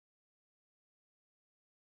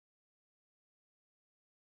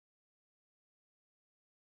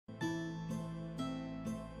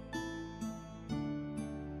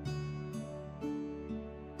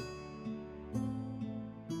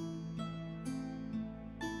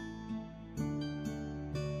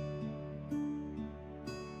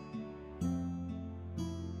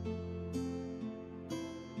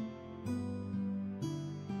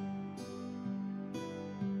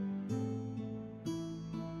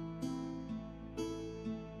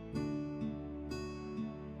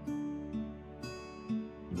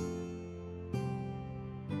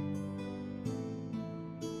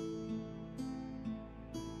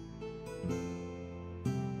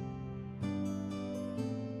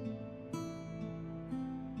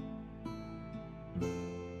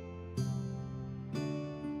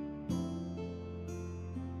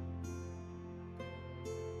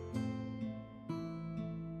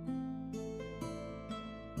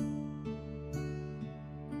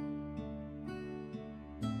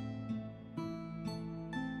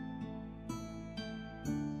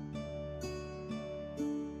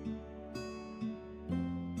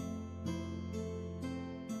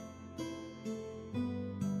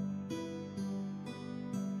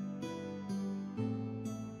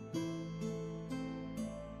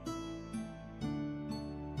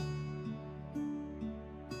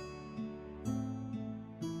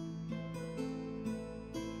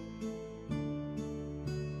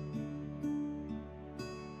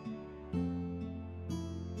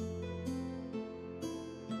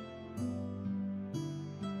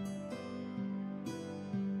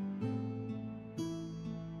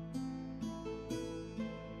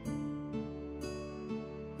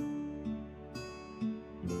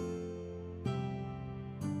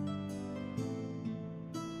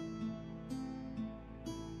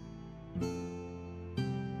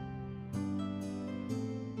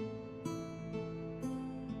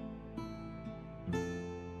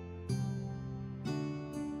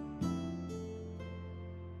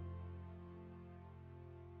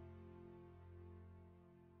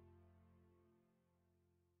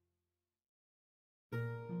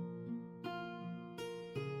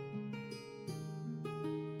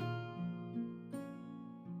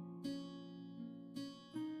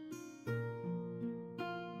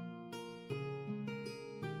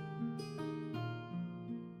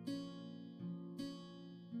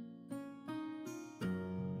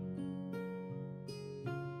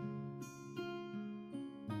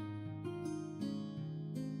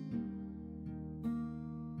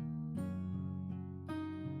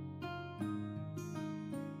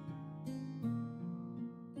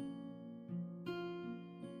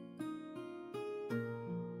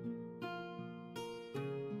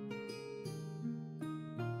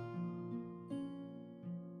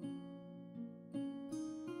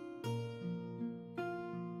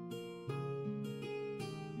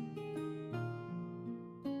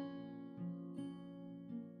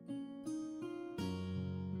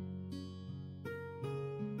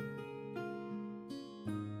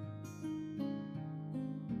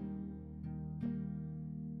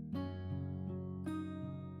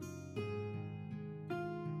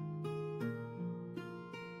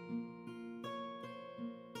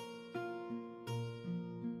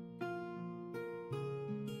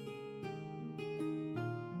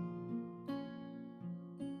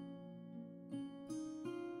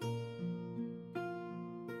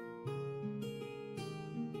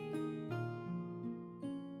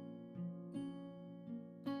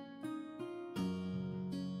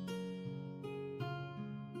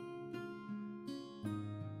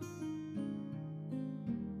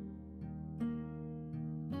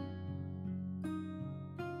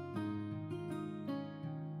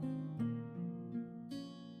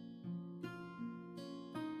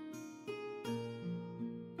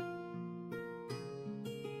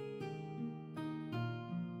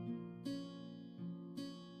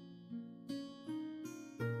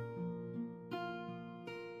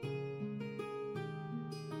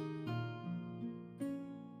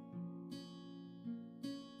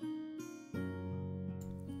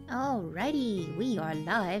Alrighty, we are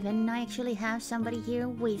live and I actually have somebody here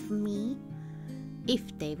with me.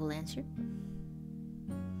 If they will answer.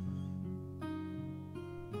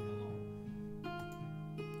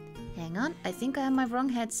 Hang on, I think I have my wrong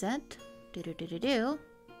headset. Do-do-do-do-do.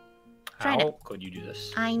 How could you do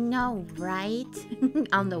this? I know, right?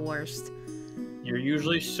 I'm the worst. You're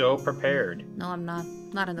usually so prepared. No, I'm not.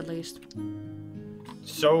 Not in the least.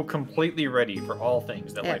 So completely ready for all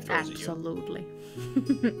things that life throws at you. Absolutely.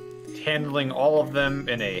 Handling all of them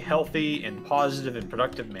in a healthy and positive and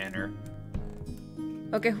productive manner.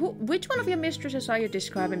 Okay, which one of your mistresses are you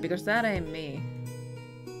describing? Because that ain't me.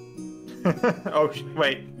 Oh,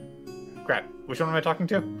 wait. Crap. Which one am I talking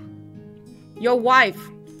to? Your wife.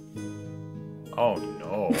 Oh,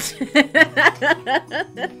 no.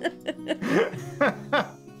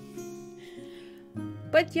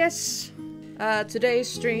 But yes, today's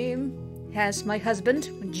stream has my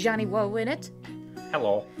husband, Johnny Woe, in it.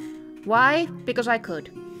 Hello. Why? Because I could.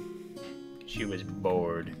 She was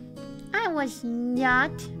bored. I was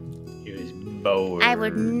not. She was bored. I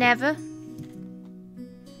would never.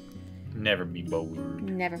 Never be bored.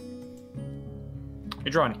 Never.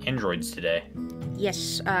 You're drawing androids today.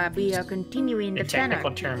 Yes, we are continuing the The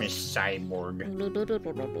technical term is cyborg. Did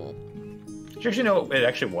you actually know it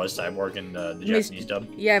actually was cyborg in the Japanese dub?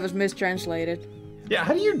 Yeah, it was mistranslated. Yeah,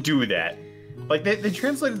 how do you do that? Like, they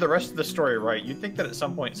translated the rest of the story right. You'd think that at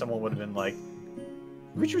some point someone would have been like,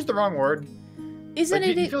 we choose the wrong word. Isn't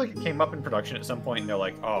like, it? You feel like it came up in production at some point and they're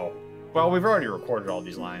like, oh, well, we've already recorded all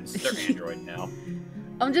these lines. They're Android now.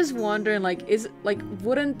 I'm just wondering,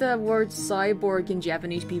 wouldn't the word cyborg in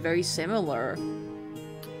Japanese be very similar?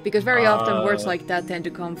 Because very often words like that tend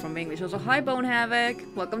to come from English. Also, hi Bone Havoc,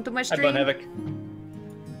 welcome to my stream. Hi Bone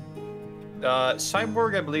Havoc.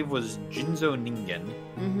 Cyborg, I believe, was Jinzo Ningen.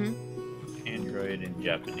 Mm-hmm. Android in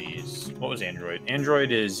Japanese. What was Android?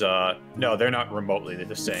 Android is, no, they're not remotely, they're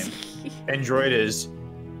the same. Android is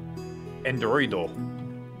Androido.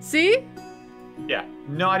 See? Yeah,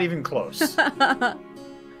 not even close.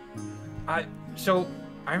 So,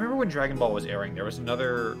 I remember when Dragon Ball was airing, there was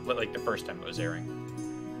another, like the first time it was airing,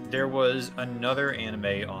 there was another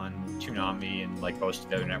anime on Toonami and like most of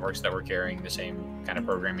the other networks that were carrying the same kind of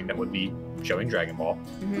programming that would be showing Dragon Ball.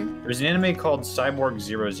 Mm-hmm. There was an anime called Cyborg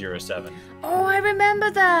 007. Oh, I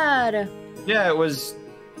remember that! Yeah, it was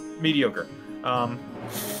mediocre.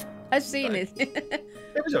 I've seen it.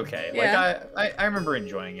 It was okay. Yeah. Like I remember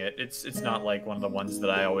enjoying it. It's not like one of the ones that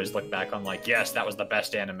I always look back on like, yes, that was the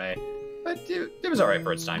best anime. But it was alright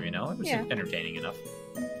for its time, you know? It was entertaining enough.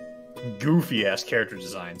 Goofy ass character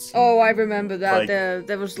designs. Oh, I remember that. Like,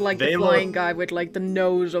 there was like the flying guy with like the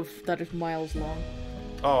nose that is miles long.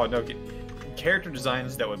 Oh no, character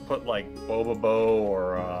designs that would put like Bobobo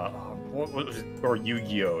or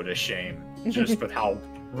Yu-Gi-Oh to shame, just with how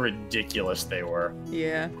ridiculous they were.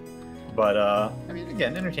 Yeah. But I mean,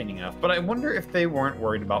 again, entertaining enough. But I wonder if they weren't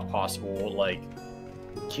worried about possible like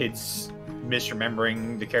kids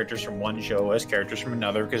misremembering the characters from one show as characters from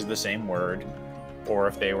another because of the same word. Or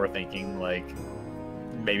if they were thinking, like,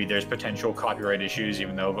 maybe there's potential copyright issues,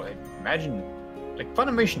 even though, I imagine, like,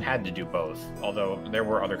 Funimation had to do both, although there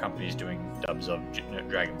were other companies doing dubs of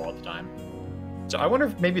Dragon Ball at the time. So I wonder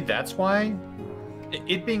if maybe that's why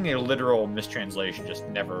it being a literal mistranslation just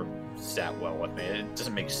never sat well with me. It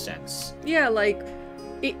doesn't make sense. Yeah, like,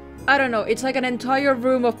 I don't know, it's like an entire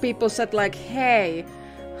room of people said, like, hey,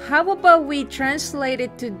 how about we translate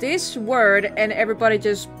it to this word, and everybody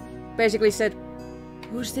just basically said,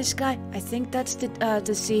 who's this guy? I think that's the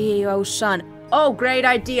CEO's son. Oh, great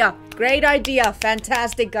idea. Great idea.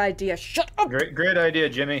 Fantastic idea. Shut up. Great idea,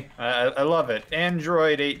 Jimmy. I love it.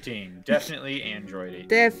 Android 18. Definitely Android 18.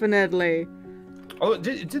 Definitely. Oh, it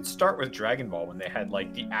did start with Dragon Ball when they had,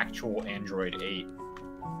 like, the actual Android 8.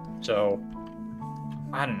 So,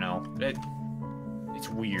 I don't know. It's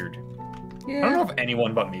weird. Yeah. I don't know if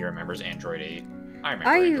anyone but me remembers Android 8. I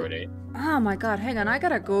remember Android 8. Oh my god, hang on. I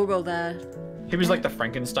gotta Google that. He was like the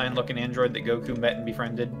Frankenstein-looking android that Goku met and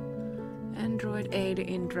befriended. Android 8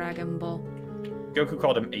 in Dragon Ball. Goku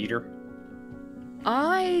called him Aider.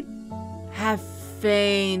 I have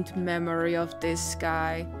faint memory of this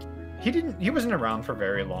guy. He wasn't around for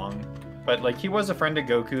very long, but like he was a friend of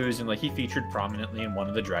Goku's and like he featured prominently in one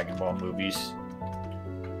of the Dragon Ball movies.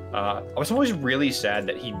 I was always really sad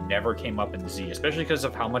that he never came up in Z, especially because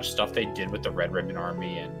of how much stuff they did with the Red Ribbon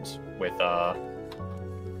Army and with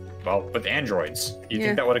with androids. You'd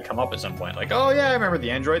think that would have come up at some point. Like, oh yeah, I remember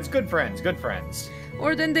the androids. Good friends, good friends.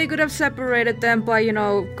 Or then they could have separated them by, you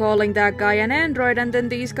know, calling that guy an android and then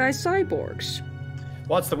these guys cyborgs.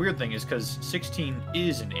 Well, that's the weird thing is because 16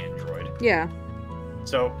 is an android. Yeah.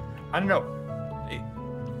 So, I don't know.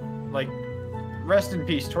 like, rest in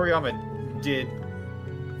peace. Toriyama did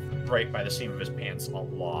right by the seam of his pants a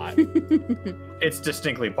lot. It's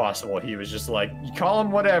distinctly possible he was just like, you call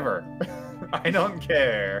him whatever. I don't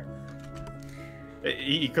care.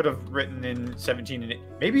 He could have written in 17 and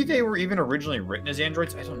maybe they were even originally written as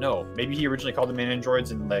androids. I don't know. Maybe he originally called them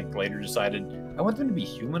androids and like later decided, I want them to be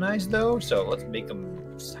humanized though, so let's make them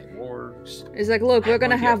cyborgs. It's like, look, we're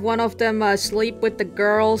gonna have one of them sleep with the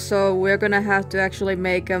girl, so we're gonna have to actually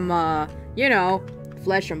make him, you know,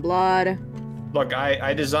 flesh and blood. Look,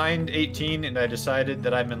 I designed 18 and I decided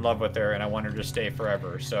that I'm in love with her and I want her to stay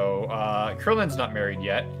forever. So Krillin's not married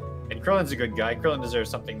yet, and Krillin's a good guy. Krillin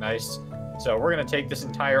deserves something nice. So we're going to take this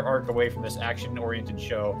entire arc away from this action-oriented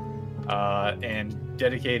show and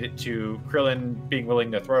dedicate it to Krillin being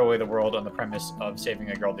willing to throw away the world on the premise of saving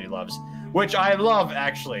a girl that he loves. Which I love,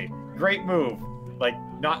 actually. Great move. Like,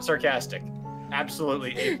 not sarcastic.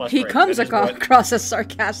 Absolutely A+. He comes across as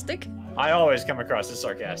sarcastic. I always come across as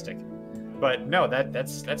sarcastic. But no,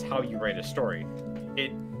 that's how you write a story.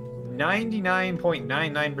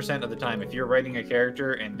 99.99% of the time, if you're writing a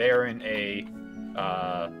character and they're in a,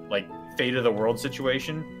 like, fate of the world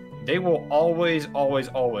situation, they will always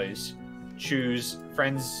choose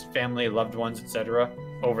friends, family, loved ones, etc.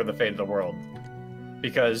 over the fate of the world.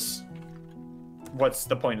 Because what's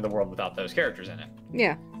the point of the world without those characters in it?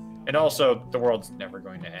 Yeah. And also, the world's never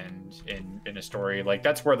going to end in a story. Like,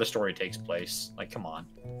 that's where the story takes place. Like, come on.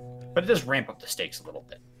 But it does ramp up the stakes a little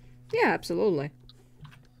bit. Yeah, absolutely.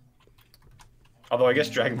 Although I guess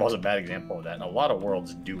Dragon Ball's a bad example of that. A lot of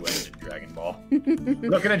worlds do end in Dragon Ball.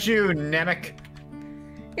 Looking at you, Namek.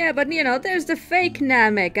 Yeah, but you know, there's the fake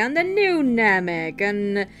Namek and the new Namek,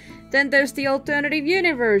 and then there's the alternative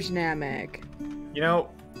universe Namek. You know,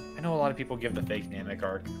 I know a lot of people give the fake Namek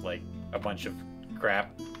arc, like, a bunch of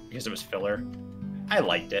crap because it was filler. I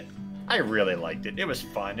liked it. I really liked it. It was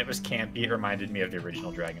fun. It was campy. It reminded me of the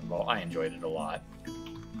original Dragon Ball. I enjoyed it a lot.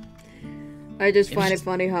 I just find it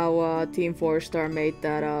funny how Team 4-Star made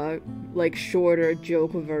that, like, shorter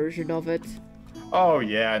joke version of it. Oh,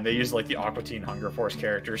 yeah, and they used, like, the Aqua Teen Hunger Force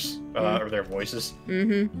characters, or their voices.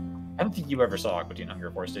 Mm-hmm. I don't think you ever saw Aqua Teen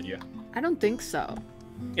Hunger Force, did you? I don't think so.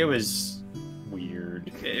 It was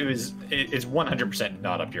weird. It's 100%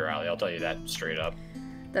 not up your alley, I'll tell you that straight up.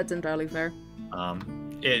 That's entirely fair.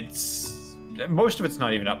 Most of it's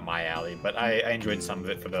not even up my alley, but I enjoyed some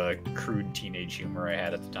of it for the crude teenage humor I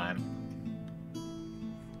had at the time.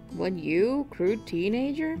 What, you? Crude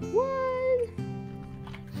teenager? What?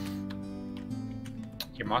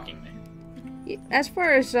 You're mocking me. As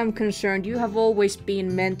far as I'm concerned, you have always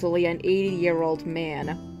been mentally an 80-year-old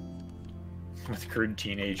man. With crude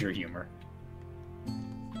teenager humor.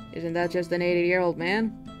 Isn't that just an 80-year-old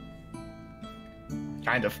man?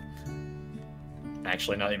 Kind of.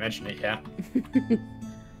 Actually, now that you mention it, yeah.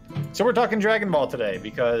 So we're talking Dragon Ball today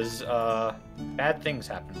because bad things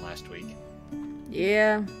happened last week.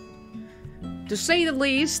 Yeah. To say the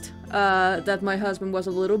least, that my husband was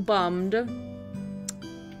a little bummed.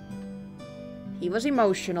 He was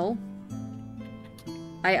emotional.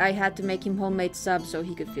 I had to make him homemade subs so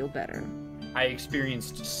he could feel better. I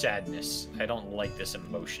experienced sadness. I don't like this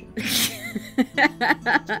emotion.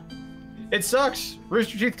 It sucks!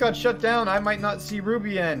 Rooster Teeth got shut down, I might not see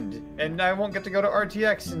Ruby end, and I won't get to go to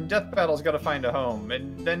RTX, and Death Battle's gotta find a home,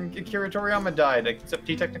 and then Akira Toriyama died, except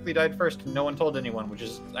he technically died first, and no one told anyone, which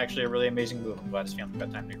is actually a really amazing move. I'm glad his family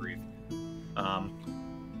got time to grieve.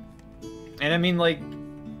 And I mean, like,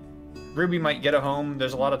 Ruby might get a home.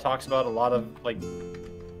 There's a lot of talks about a lot of, like,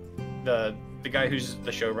 the guy who's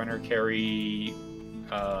the showrunner, Carrie,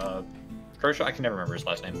 Kershaw, I can never remember his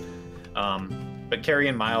last name. But Carrie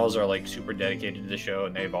and Miles are, like, super dedicated to the show,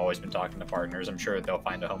 and they've always been talking to partners. I'm sure they'll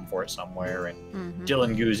find a home for it somewhere, and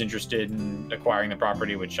Dylan Goo's interested in acquiring the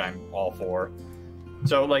property, which I'm all for.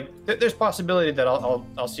 So, like, there's possibility that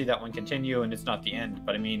I'll see that one continue, and it's not the end,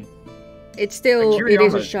 but I mean... It's still, it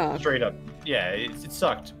is a shock. Straight up. Yeah, it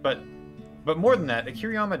sucked, but more than that,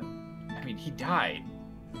 Akiriyama, I mean, he died.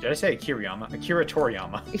 Did I say Akiriyama? Akira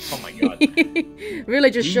Toriyama. Oh my god.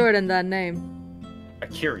 Really just shortened that name.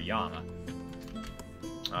 Akiriyama.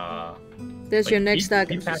 There's like, your next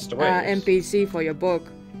NPC for your book.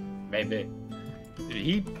 Maybe.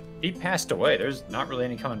 He passed away. There's not really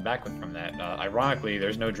any coming back from that. Ironically,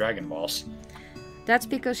 there's no Dragon Balls. That's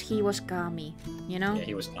because he was Kami, you know? Yeah,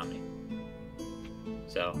 he was Kami.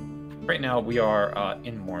 So, right now we are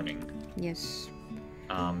in mourning. Yes.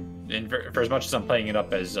 And for as much as I'm playing it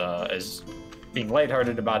up as being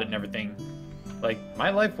lighthearted about it and everything, like, my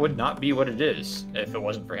life would not be what it is if it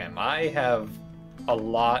wasn't for him. I have a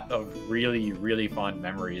lot of really, really fond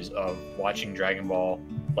memories of watching Dragon Ball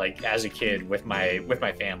like as a kid with my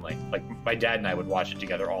family. Like my dad and I would watch it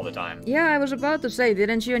together all the time. Yeah, I was about to say,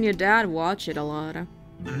 didn't you and your dad watch it a lot?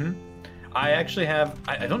 Mm-hmm. I actually have,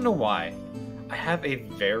 I don't know why, I have a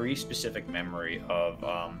very specific memory of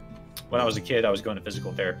when I was a kid, I was going to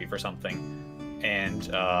physical therapy for something, and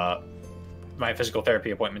my physical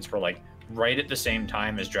therapy appointments were like right at the same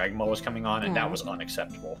time as Dragon Ball was coming on, and that was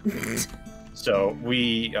unacceptable. So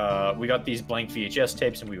we got these blank VHS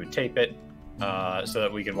tapes, and we would tape it so that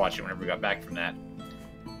we could watch it whenever we got back from that.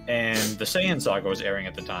 And the Saiyan Saga was airing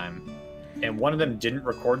at the time, and one of them didn't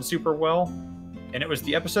record super well, and it was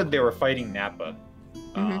the episode they were fighting Nappa.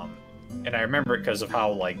 And I remember it because of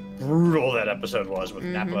how like brutal that episode was with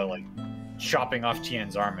Nappa like chopping off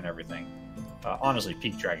Tien's arm and everything. Honestly,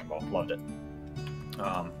 peak Dragon Ball, loved it.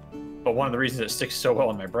 But one of the reasons it sticks so well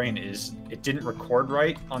in my brain is it didn't record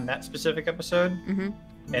right on that specific episode,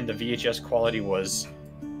 and the VHS quality was,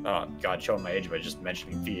 God, showing my age by just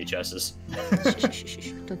mentioning VHSs.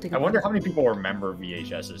 I wonder how many people remember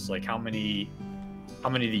VHSs. Like how many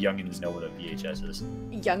of the youngins know what a VHS is?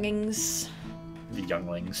 Youngings. The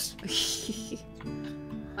younglings.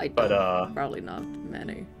 Probably not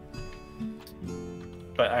many.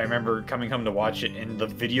 But I remember coming home to watch it, and the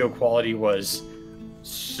video quality was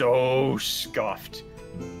so scuffed.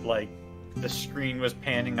 Like the screen was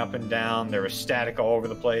panning up and down, there was static all over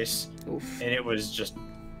the place. Oof. And it was just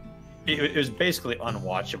it was basically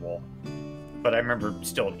unwatchable. But I remember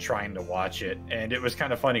still trying to watch it, and it was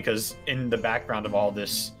kind of funny because in the background of all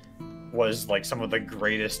this was like some of the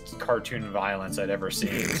greatest cartoon violence I'd ever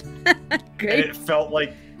seen. Great. And it felt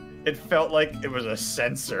like it was a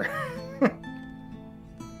censor.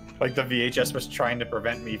 Like the VHS was trying to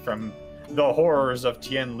prevent me from the horrors of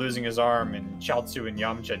Tien losing his arm and Chaozu and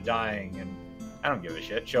Yamcha dying, and I don't give a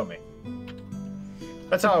shit. Show me.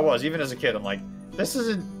 That's how I was, even as a kid. I'm like, this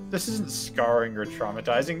isn't scarring or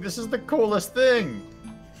traumatizing. This is the coolest thing.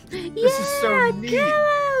 This is so neat.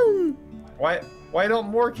 Kill him! Why don't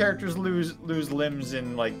more characters lose limbs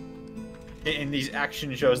in like in these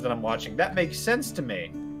action shows that I'm watching? That makes sense to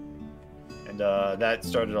me. And that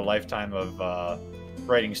started a lifetime of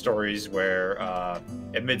writing stories where,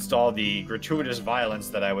 amidst all the gratuitous violence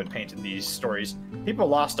that I would paint in these stories, people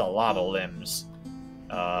lost a lot of limbs.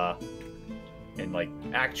 And like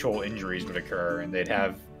actual injuries would occur, and they'd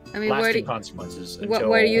have lasting consequences.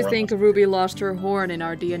 Where do you think Ruby lost her horn in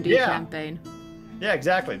our D&D campaign? Yeah,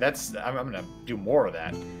 exactly. I'm gonna do more of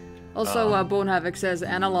that. Also, Bone Havoc says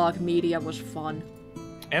analog media was fun.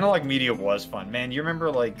 Analog media was fun, man. You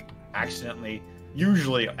remember like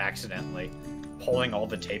usually accidentally, pulling all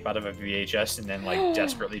the tape out of a VHS and then like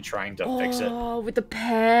desperately trying to fix it. Oh, with the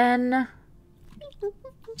pen.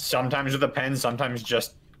 Sometimes with a pen, sometimes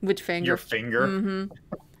just with your finger.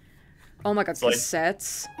 Oh my god,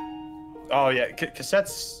 cassettes. Oh yeah,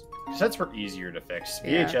 cassettes were easier to fix.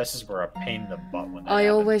 VHSs were a pain in the butt when I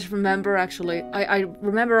always remember, actually. I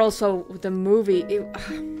remember also the movie, I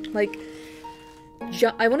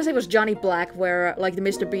want to say it was Johnny Black, where like the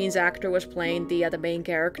Mr. Bean's actor was playing the main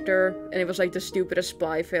character, and it was like the stupidest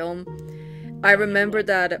spy film. I remember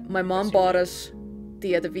that my mom bought us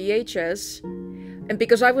the VHS, and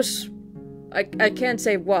because I can't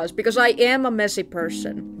say was, because I am a messy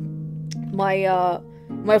person. My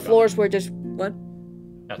floors were just what?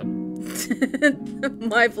 Nothing.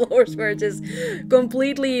 My floors were just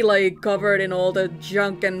completely like covered in all the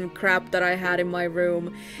junk and crap that I had in my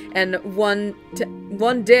room, and one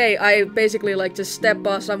day I basically like just step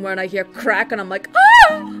off somewhere and I hear crack and I'm like,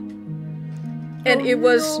 ah! And it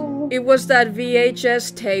was that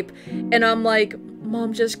VHS tape, and I'm like,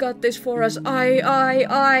 Mom just got this for us, and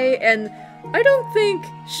I don't think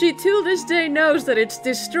she till this day knows that it's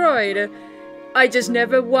destroyed. I just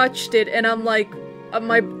never watched it, and I'm like,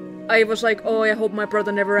 I was like, oh, I hope my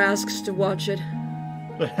brother never asks to watch it.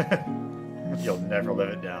 You'll never live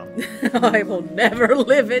it down. I will never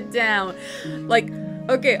live it down. Like,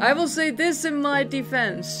 okay, I will say this in my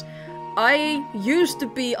defense. I used to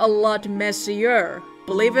be a lot messier.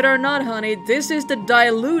 Believe it or not, honey, this is the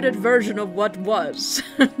diluted version of what was.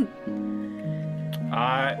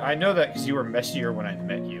 I know that because you were messier when I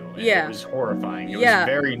met you. And yeah. It was horrifying. It was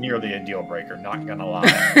very nearly a deal breaker, not gonna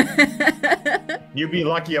lie. You'd be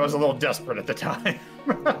lucky I was a little desperate at the time.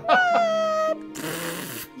 What?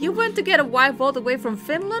 You went to get a wife all the way from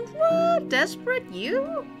Finland? What? Desperate?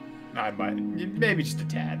 You? I might. Maybe just a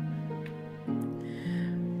tad.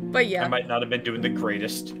 But yeah. I might not have been doing the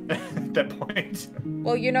greatest at that point.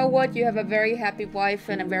 Well, you know what? You have a very happy wife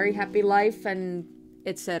and a very happy life, and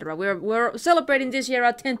etc. We're celebrating this year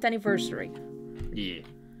our 10th anniversary. Yeah.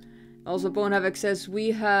 Also, Bone Havoc says, we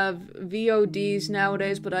have VODs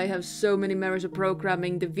nowadays, but I have so many memories of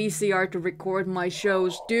programming the VCR to record my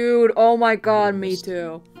shows. Dude, oh my god, me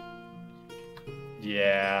too.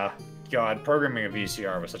 Yeah. God, programming a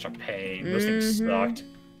VCR was such a pain. Those things sucked.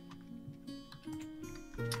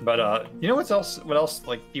 But, you know what else,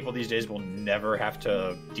 like, people these days will never have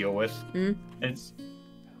to deal with? And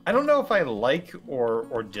I don't know if I like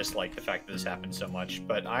or dislike the fact that this happens so much,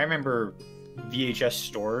 but I remember VHS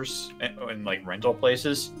stores and like rental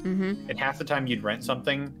places, and half the time you'd rent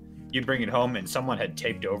something, you'd bring it home and someone had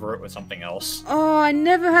taped over it with something else. Oh, I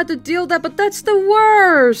never had to deal with that, but that's the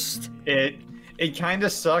worst! It kind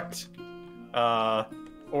of sucked.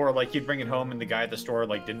 Or like you'd bring it home and the guy at the store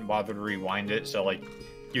like didn't bother to rewind it, so like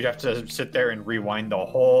you'd have to sit there and rewind the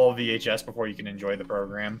whole VHS before you can enjoy the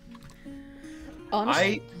program.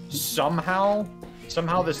 Honestly? Somehow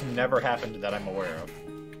this never happened that I'm aware of.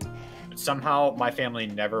 Somehow my family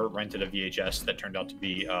never rented a VHS that turned out to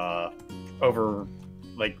be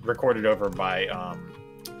recorded over by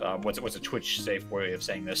what's a Twitch safe way of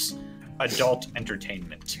saying this? Adult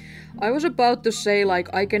entertainment. I was about to say,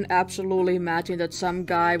 like, I can absolutely imagine that some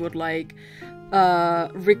guy would like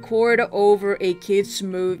record over a kid's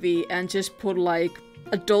movie and just put like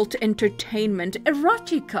adult entertainment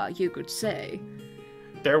erotica, you could say.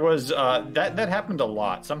 There was that happened a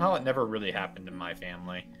lot. Somehow it never really happened in my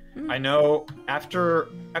family. I know after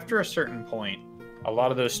a certain point, a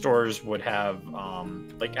lot of those stores would have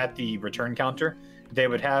like at the return counter, they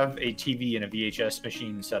would have a TV and a VHS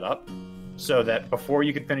machine set up so that before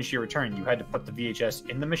you could finish your return, you had to put the VHS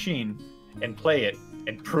in the machine and play it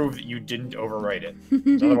and prove that you didn't overwrite it.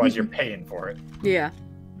 So otherwise you're paying for it. Yeah.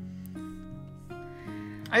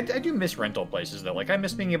 I do miss rental places though. Like I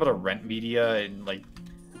miss being able to rent media and like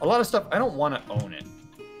a lot of stuff. I don't want to own it.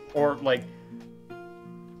 Or like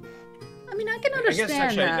I mean, I can understand I guess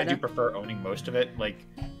actually that. I do prefer owning most of it. Like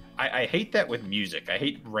I hate that with music. I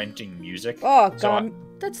hate renting music. Oh god,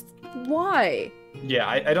 that's why. Yeah,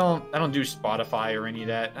 I don't do Spotify or any of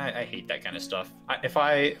that. I hate that kind of stuff. If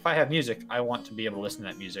I have music, I want to be able to listen to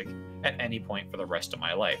that music at any point for the rest of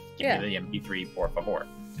my life. Give me the MP3, por favor.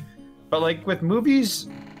 But like with movies,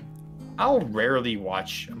 I'll rarely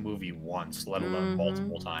watch a movie once, let alone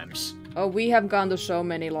multiple times. Oh, we have gone to so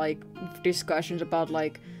many like discussions about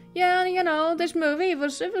like, yeah, you know, this movie it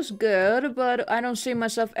was good, but I don't see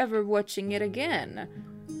myself ever watching it again.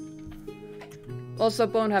 Also,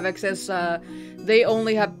 Bone Havoc says they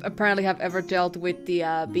only apparently have ever dealt with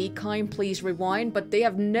the Be Kind, Please Rewind, but they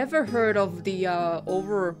have never heard of the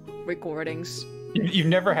over recordings. You've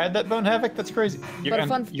never had that, Bone Havoc? That's crazy.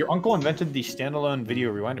 Your uncle invented the standalone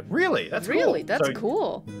video rewinder. Really? That's cool. Really? That's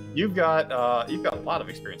cool. You've got a lot of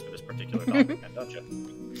experience with this particular topic, don't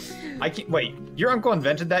you? I can't wait. Your uncle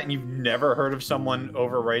invented that, and you've never heard of someone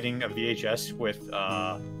overwriting a VHS with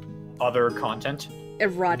other content?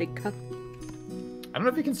 Erotica. I don't know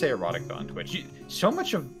if you can say erotica on Twitch. So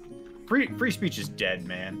much of free speech is dead,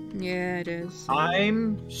 man. Yeah, it is.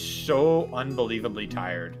 I'm so unbelievably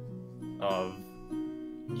tired of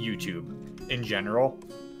YouTube in general.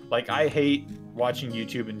 Like, I hate watching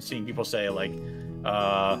YouTube and seeing people say, like,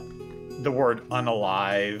 the word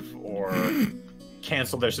unalive or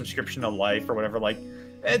cancel their subscription to life or whatever. Like,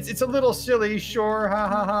 it's a little silly, sure, ha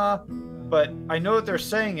ha ha. But I know that they're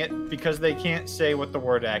saying it because they can't say what the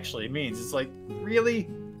word actually means. It's like, really?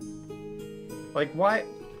 Like, why?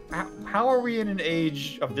 How are we in an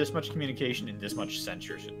age of this much communication and this much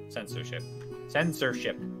censorship?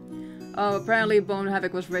 Oh, apparently Bone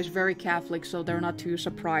Havoc was raised very Catholic, so they're not too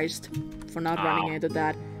surprised for not running into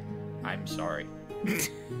that. I'm sorry.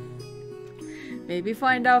 Maybe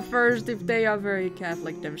find out first if they are very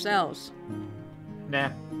Catholic themselves.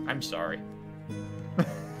 Nah, I'm sorry.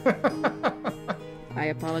 I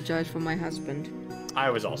apologize for my husband. I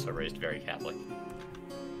was also raised very Catholic.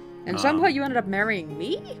 And somehow you ended up marrying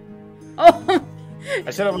me? Oh!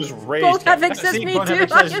 I said I was raised Bone Havoc says me too.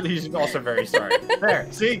 Says he's also very sorry. There,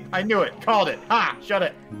 see? I knew it. Called it. Ha! Shut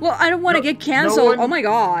it. Well, I don't want to get canceled. Oh my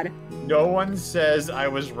god. No one says I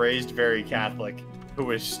was raised very Catholic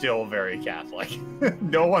who is still very Catholic.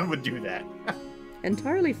 No one would do that.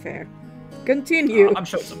 Entirely fair. Continue. I'm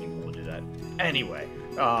sure some people will do that. Anyway,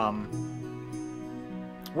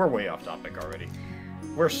 we're way off topic already.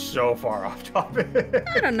 We're so far off topic.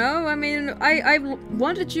 I don't know. I mean, I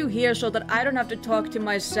wanted you here so that I don't have to talk to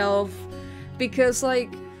myself. Because, like,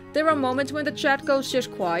 there are moments when the chat goes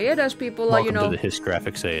just quiet as people are, you know... Welcome to the Hiss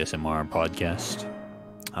Graphics ASMR podcast.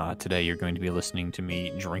 Today you're going to be listening to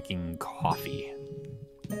me drinking coffee.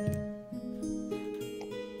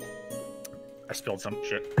 I spilled some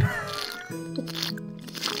shit.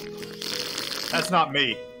 That's not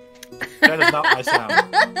me. That is not my sound. I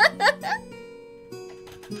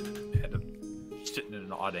had to sit in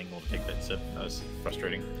an odd angle to take that sip. That was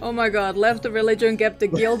frustrating. Oh my god, left the religion, kept the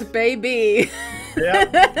guilt, baby. Yeah,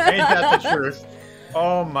 ain't that the truth?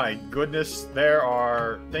 Oh my goodness, there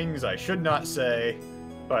are things I should not say,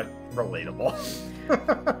 but relatable.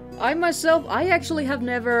 I actually have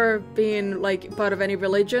never been, like, part of any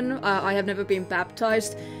religion. I have never been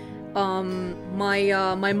baptized.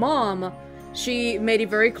 My mom, she made it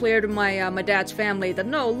very clear to my dad's family that,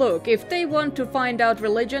 no, look, if they want to find out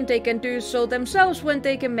religion, they can do so themselves when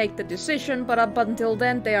they can make the decision, but up until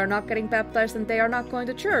then, they are not getting baptized and they are not going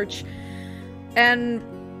to church. And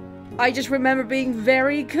I just remember being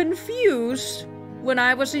very confused when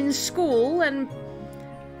I was in school, and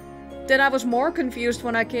then I was more confused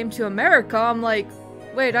when I came to America. I'm like,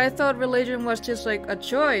 wait, I thought religion was just like a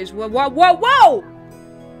choice. Whoa, whoa, whoa, whoa!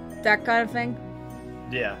 That kind of thing.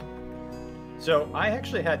 Yeah. So I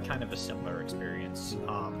actually had kind of a similar experience.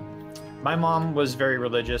 My mom was very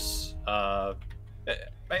religious. I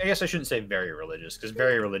guess I shouldn't say very religious, because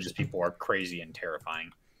very religious people are crazy and terrifying.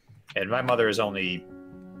 And my mother is only...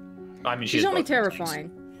 I mean, she's only terrifying.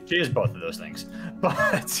 She is both of those things.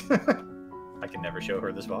 But I can never show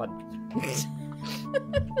her this VOD.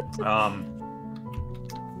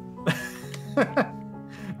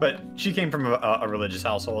 But she came from a religious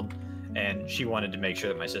household, and she wanted to make sure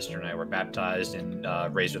that my sister and I were baptized and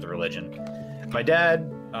raised with a religion. My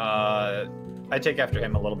dad, I take after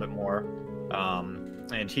him a little bit more,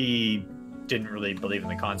 and he didn't really believe in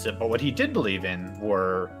the concept, but what he did believe in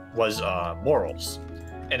was morals.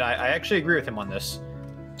 And I actually agree with him on this.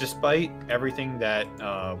 Despite everything that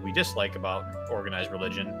we dislike about organized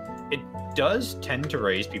religion, it does tend to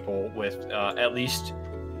raise people with at least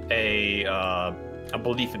a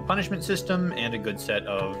belief in punishment system and a good set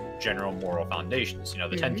of general moral foundations. You know,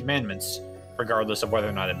 the Ten Commandments, regardless of whether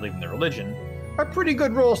or not I believe in the religion, are pretty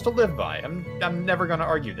good rules to live by. I'm never going to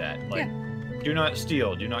argue that. Like, do not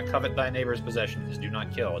steal, do not covet thy neighbor's possessions, do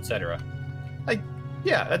not kill, etc. Like,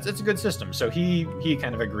 yeah, that's a good system. So he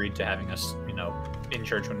kind of agreed to having us, you know, in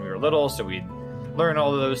church when we were little, so we'd learn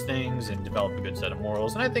all of those things and develop a good set of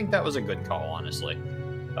morals. And I think that was a good call, honestly.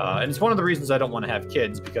 And it's one of the reasons I don't want to have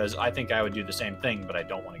kids, because I think I would do the same thing, but I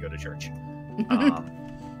don't want to go to church.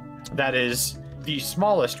 That is the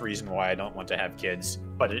smallest reason why I don't want to have kids,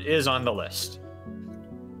 but it is on the list.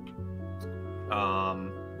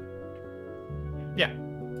 Yeah.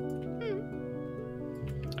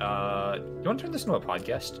 Do you want to turn this into a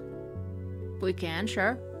podcast? We can,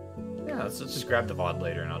 sure. Yeah, let's just grab the VOD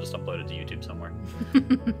later, and I'll just upload it to YouTube somewhere.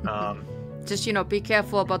 Just, you know, be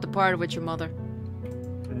careful about the part with your mother.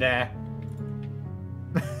 Nah.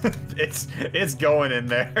 it's going in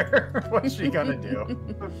there. What's she gonna do?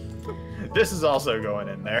 This is also going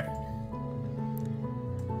in there.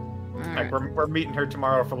 Like, we're meeting her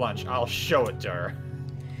tomorrow for lunch. I'll show it to her.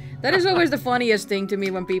 That is always the funniest thing to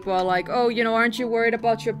me when people are like, oh, you know, aren't you worried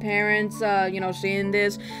about your parents, you know, seeing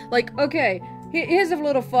this? Like, okay, here's a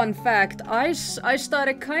little fun fact. I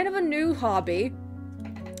started kind of a new hobby.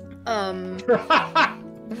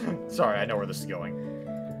 Sorry, I know where this is going.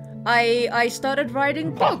 I started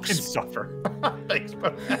writing books. I can suffer. Thanks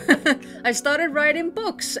for that. I started writing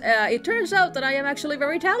books. It turns out that I am actually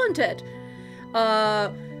very talented.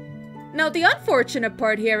 Now, the unfortunate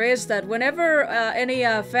part here is that whenever any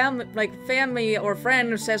family or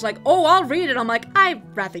friend says like, oh, I'll read it, I'm like, I'd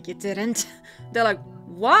rather you didn't. They're like,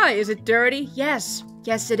 why? Is it dirty? Yes.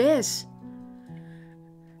 Yes, it is.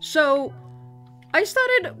 So,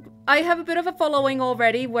 I have a bit of a following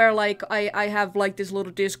already, where like I have like this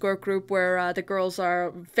little Discord group where the girls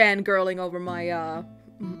are fangirling over my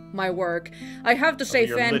my work. I have to say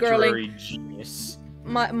fangirling. Literary genius.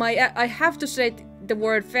 I have to say the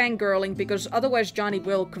word fangirling because otherwise Johnny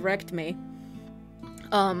will correct me.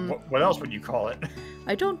 What else would you call it?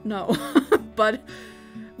 I don't know. But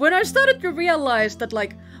when I started to realize that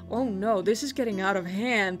like, oh no, this is getting out of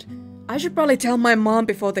hand, I should probably tell my mom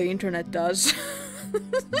before the internet does.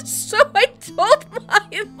 So I told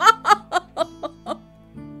my mom.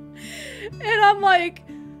 And I'm like,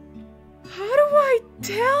 how do I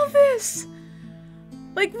tell this?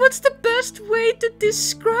 Like, what's the best way to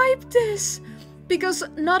describe this? Because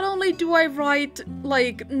not only do I write,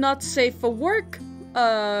 like, not safe for work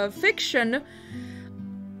fiction,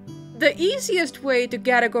 the easiest way to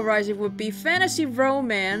categorize it would be fantasy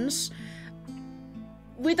romance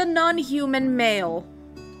with a non-human male.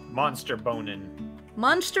 Monster bonin'.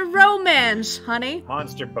 Monster romance, honey.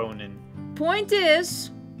 Monster bonin'. Point is,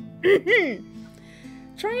 try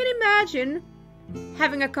and imagine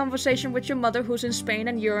having a conversation with your mother who's in Spain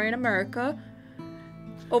and you're in America.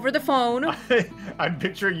 over the phone. I'm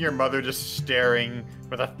picturing your mother just staring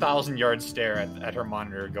with a 1,000-yard stare at her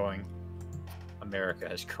monitor going, America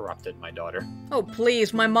has corrupted my daughter. Oh,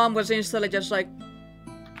 please. My mom was instantly just like,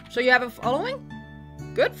 so you have a following?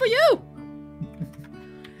 Good for you.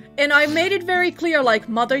 And I made it very clear, like,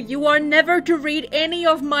 Mother, you are never to read any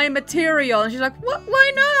of my material. And she's like, what?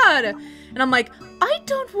 Why not? And I'm like, I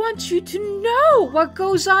don't want you to know what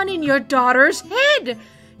goes on in your daughter's head.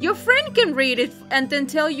 Your friend can read it and then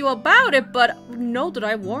tell you about it, but know that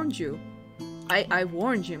I warned you. I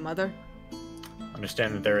warned you, Mother.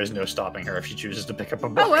 Understand that there is no stopping her if she chooses to pick up a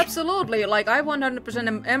book. Oh, absolutely. Like, I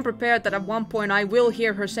 100% am prepared that at one point I will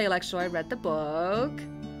hear her say, like, so I read the book.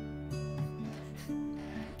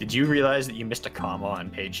 Did you realize that you missed a comma on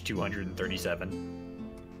page 237?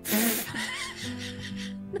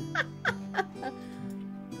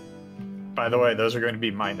 By the way, those are going to be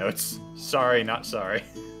my notes. Sorry, not sorry.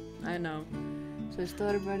 I know. So I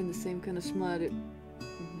started writing the same kind of smut.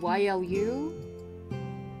 YLU?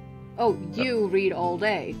 Oh, you read all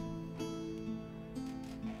day.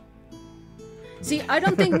 See, I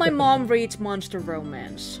don't think my mom reads monster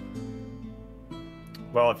romance.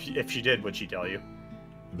 Well, if she did, would she tell you?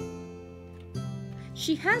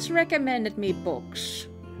 She has recommended me books.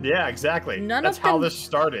 Yeah, exactly. That's how this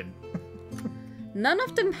started. None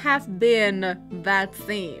of them have been that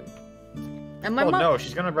theme. And my mom... no,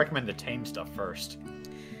 she's gonna recommend the tame stuff first.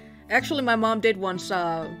 Actually, my mom did once,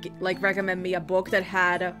 recommend me a book that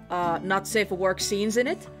had, not safe for work scenes in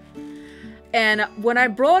it. And when I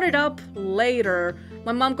brought it up later,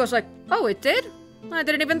 my mom goes like, oh, it did? I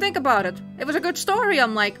didn't even think about it. It was a good story.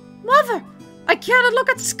 I'm like, Mother, I cannot look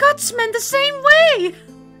at Scotsmen the same way!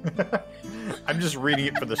 I'm just reading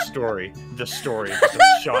it for the story. The story. Just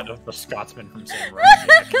a shot of the Scotsman from Sam Rising.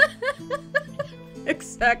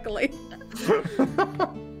 Exactly.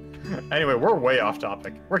 Anyway, we're way off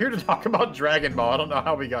topic. We're here to talk about Dragon Ball. I don't know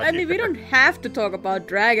how we got here. I mean, we don't have to talk about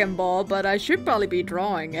Dragon Ball, but I should probably be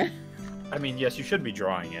drawing it. I mean, yes, you should be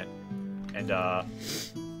drawing it. And,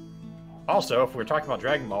 also, if we're talking about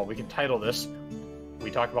Dragon Ball, we can title this, We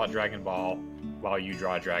Talk About Dragon Ball While You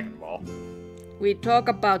Draw Dragon Ball. We talk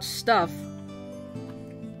about stuff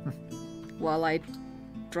while I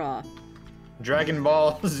draw. Dragon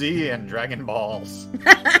Ball Z and Dragon Balls.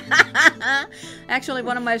 Actually,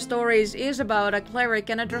 one of my stories is about a cleric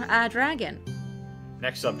and a dragon.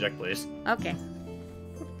 Next subject, please. Okay.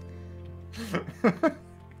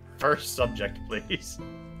 First subject, please.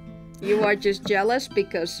 You are just jealous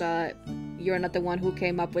because you're not the one who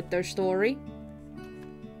came up with their story?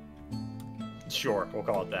 Sure, we'll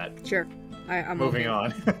call it that. Sure. I'm moving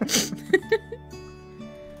okay.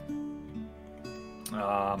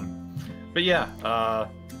 on. But yeah,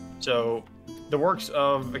 so the works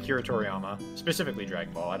of Akira Toriyama, specifically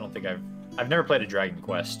Dragon Ball. I don't think I've never played a Dragon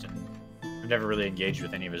Quest, and I've never really engaged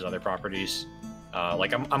with any of his other properties.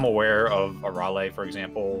 Like I'm aware of Arale, for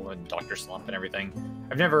example, and Dr. Slump and everything.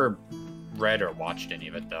 I've never read or watched any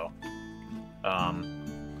of it though.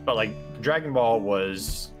 But like Dragon Ball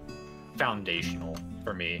was foundational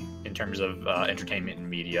for me in terms of entertainment and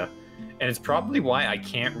media, and it's probably why I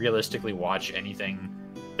can't realistically watch anything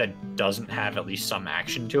that doesn't have at least some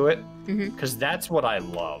action to it, because that's what I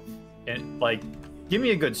love. And like, give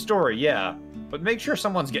me a good story, yeah, but make sure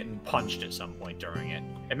someone's getting punched at some point during it,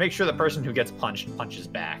 and make sure the person who gets punched punches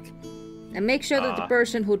back, and make sure that the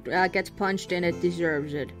person who gets punched in it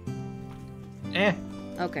deserves it.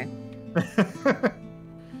 Okay.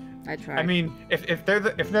 I tried. I mean, if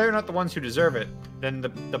they're not the ones who deserve it, then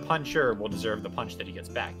the puncher will deserve the punch that he gets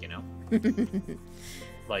back, you know?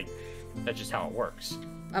 Like, that's just how it works.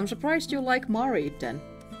 I'm surprised you like Mari, then.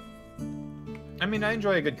 I mean, I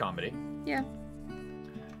enjoy a good comedy. Yeah.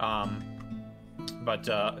 But,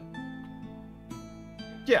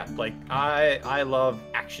 yeah, like, I love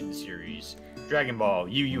action series. Dragon Ball,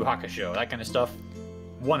 Yu Yu Hakusho, that kind of stuff.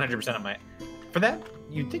 100% of my... For that,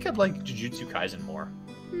 you'd think I'd like Jujutsu Kaisen more.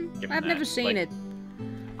 I've never seen it.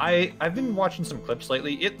 I've been watching some clips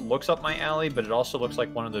lately. It looks up my alley, but it also looks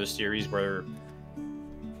like one of those series where...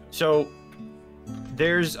 So,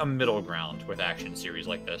 there's a middle ground with action series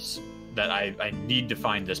like this, that I need to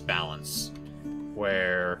find this balance,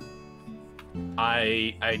 where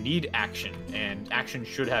I need action, and action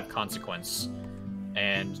should have consequence,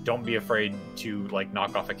 and don't be afraid to, like,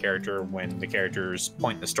 knock off a character when the character's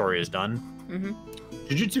point in the story is done.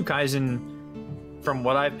 Jujutsu Kaisen, from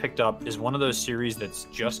what I've picked up, is one of those series that's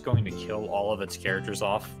just going to kill all of its characters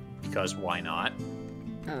off, because why not?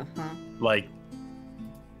 Like,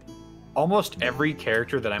 almost every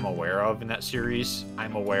character that I'm aware of in that series,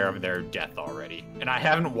 I'm aware of their death already. And I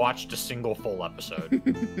haven't watched a single full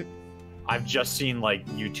episode. I've just seen like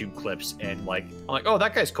YouTube clips and like I'm like, oh,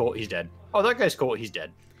 that guy's cool, he's dead. Oh, that guy's cool, he's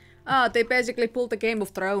dead. They basically pulled the Game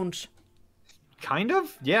of Thrones. Kind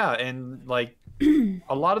of, yeah, and like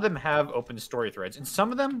a lot of them have open story threads, and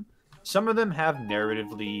some of them have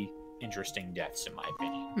narratively interesting deaths, in my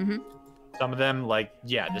opinion. Mm-hmm. Some of them, like,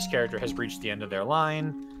 yeah, this character has reached the end of their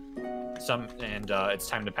line. It's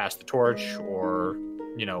time to pass the torch, or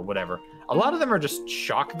you know, whatever. A lot of them are just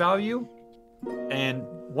shock value. And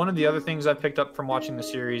one of the other things I've picked up from watching the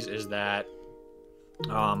series is that,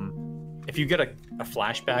 if you get a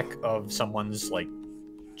flashback of someone's like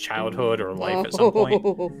childhood or life at some point,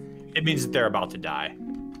 it means that they're about to die.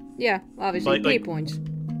 Yeah, obviously, key points.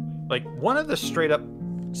 Like, one of the straight up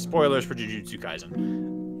spoilers for Jujutsu Kaisen.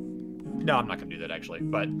 No, I'm not gonna do that actually.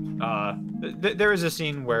 But there is a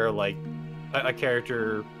scene where like a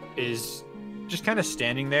character is just kind of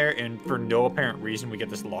standing there, and for no apparent reason, we get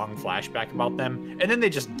this long flashback about them, and then they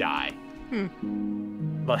just die.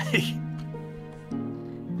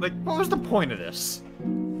 Like, what was the point of this?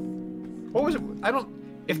 What was it?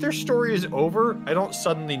 If their story is over, I don't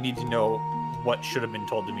suddenly need to know what should have been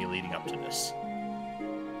told to me leading up to this.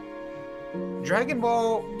 Dragon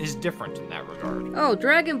Ball is different in that regard. Oh,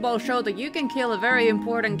 Dragon Ball showed that you can kill a very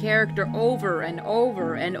important character over and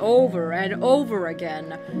over and over and over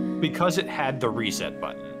again. Because it had the reset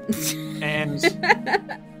button. And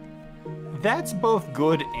that's both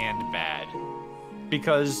good and bad.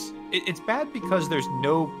 Because it's bad because there's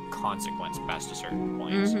no consequence past a certain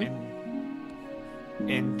point.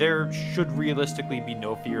 And there should realistically be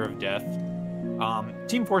no fear of death.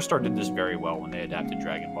 Team 4-Star did this very well when they adapted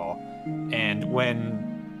Dragon Ball. And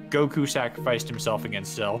when Goku sacrificed himself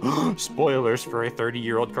against Cell, spoilers for a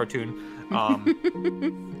 30-year-old cartoon,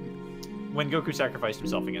 when Goku sacrificed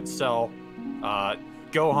himself against Cell,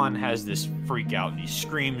 Gohan has this freak out, and he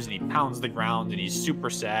screams and he pounds the ground and he's super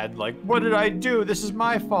sad, like, what did I do? This is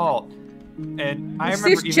my fault. And I remember,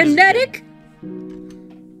 is this genetic?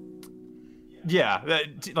 Yeah,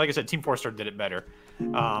 like I said, Team 4-Star did it better.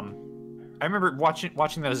 I remember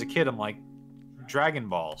watching that as a kid. I'm like, Dragon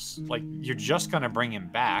Balls, like, you're just gonna bring him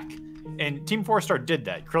back. And Team 4-Star did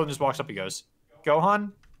that. Krillin just walks up, he goes,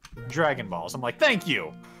 Gohan, Dragon Balls. I'm like, thank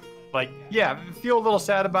you. Like, yeah, feel a little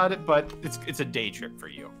sad about it, but it's a day trip for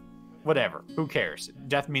you. Whatever, who cares?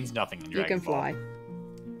 Death means nothing in Dragon Ball. You can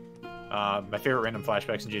fly. My favorite random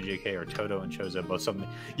flashbacks in JJK are Toto and Chozo, both something.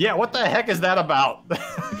 Yeah, what the heck is that about?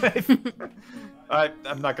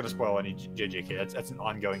 I'm not going to spoil any JJK. That's an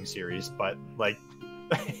ongoing series, but like,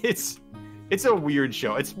 it's a weird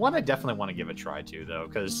show. It's one I definitely want to give a try to, though,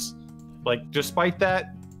 because like, despite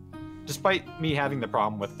me having the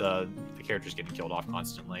problem with the characters getting killed off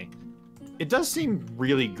constantly, it does seem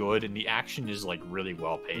really good, and the action is like really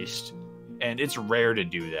well paced, and it's rare to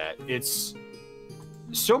do that. It's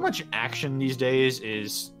so much action these days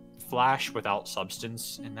is flash without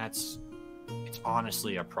substance, and it's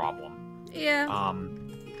honestly a problem. Yeah.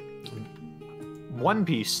 One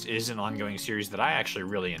Piece is an ongoing series that I actually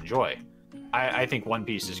really enjoy. I think One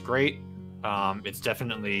Piece is great. It's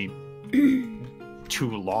definitely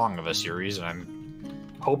too long of a series, and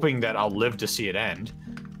I'm hoping that I'll live to see it end.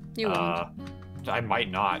 You won't. I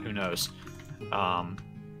might not. Who knows?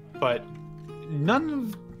 But none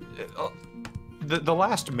of the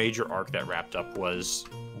last major arc that wrapped up was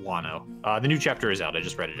Wano. The new chapter is out. I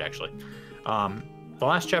just read it, actually. The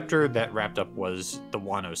last chapter that wrapped up was the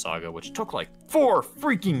Wano saga, which took like 4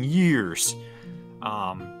 freaking years.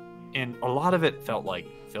 And a lot of it felt like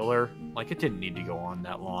filler. Like, it didn't need to go on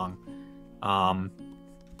that long.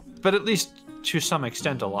 But at least to some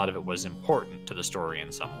extent, a lot of it was important to the story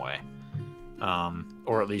in some way.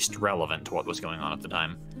 Or at least relevant to what was going on at the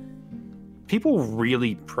time. People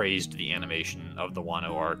really praised the animation of the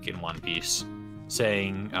Wano arc in One Piece,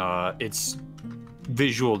 saying it's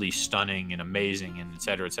visually stunning and amazing and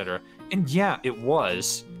etc., etc. And yeah, it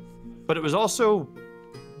was, but it was also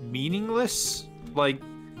meaningless. Like,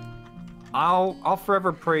 I'll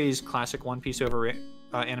forever praise classic One Piece over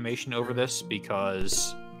animation over this,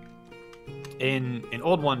 because in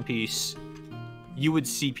old One Piece, you would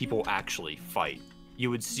see people actually fight. You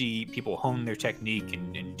would see people hone their technique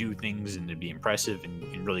and do things, and it'd be impressive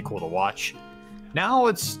and really cool to watch. Now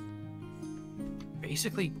it's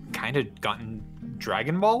basically kind of gotten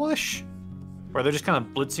Dragon Ball-ish, where they're just kind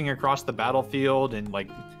of blitzing across the battlefield, and like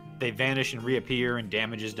they vanish and reappear and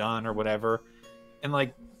damage is done or whatever. And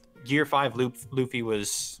like Gear 5 Luffy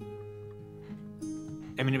was,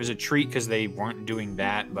 I mean, it was a treat because they weren't doing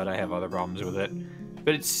that, but I have other problems with it.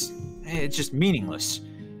 But it's just meaningless.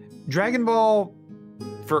 Dragon Ball,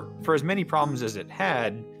 for as many problems as it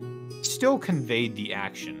had, still conveyed the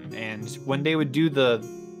action. And when they would do the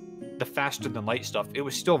the faster than light stuff, it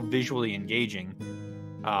was still visually engaging,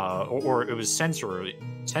 or it was sensorily.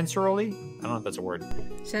 I don't know if that's a word.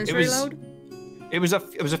 Sensory load. It was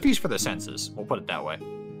a feast for the senses. We'll put it that way,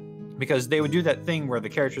 because they would do that thing where the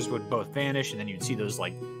characters would both vanish, and then you'd see those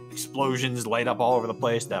like explosions light up all over the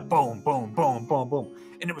place. That boom, boom, boom, boom, boom,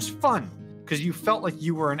 and it was fun because you felt like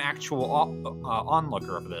you were an actual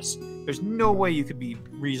onlooker of this. There's no way you could be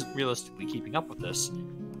realistically keeping up with this,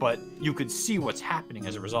 but you could see what's happening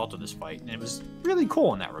as a result of this fight, and it was really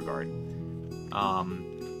cool in that regard.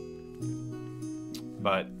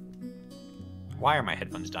 But why are my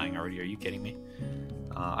headphones dying already? Are you kidding me?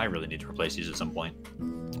 I really need to replace these at some point.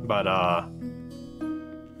 But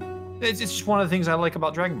it's just one of the things I like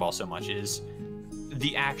about Dragon Ball so much is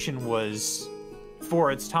the action was,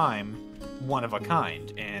 for its time, one of a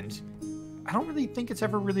kind, and I don't really think it's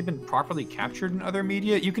ever really been properly captured in other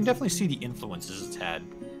media. You can definitely see the influences it's had.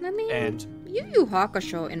 I mean, and Yu Yu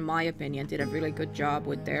Hakusho, in my opinion, did a really good job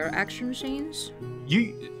with their action scenes.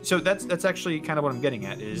 So that's actually kind of what I'm getting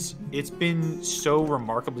at, is it's been so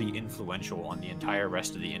remarkably influential on the entire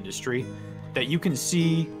rest of the industry that you can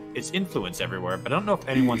see its influence everywhere, but I don't know if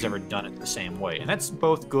anyone's ever done it the same way. And that's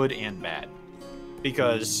both good and bad.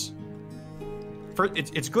 Because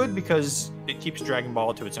it's good because it keeps Dragon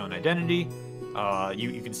Ball to its own identity.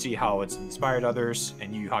 You can see how it's inspired others,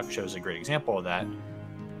 and Yu Yu Hakusho is a great example of that.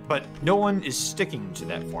 But no one is sticking to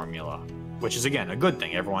that formula, which is, again, a good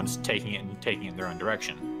thing. Everyone's taking it in their own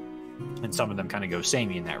direction. And some of them kind of go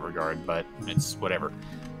samey in that regard, but it's whatever.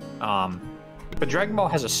 But Dragon Ball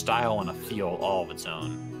has a style and a feel all of its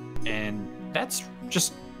own. And that's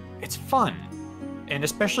just, it's fun. And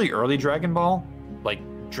especially early Dragon Ball, like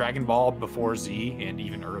Dragon Ball before Z and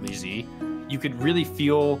even early Z, you could really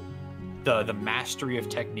feel the mastery of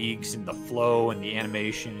techniques and the flow and the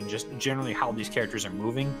animation and just generally how these characters are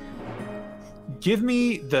moving. Give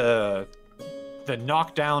me the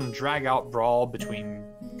knockdown, drag-out brawl between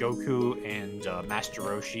Goku and Master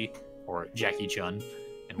Roshi, or Jackie Chun,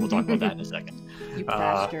 and we'll talk about that in a second. You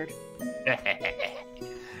bastard.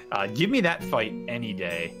 Give me that fight any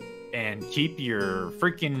day, and keep your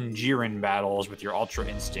freaking Jiren battles with your Ultra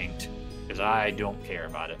Instinct, because I don't care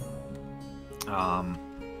about it.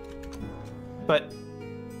 But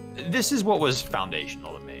this is what was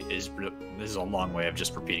foundational to me. This is a long way of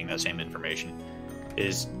just repeating that same information.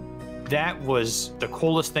 That was the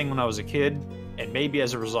coolest thing when I was a kid, and maybe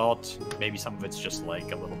as a result, maybe some of it's just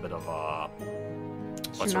like a little bit of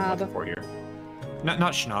what's I'm looking for here? Not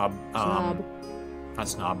schnob. Snob. Not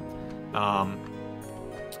snob.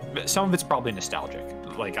 But some of it's probably nostalgic.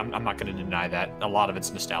 Like I'm not going to deny that. A lot of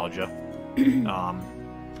it's nostalgia.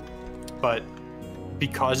 But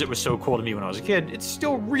because it was so cool to me when I was a kid, it's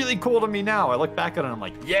still really cool to me now. I look back at it and I'm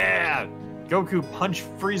like, yeah, Goku punched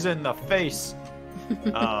Frieza in the face.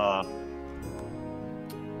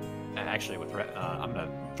 Actually, I'm gonna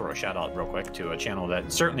throw a shout out real quick to a channel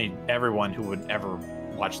that certainly everyone who would ever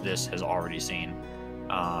watch this has already seen,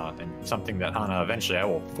 and something that Hana, eventually I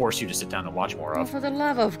will force you to sit down and watch more of. Oh, for the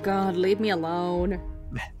love of God, leave me alone.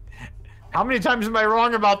 How many times am I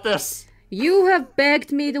wrong about this? You have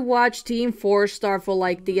begged me to watch Team 4-Star for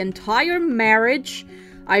like the entire marriage.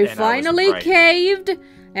 I finally caved,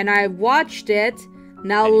 and I watched it.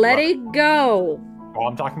 Now let it go. Well,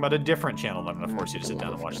 I'm talking about a different channel that I'm going to force you to sit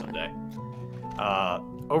down and watch someday.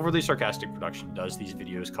 Overly Sarcastic Production does these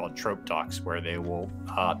videos called Trope Talks, where they will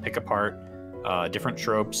pick apart different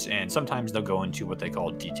tropes, and sometimes they'll go into what they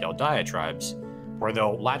call detailed diatribes, where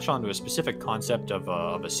they'll latch onto a specific concept of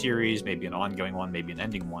a series, maybe an ongoing one, maybe an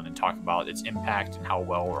ending one, and talk about its impact and how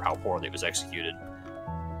well or how poorly it was executed.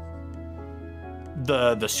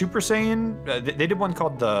 The Super Saiyan, they did one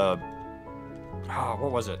called the... Oh,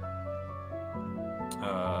 what was it?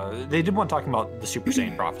 They did one talking about the Super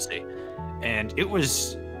Saiyan prophecy, and it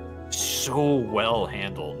was so well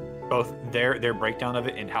handled. Both their breakdown of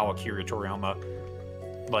it and how Akira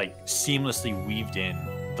Toriyama like seamlessly weaved in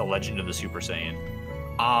the legend of the Super Saiyan.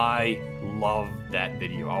 I love that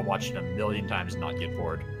video. I'll watch it a million times and not get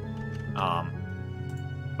bored.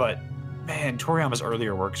 But man, Toriyama's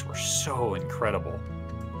earlier works were so incredible.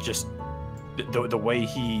 Just the way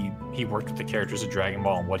he worked with the characters of Dragon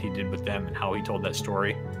Ball and what he did with them and how he told that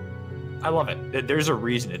story. I love it. There's a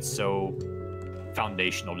reason it's so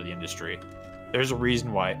foundational to the industry. There's a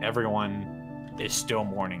reason why everyone is still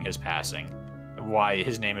mourning his passing. Why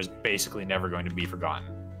his name is basically never going to be forgotten.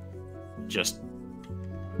 Just,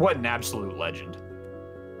 what an absolute legend.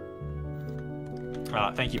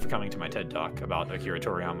 Thank you for coming to my TED Talk about Akira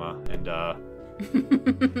Toriyama, and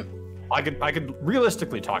I could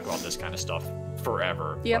realistically talk about this kind of stuff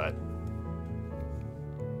forever. Yep. But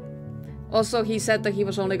Also, he said that he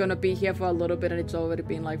was only gonna be here for a little bit, and it's already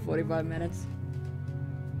been like 45 minutes.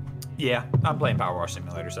 Yeah, I'm playing Power Wash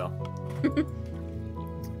Simulator, so...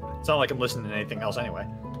 It's not like I'm listening to anything else anyway.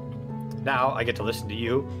 Now, I get to listen to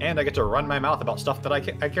you, and I get to run my mouth about stuff that I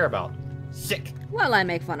care about. Sick! Well, I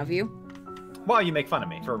make fun of you. Well, you make fun of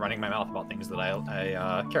me for running my mouth about things that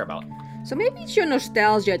I care about. So maybe it's your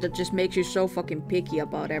nostalgia that just makes you so fucking picky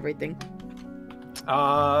about everything.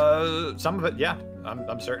 Some of it, yeah.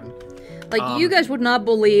 I'm certain. Like, you guys would not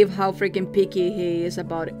believe how freaking picky he is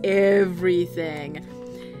about everything.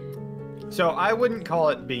 So, I wouldn't call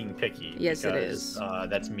it being picky. Yes, because, it is.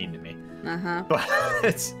 That's mean to me. Uh-huh.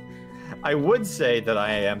 But I would say that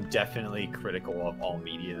I am definitely critical of all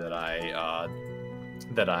media that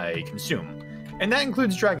I consume. And that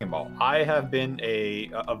includes Dragon Ball. I have been a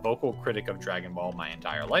vocal critic of Dragon Ball my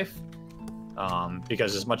entire life.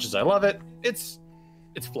 Because as much as I love it, it's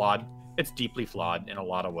flawed. It's deeply flawed in a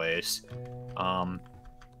lot of ways. And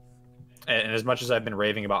as much as I've been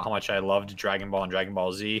raving about how much I loved Dragon Ball and Dragon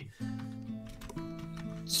Ball Z,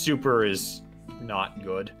 Super is not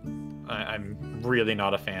good. I'm really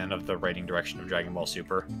not a fan of the writing direction of Dragon Ball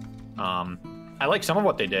Super. I like some of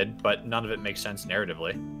what they did, but none of it makes sense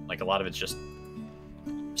narratively. Like, a lot of it's just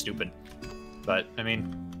stupid. But, I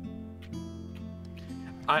mean,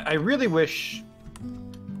 I really wish...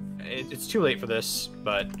 It's too late for this,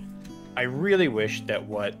 but I really wish that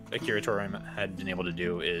what Akira Toriyama had been able to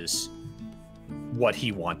do is what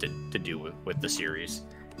he wanted to do with the series.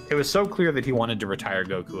 It was so clear that he wanted to retire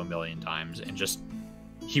Goku a million times, and just...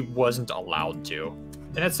 he wasn't allowed to.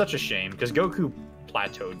 And it's such a shame, because Goku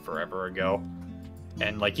plateaued forever ago.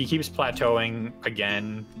 And, like, he keeps plateauing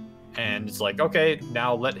again, and it's like, okay,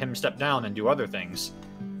 now let him step down and do other things.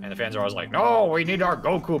 And the fans are always like, no, we need our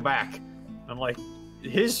Goku back. I'm like,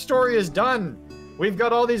 his story is done. We've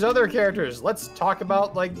got all these other characters. Let's talk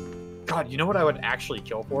about, like... God, you know what I would actually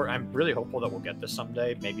kill for? I'm really hopeful that we'll get this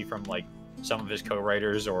someday, maybe from, like, some of his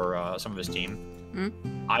co-writers or some of his team.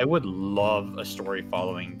 I would love a story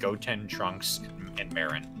following Goten, Trunks, and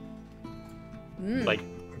Marin. Like,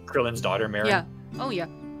 Krillin's daughter, Marin. Yeah. Oh, yeah.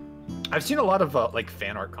 I've seen a lot of, like,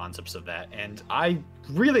 fan art concepts of that, and I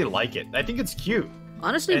really like it. I think it's cute.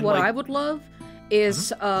 Honestly, and, what like, I would love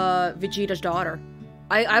is Vegeta's daughter.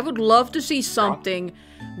 I would love to see something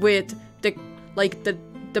with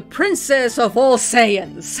the princess of all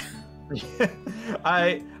Saiyans.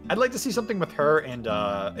 I'd like to see something with her and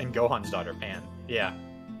Gohan's daughter, Pan. Yeah.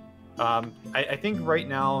 I think right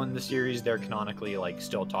now in the series they're canonically, like,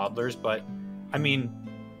 still toddlers, but I mean,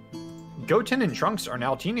 Goten and Trunks are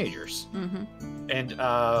now teenagers. And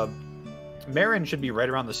Marin should be right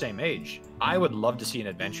around the same age. I would love to see an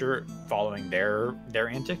adventure following their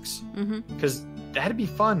antics, because that'd be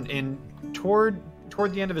fun. And toward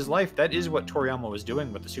the end of his life, that is what Toriyama was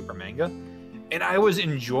doing with the Super manga, and I was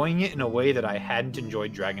enjoying it in a way that I hadn't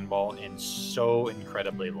enjoyed Dragon Ball in so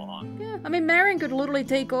incredibly long. Yeah, I mean, Marin could literally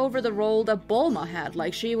take over the role that Bulma had.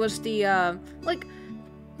 Like, she was the like,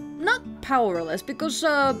 not powerless, because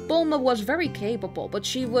Bulma was very capable, but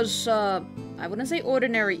she was I wouldn't say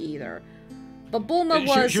ordinary either. But Bulma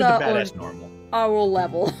was she was the badass normal. Our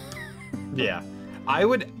level. Yeah. I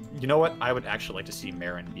would, you know what? I would actually like to see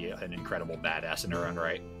Marin be an incredible badass in her own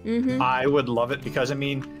right. I would love it because, I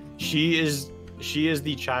mean, she is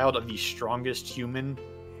the child of the strongest human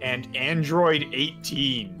and Android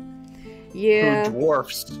 18. Yeah. Who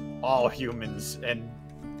dwarfs all humans and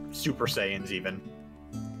Super Saiyans even.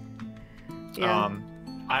 Yeah.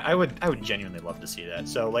 I would genuinely love to see that.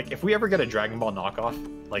 So, like, if we ever get a Dragon Ball knockoff,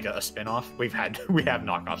 like a spin-off, we have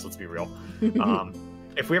knockoffs, let's be real.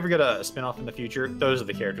 If we ever get a spin-off in the future, those are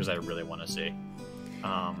the characters I really want to see.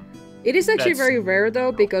 It is actually very rare,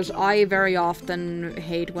 though, because I very often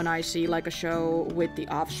hate when I see, like, a show with the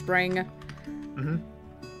offspring.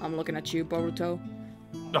 I'm looking at you, Boruto.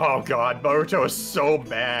 Oh god, Boruto is so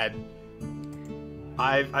bad.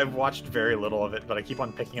 I've watched very little of it, but I keep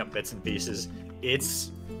on picking up bits and pieces.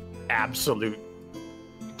 It's absolute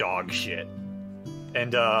dog shit.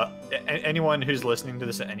 And anyone who's listening to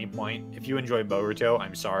this at any point, if you enjoy Boruto,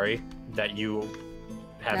 I'm sorry that you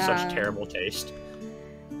have such terrible taste.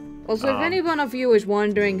 Also, if any one of you is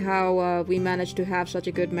wondering how we managed to have such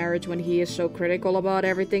a good marriage when he is so critical about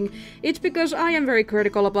everything, it's because I am very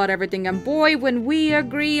critical about everything, and boy, when we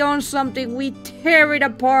agree on something, we tear it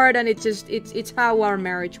apart, and it's how our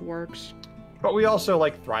marriage works. But we also,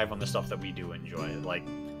 like, thrive on the stuff that we do enjoy.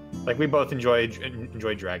 Like we both enjoy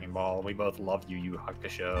Dragon Ball. We both love Yu Yu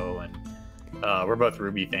Hakusho, and we're both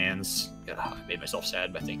Ruby fans. Ugh, I made myself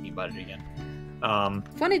sad by thinking about it again.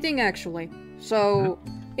 Funny thing, actually. So,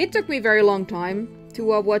 it took me a very long time to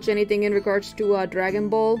watch anything in regards to Dragon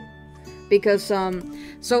Ball. because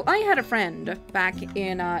so I had a friend back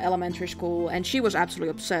in elementary school, and she was absolutely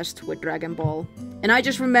obsessed with Dragon Ball. And I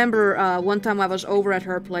just remember one time I was over at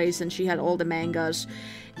her place, and she had all the mangas,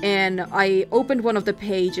 and I opened one of the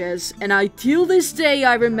pages, and till this day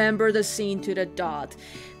I remember the scene to the dot.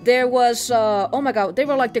 There was oh my god, they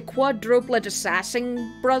were like the quadruplet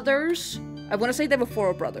assassin brothers. I want to say they were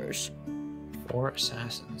 4 brothers. 4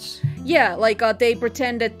 assassins. Yeah, like they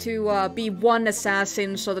pretended to be one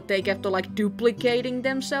assassin so that they kept like duplicating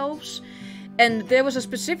themselves. And there was a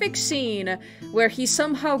specific scene where he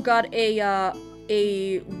somehow got a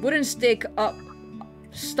wooden stick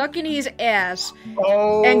stuck in his ass.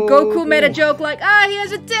 Oh. And Goku made a joke like, he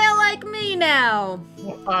has a tail like me now.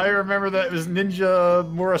 I remember that. It was Ninja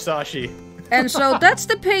Murasashi. And so that's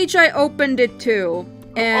the page I opened it to.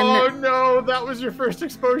 And oh no, that was your first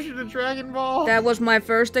exposure to Dragon Ball? That was my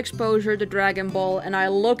first exposure to Dragon Ball, and I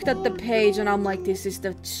looked at the page and I'm like, this is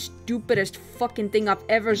the stupidest fucking thing I've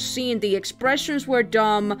ever seen. The expressions were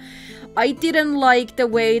dumb. I didn't like the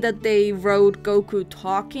way that they wrote Goku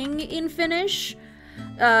talking in Finnish.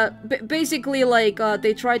 Basically, like,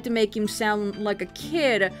 they tried to make him sound like a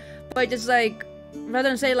kid, but just like, rather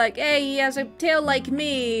than say like, hey, he has a tail like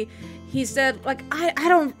me, he said, like, I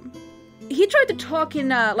don't... He tried to talk in,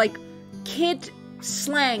 like, kid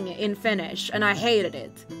slang in Finnish, and I hated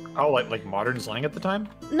it. Oh, like modern slang at the time?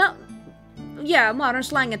 No, yeah, modern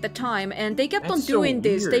slang at the time, and they kept on doing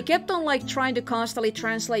this. They kept on, like, trying to constantly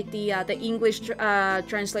translate the English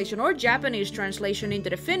translation or Japanese translation into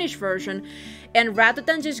the Finnish version, and rather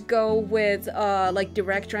than just go with, like,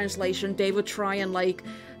 direct translation, they would try and, like,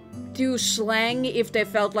 do slang if they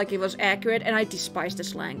felt like it was accurate, and I despised the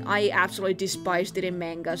slang. I absolutely despised it in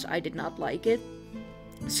mangas. I did not like it.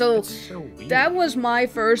 So that was my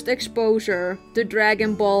first exposure to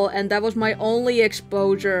Dragon Ball, and that was my only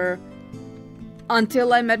exposure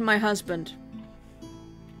until I met my husband.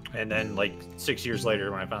 And then, like, 6 years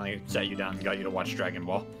later, when I finally sat you down and got you to watch Dragon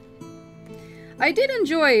Ball. I did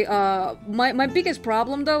enjoy, my biggest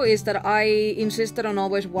problem, though, is that I insisted on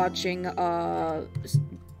always watching,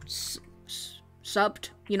 subbed,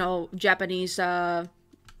 you know, Japanese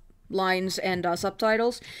lines and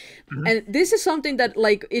subtitles. Mm-hmm. And this is something that,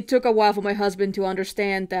 like, it took a while for my husband to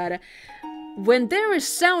understand that when there is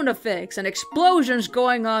sound effects and explosions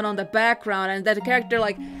going on the background, and that the character,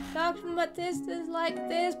 like, talks about this is like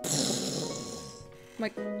this, I'm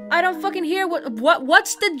like, I don't fucking hear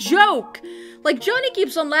what's the joke? Like, Johnny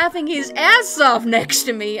keeps on laughing his ass off next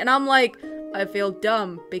to me, and I'm like, I feel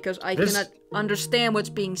dumb because I cannot understand what's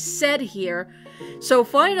being said here. So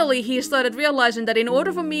finally he started realizing that in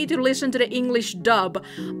order for me to listen to the English dub,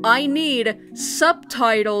 I need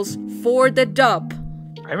subtitles for the dub.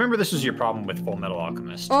 I remember this was your problem with Full Metal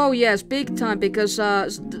Alchemist. Oh yes, big time, because I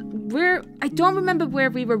don't remember where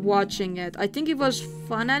we were watching it. I think it was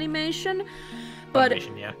Fun Animation. But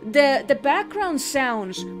yeah. the background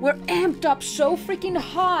sounds were amped up so freaking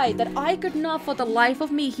high that I could not for the life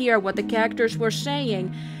of me hear what the characters were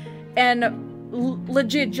saying. And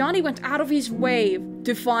legit, Johnny went out of his way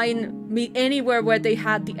to find me anywhere where they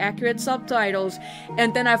had the accurate subtitles,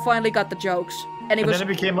 and then I finally got the jokes. And then it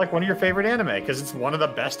became like one of your favorite anime, because it's one of the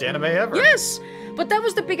best anime ever. Yes! But that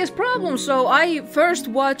was the biggest problem. So I first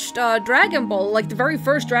watched Dragon Ball, like the very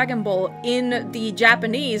first Dragon Ball, in the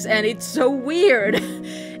Japanese, and it's so weird.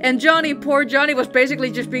 And poor Johnny was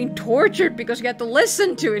basically just being tortured because he had to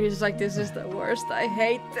listen to it. He's like, this is the worst, I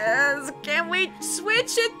hate this. Can we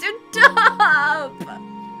switch it to dub?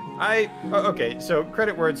 Okay, so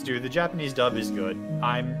credit where it's due. The Japanese dub is good.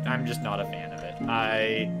 I'm just not a fan of it.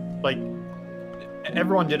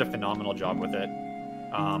 Everyone did a phenomenal job with it.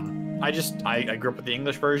 I grew up with the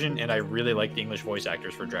English version, and I really like the English voice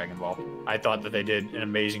actors for Dragon Ball. I thought that they did an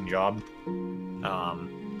amazing job.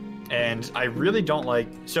 And I really don't like...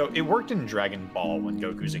 So, it worked in Dragon Ball when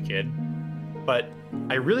Goku's a kid, but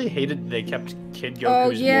I really hated they kept Kid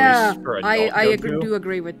Goku's voice for adult Goku. I do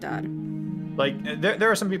agree with that. Like, there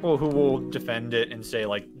are some people who will defend it and say,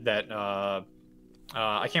 like, that, I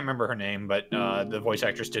can't remember her name, but the voice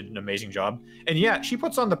actress did an amazing job. And yeah, she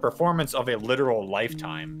puts on the performance of a literal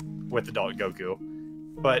lifetime with adult Goku.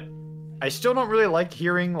 But I still don't really like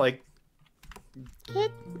hearing, like...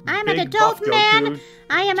 I'm an adult man.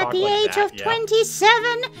 I am at the age of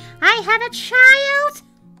 27. I have a child.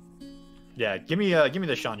 Yeah, give me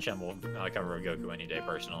the Sean Schemmel cover of Goku any day,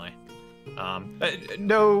 personally.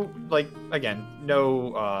 No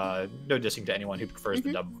dissing to anyone who prefers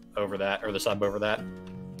the dub over that, or the sub over that.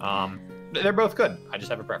 They're both good. I just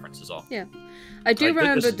have a preference, is all. Yeah. I do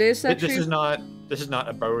remember this, actually. This is not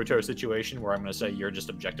a Boruto situation where I'm going to say you're just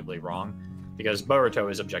objectively wrong, because Boruto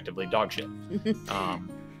is objectively dog shit.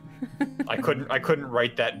 I couldn't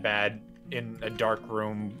write that bad in a dark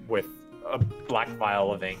room with a black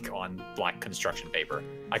vial of ink on black construction paper.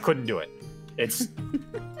 I couldn't do it. It's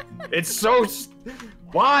so.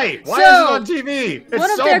 Why? Why is it on TV?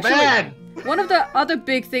 It's so bad. One of the other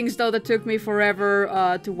big things, though, that took me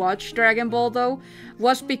forever to watch Dragon Ball, though,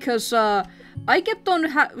 was because I kept on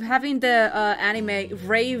having the anime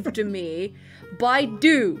raved to me by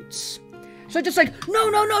dudes. So just like, no,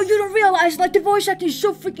 you don't realize, like, the voice acting is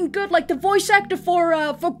so freaking good. Like, the voice actor for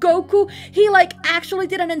Goku, he, like, actually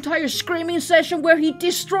did an entire screaming session where he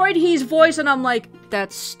destroyed his voice, and I'm like,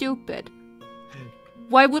 that's stupid.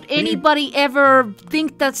 Why would anybody ever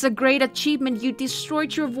think that's a great achievement? You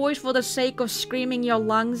destroyed your voice for the sake of screaming your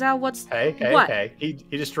lungs out? Hey. He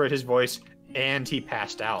destroyed his voice and he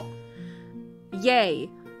passed out. Yay.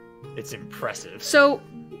 It's impressive. So,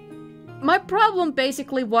 my problem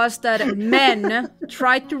basically was that men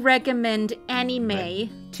tried to recommend anime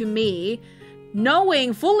to me,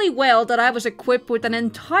 knowing fully well that I was equipped with an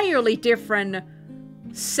entirely different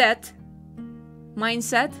mindset.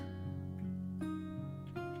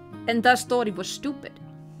 And thus thought it was stupid.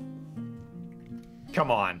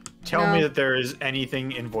 Come on. Tell me that there is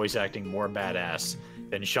anything in voice acting more badass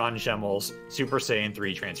than Sean Schemmel's Super Saiyan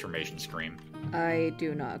 3 transformation scream. I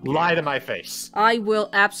do not care. Lie to my face. I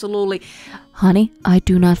will absolutely. Honey, I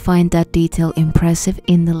do not find that detail impressive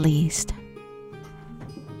in the least.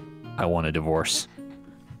 I want a divorce.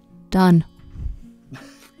 Done.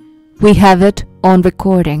 We have it on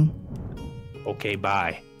recording. Okay,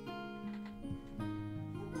 bye.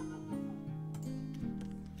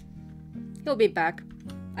 He'll be back.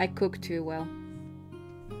 I cook too well.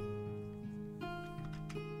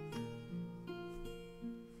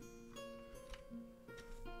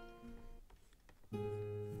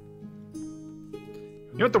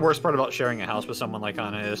 You know what the worst part about sharing a house with someone like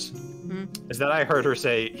Anna is? Is that I heard her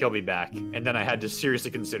say he'll be back, and then I had to seriously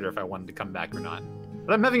consider if I wanted to come back or not.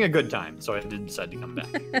 But I'm having a good time, so I did decide to come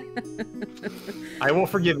back. I will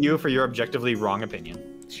forgive you for your objectively wrong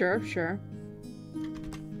opinion. Sure.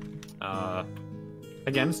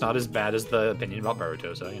 Again, it's not as bad as the opinion about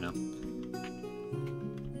Boruto, so, you know.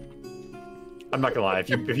 I'm not gonna lie, if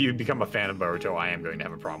you become a fan of Boruto, I am going to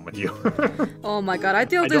have a problem with you. Oh my god, I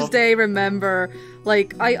till this day remember,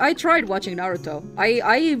 like, I tried watching Naruto.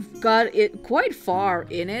 I got it quite far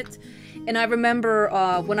in it. And I remember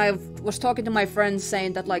when I was talking to my friends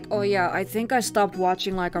saying that, like, oh yeah, I think I stopped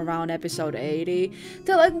watching, like, around episode 80.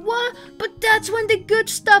 They're like, what? But that's when the good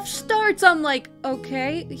stuff starts. I'm like,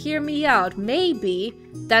 okay, hear me out. Maybe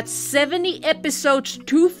that's 70 episodes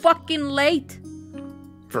too fucking late.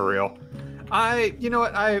 For real. You know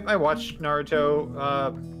what, I watched Naruto.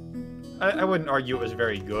 I wouldn't argue it was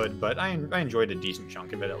very good, but I enjoyed a decent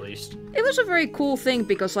chunk of it, at least. It was a very cool thing,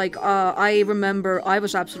 because, like, I remember I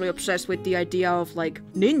was absolutely obsessed with the idea of, like,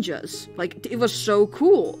 ninjas. Like, it was so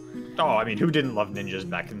cool. Oh, I mean, who didn't love ninjas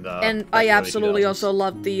back in the... And I absolutely also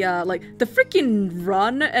loved the, like, the freaking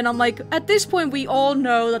run, and I'm like, at this point, we all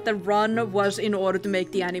know that the run was in order to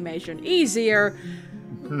make the animation easier.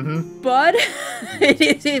 But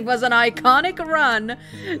it was an iconic run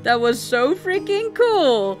that was so freaking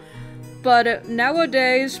cool. But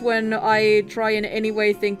nowadays, when I try in any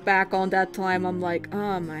way think back on that time, I'm like,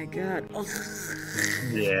 oh my god.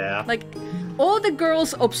 Yeah. Like, all the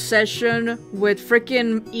girls' obsession with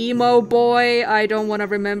freaking emo boy, I don't want to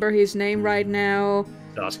remember his name right now.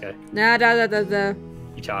 Sasuke.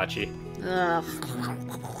 Itachi. Ugh.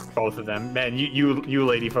 Both of them. Man, you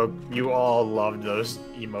lady folk, you all loved those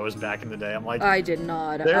emos back in the day. I'm like... I did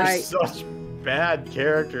not. They're such bad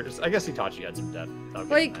characters. I guess Itachi had some depth.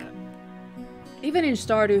 Like... Even in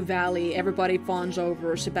Stardew Valley, everybody fawns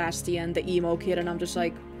over Sebastian, the emo kid, and I'm just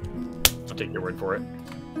like... I'll take your word for it.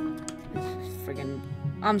 Friggin'...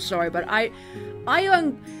 I'm sorry, but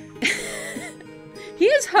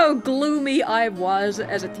Here's how gloomy I was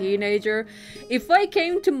as a teenager. If I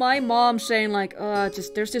came to my mom saying, like,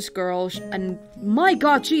 there's this girl, and my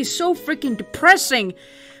god, she's so freaking depressing,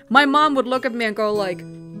 my mom would look at me and go, like,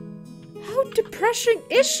 how depressing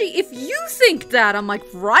is she if you think that? I'm like,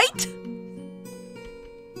 right?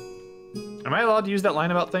 Am I allowed to use that line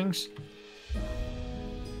about things?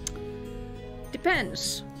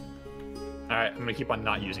 Depends. Alright, I'm gonna keep on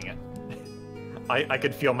not using it. I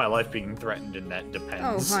could feel my life being threatened in that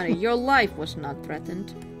depends. Oh, honey, your life was not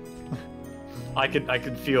threatened. I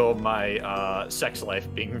could feel my sex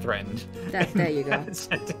life being threatened. There you go. That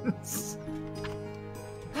sentence.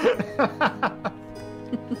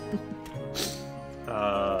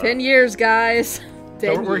 10 years, guys.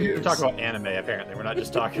 So we're here to talk about anime, apparently. We're not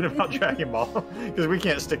just talking about Dragon Ball, because we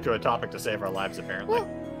can't stick to a topic to save our lives, apparently. Well,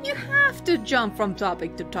 you have to jump from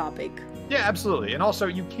topic to topic. Yeah, absolutely. And also,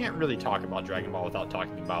 you can't really talk about Dragon Ball without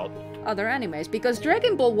talking about other animes, because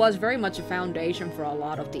Dragon Ball was very much a foundation for a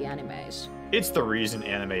lot of the animes. It's the reason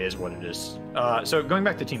anime is what it is. So going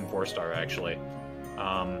back to Team 4-Star, actually,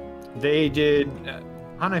 they did...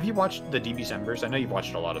 Hannah, have you watched the DB Decembers? I know you've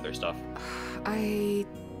watched a lot of their stuff.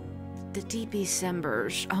 The DB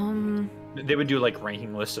Decembers, They would do, like,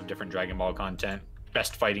 ranking lists of different Dragon Ball content.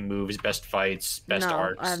 Best fighting moves, best fights, best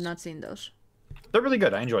arcs. I have not seen those. They're really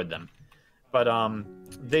good. I enjoyed them. But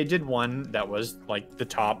they did one that was, like, the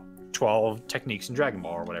top 12 techniques in Dragon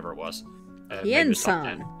Ball, or whatever it was.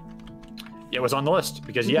 Kienzan. Yeah, it was on the list,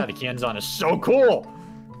 because, yeah, the Kienzan is so cool!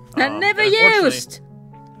 And never used!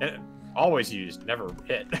 Always used, never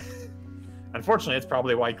hit. Unfortunately, it's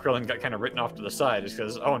probably why Krillin got kind of written off to the side, is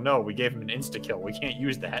because, oh no, we gave him an insta-kill, we can't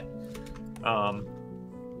use that.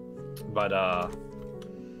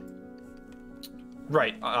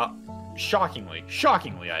 Right, shockingly,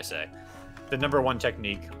 I say, the number one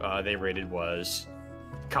technique they rated was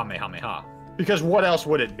Kamehameha. Because what else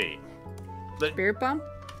would it be? Spirit Bomb?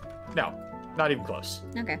 No, not even close.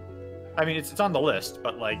 Okay. I mean, it's on the list,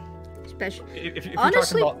 but, like, Special. If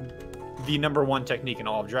Honestly, you're talking about the number one technique in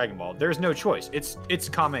all of Dragon Ball, there's no choice. It's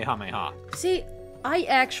Kamehameha. See, I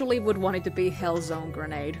actually would want it to be Hell Zone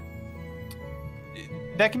Grenade.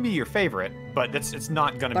 That can be your favorite, but it's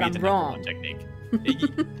not going to be the number one technique.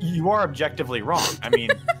 You are objectively wrong. I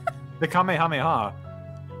mean, the Kamehameha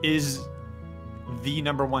is the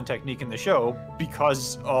number one technique in the show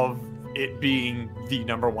because of it being the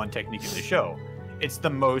number one technique in the show. It's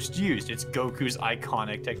the most used. It's Goku's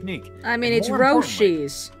iconic technique. I mean, it's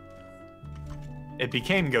Roshi's. It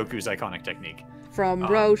became Goku's iconic technique. From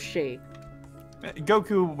Roshi.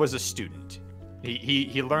 Goku was a student.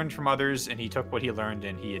 He learned from others, and he took what he learned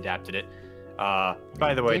and he adapted it.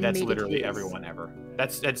 By the way, that's literally everyone ever.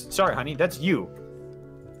 That's sorry, honey, that's you.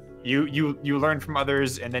 You learn from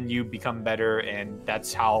others, and then you become better, and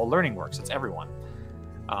that's how learning works. It's everyone.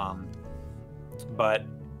 But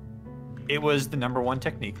it was the number one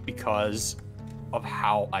technique because of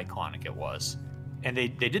how iconic it was. And they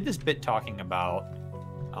did this bit talking about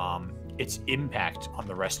its impact on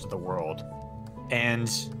the rest of the world. And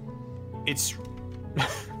it's...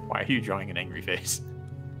 Why are you drawing an angry face?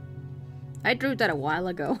 I drew that a while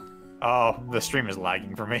ago. Oh, the stream is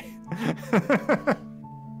lagging for me.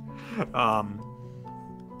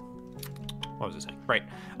 What was I saying? Right.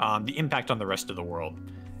 The impact on the rest of the world.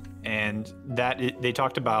 And they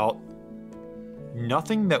talked about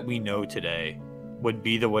nothing that we know today would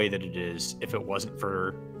be the way that it is if it wasn't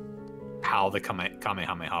for how the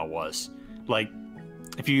Kamehameha was. Like,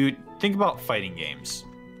 if you think about fighting games,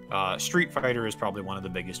 Street Fighter is probably one of the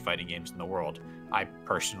biggest fighting games in the world. I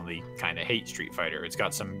personally kind of hate Street Fighter. It's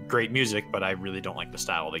got some great music, but I really don't like the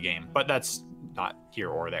style of the game. But that's not here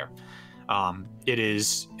or there. It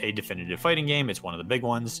is a definitive fighting game. It's one of the big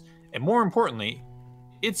ones. And more importantly,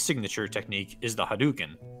 its signature technique is the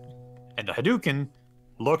Hadouken. And the Hadouken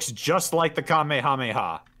looks just like the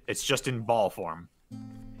Kamehameha. It's just in ball form.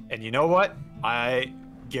 And you know what? I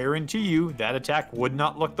guarantee you that attack would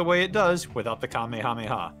not look the way it does without the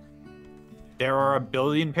Kamehameha. There are a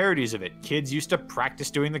billion parodies of it. Kids used to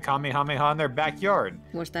practice doing the Kamehameha in their backyard.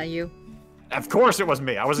 Was that you? Of course it was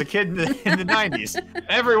me. I was a kid in the 90s.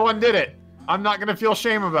 Everyone did it. I'm not going to feel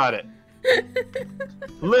shame about it.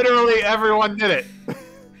 Literally everyone did it.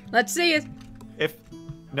 Let's see it.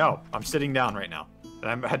 No, I'm sitting down right now.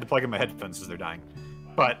 And I had to plug in my headphones because they're dying.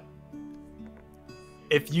 But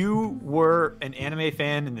if you were an anime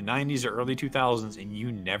fan in the 90s or early 2000s and you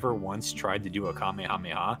never once tried to do a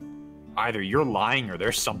Kamehameha, either you're lying or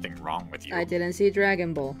there's something wrong with you. I didn't see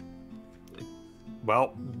Dragon Ball.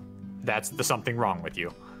 Well, that's the something wrong with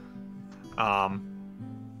you. I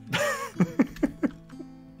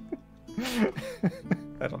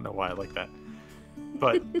don't know why I like that.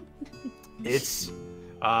 But it's...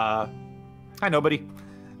 Hi, nobody.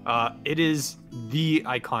 It is the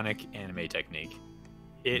iconic anime technique.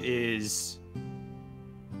 It is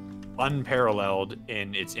unparalleled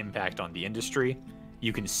in its impact on the industry.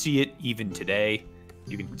 You can see it even today.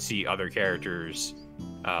 You can see other characters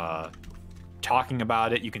talking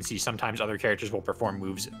about it. You can see sometimes other characters will perform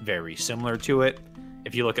moves very similar to it.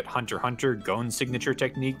 If you look at Hunter x Hunter, Gon's signature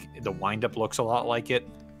technique, the wind-up looks a lot like it.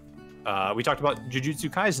 We talked about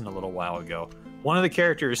Jujutsu Kaisen a little while ago. One of the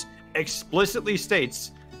characters explicitly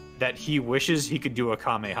states that he wishes he could do a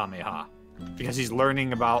Kamehameha because he's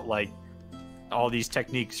learning about, like, all these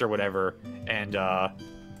techniques or whatever, and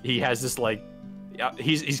he has this, like,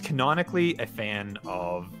 he's canonically a fan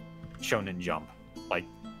of Shonen Jump. Like,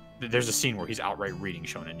 there's a scene where he's outright reading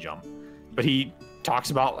Shonen Jump, but he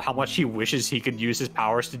talks about how much he wishes he could use his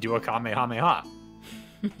powers to do a Kamehameha.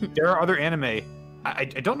 There are other anime. I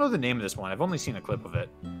don't know the name of this one. I've only seen a clip of it.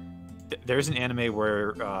 There's an anime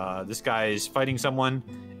where this guy is fighting someone,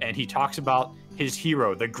 and he talks about his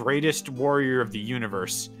hero, the greatest warrior of the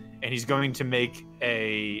universe, and he's going to make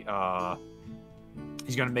a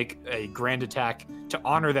grand attack to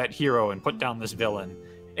honor that hero and put down this villain.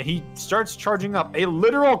 And he starts charging up a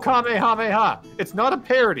literal Kamehameha. It's not a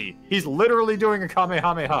parody. He's literally doing a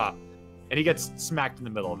Kamehameha. And he gets smacked in the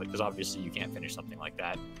middle of it, because obviously you can't finish something like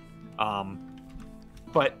that.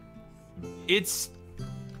 But it's...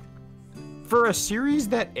 For a series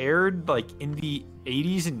that aired, like, in the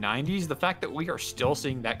 80s and 90s, the fact that we are still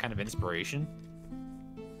seeing that kind of inspiration,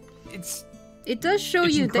 it does show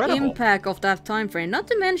you incredible. The impact of that time frame. Not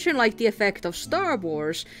to mention, like, the effect of Star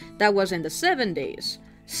Wars that was in the 70s.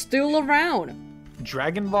 Still around.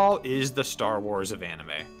 Dragon Ball is the Star Wars of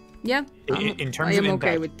anime. Yeah, in terms I am of impact,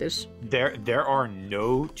 okay with this. There are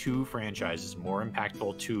no two franchises more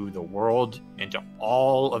impactful to the world and to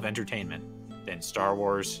all of entertainment than Star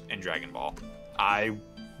Wars and Dragon Ball. I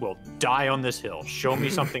will die on this hill. Show me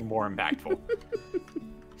something more impactful.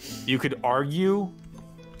 You could argue...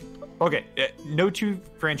 Okay, no two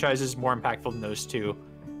franchises more impactful than those two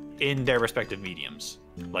in their respective mediums.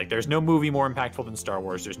 Like, there's no movie more impactful than Star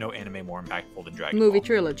Wars. There's no anime more impactful than Dragon Ball. Movie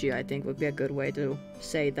trilogy, I think, would be a good way to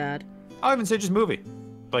say that. I'll even say just movie.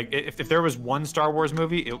 Like, if there was one Star Wars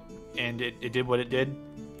movie it did what it did,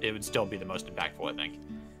 it would still be the most impactful, I think.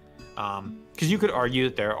 Because you could argue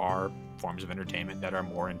that there are forms of entertainment that are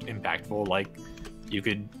more impactful. Like, you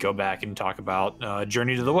could go back and talk about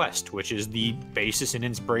Journey to the West, which is the basis and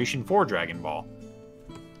inspiration for Dragon Ball.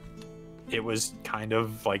 It was kind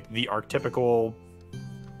of like the archetypical...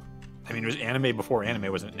 I mean, it was anime before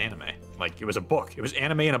anime wasn't an anime. Like, it was a book. It was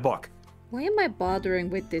anime in a book. Why am I bothering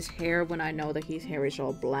with this hair when I know that his hair is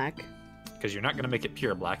all black? Because you're not going to make it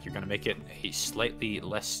pure black. You're going to make it a slightly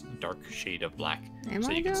less dark shade of black.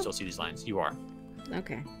 So you can still see these lines. You are.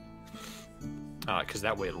 Okay. Because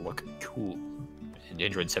that way it'll look cool. And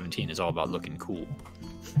Android 17 is all about looking cool.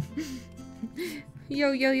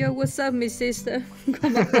 Yo, what's up, me sister?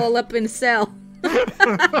 Come up all up in the cell.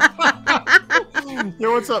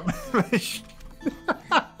 Yo, what's up?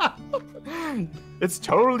 It's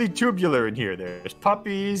totally tubular in here. There's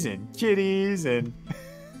puppies and kitties and...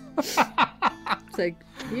 It's like,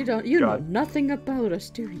 you know nothing about us,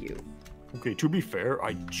 do you? Okay, to be fair,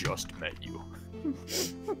 I just met you.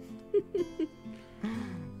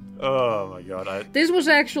 Oh my god. This was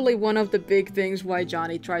actually one of the big things why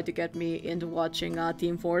Johnny tried to get me into watching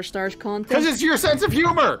Team 4 Stars content. Because it's your sense of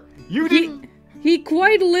humor! You didn't... He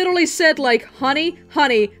quite literally said, like, honey,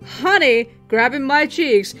 honey, honey, grabbing my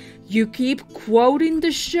cheeks. You keep quoting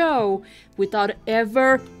the show without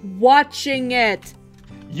ever watching it.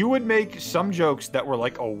 You would make some jokes that were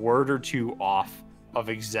like a word or two off of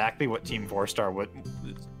exactly what Team 4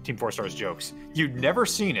 Star's jokes. You'd never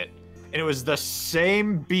seen it, and it was the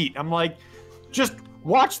same beat. I'm like, just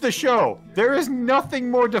watch the show. There is nothing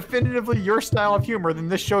more definitively your style of humor than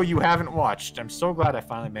this show you haven't watched. I'm so glad I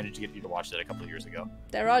finally managed to get you to watch that a couple of years ago.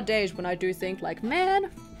 There are days when I do think, like, man,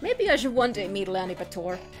 maybe I should one day meet Lanny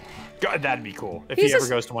Pator. God, that'd be cool. If he ever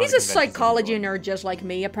goes to one of the He's a psychology nerd just like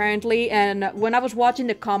me, apparently, and when I was watching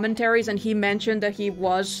the commentaries and he mentioned that he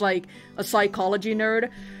was, like, a psychology nerd,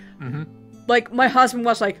 like, my husband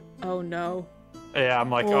was like, oh no. Yeah, I'm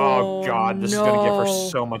like, oh god, this is gonna give her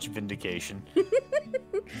so much vindication.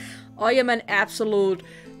 I am an absolute,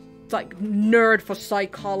 like, nerd for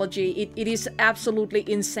psychology. It is absolutely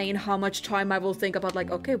insane how much time I will think about,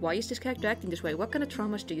 like, okay, why is this character acting this way? What kind of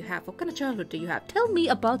traumas do you have? What kind of childhood do you have? Tell me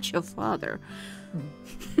about your father.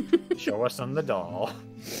 Show us on the doll.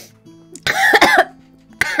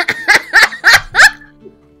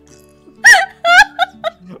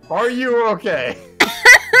 Are you okay?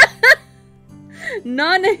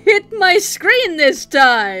 None hit my screen this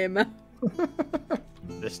time!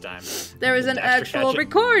 This time. There is an actual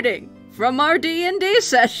recording from our D&D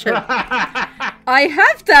session. I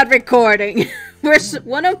have that recording. Where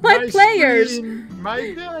one of my players...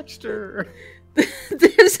 My Dexter.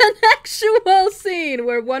 There's an actual scene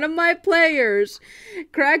where one of my players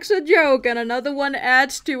cracks a joke and another one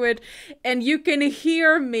adds to it, and you can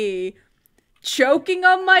hear me choking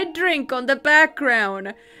on my drink on the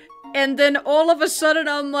background. And then all of a sudden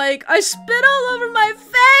I'm like, I spit all over my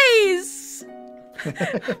face!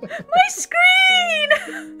 My screen!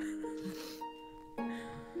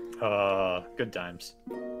 Good times.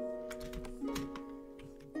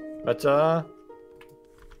 But,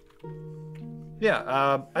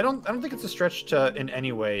 Yeah, I don't think it's a stretch to in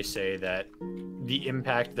any way say that the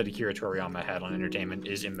impact that Akira Toriyama had on entertainment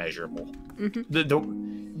is immeasurable.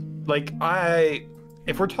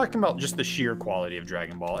 If we're talking about just the sheer quality of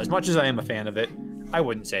Dragon Ball, as much as I am a fan of it, I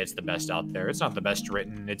wouldn't say it's the best out there. It's not the best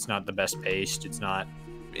written. It's not the best paced. It's not.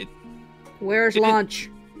 Where's Launch?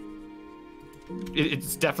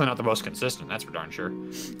 It's definitely not the most consistent. That's for darn sure.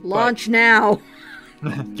 Launch now.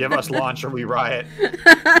 Give us Launch or we riot.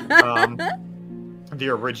 The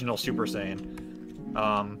original Super Saiyan.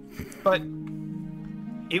 But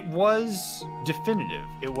it was definitive.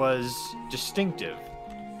 It was distinctive.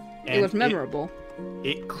 And it was memorable.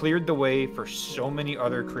 It cleared the way for so many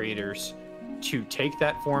other creators to take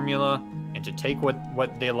that formula and to take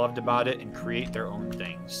what they loved about it and create their own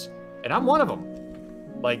things. And I'm one of them.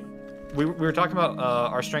 Like, we were talking about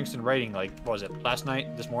our strengths in writing, like, what was it, last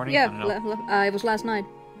night, this morning? Yeah, I don't know. it was last night.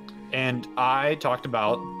 And I talked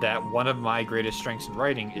about that one of my greatest strengths in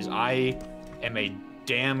writing is I am a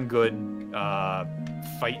damn good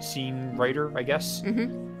fight scene writer, I guess.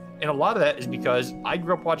 Mm-hmm. And a lot of that is because I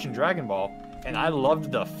grew up watching Dragon Ball, and I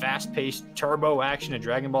loved the fast-paced turbo action of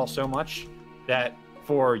Dragon Ball so much that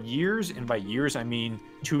for years, and by years I mean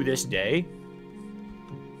to this day,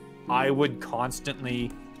 I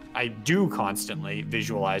do constantly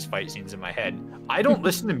visualize fight scenes in my head. I don't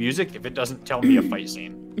listen to music if it doesn't tell me a fight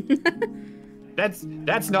scene. That's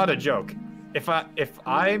not a joke. If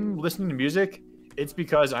I'm listening to music, it's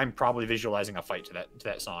because I'm probably visualizing a fight to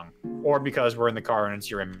that song, or because we're in the car and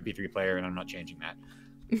it's your MP3 player and I'm not changing that.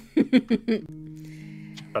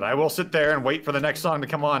 But I will sit there and wait for the next song to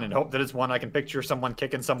come on and hope that it's one I can picture someone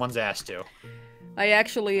kicking someone's ass to. I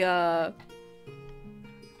actually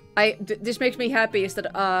this makes me happy is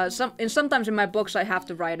that sometimes in my books I have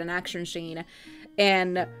to write an action scene,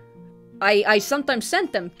 and I sometimes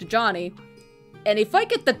send them to Johnny, and if I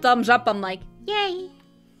get the thumbs up, I'm like, yay.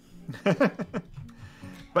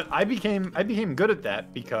 But I became good at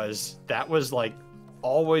that because that was like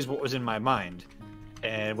always what was in my mind.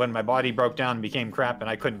 And when my body broke down and became crap and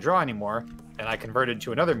I couldn't draw anymore, and I converted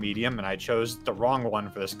to another medium and I chose the wrong one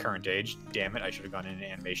for this current age. Damn it, I should have gone into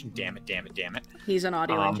animation. Damn it. He's an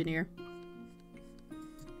audio engineer.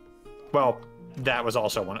 Well, that was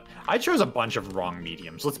also one. I chose a bunch of wrong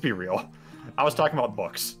mediums, let's be real. I was talking about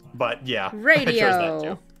books, but yeah. Radio. I chose that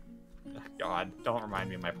too. God, don't remind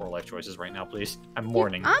me of my poor life choices right now, please. I'm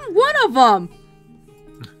mourning. I'm one of them!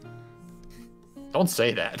 Don't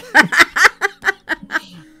say that.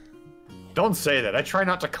 Don't say that. I try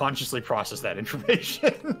not to consciously process that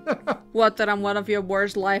information. What, that I'm one of your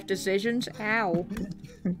worst life decisions? Ow.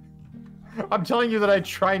 I'm telling you that I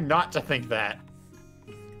try not to think that.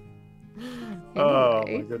 Anyway. Oh,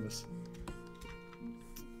 my goodness.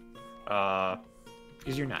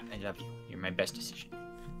 Because you're not. I love you. You're my best decision.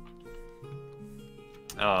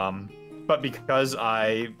 But because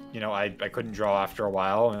I couldn't draw after a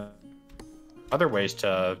while, other ways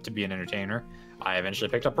to be an entertainer, I eventually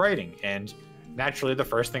picked up writing, and naturally the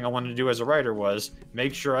first thing I wanted to do as a writer was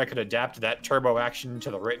make sure I could adapt that turbo action to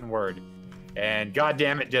the written word. And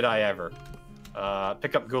goddamn it, did I ever.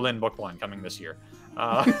 Pick up Gulin Book 1 coming this year.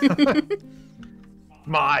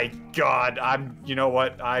 My God,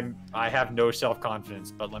 I have no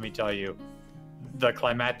self-confidence, but let me tell you, the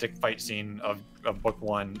climactic fight scene of Book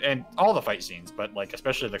 1, and all the fight scenes, but like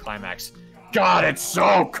especially the climax, God, it's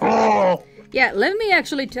so cool! Yeah, let me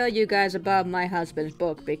actually tell you guys about my husband's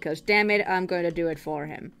book, because damn it, I'm going to do it for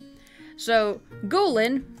him. So,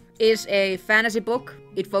 Gulin is a fantasy book.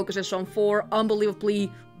 It focuses on 4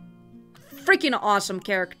 unbelievably freaking awesome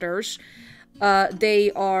characters.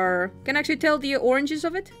 They are... Can I actually tell the origins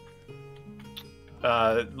of it?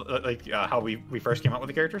 How we first came up with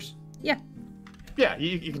the characters? Yeah. Yeah,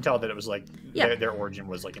 you can tell that it was like... Yeah. Their origin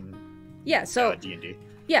was like in... Yeah, so... D&D.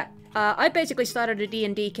 Yeah. I basically started a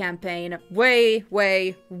D&D campaign way,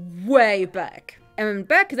 way, way back. And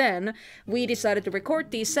back then, we decided to record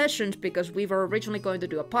these sessions because we were originally going to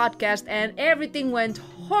do a podcast, and everything went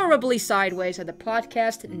horribly sideways, and the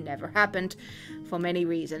podcast never happened for many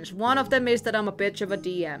reasons. One of them is that I'm a bitch of a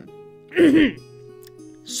DM.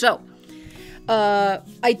 So,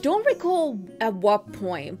 I don't recall at what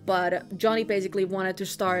point, but Johnny basically wanted to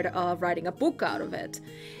start writing a book out of it.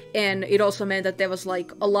 And it also meant that there was,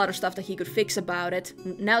 like, a lot of stuff that he could fix about it.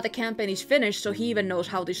 Now the campaign is finished, so he even knows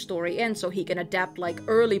how this story ends, so he can adapt, like,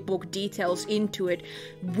 early book details into it,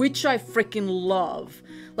 which I freaking love.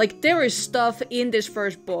 Like, there is stuff in this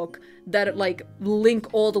first book that, like,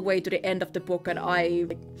 link all the way to the end of the book, and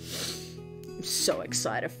I'm so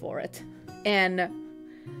excited for it. And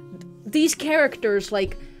these characters,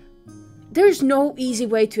 like, there's no easy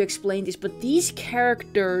way to explain this, but these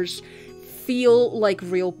characters feel like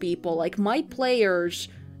real people. Like, my players,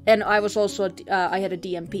 and I was also, I had a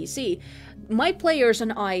DMPC, my players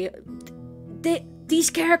and these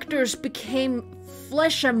characters became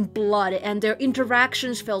flesh and blood, and their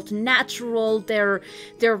interactions felt natural, their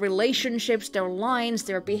relationships, their lines,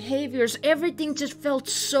 their behaviors, everything just felt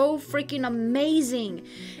so freaking amazing.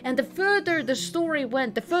 And the further the story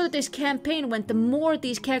went, the further this campaign went, the more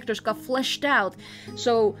these characters got fleshed out.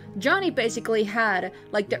 So Johnny basically had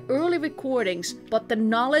like the early recordings, but the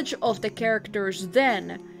knowledge of the characters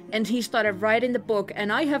then, and he started writing the book, and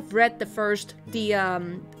I have read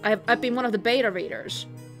I've been one of the beta readers.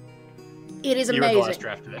 It is amazing. You read the last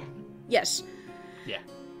draft of it? Yes. Yeah.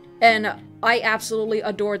 And I absolutely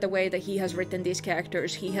adore the way that he has written these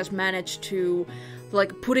characters. He has managed to,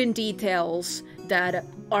 like, put in details that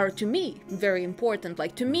are, to me, very important.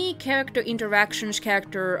 Like, to me, character interactions,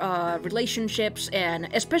 character relationships, and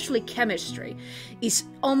especially chemistry is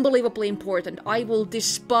unbelievably important. I will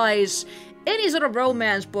despise any sort of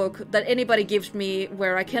romance book that anybody gives me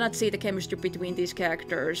where I cannot see the chemistry between these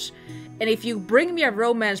characters. And if you bring me a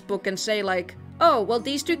romance book and say like, oh, well,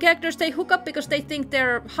 these two characters, they hook up because they think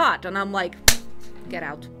they're hot, and I'm like, get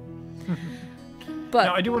out. But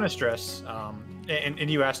now, I do want to stress, and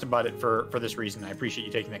you asked about it for this reason. I appreciate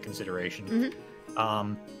you taking that consideration.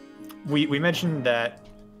 Mm-hmm. We mentioned that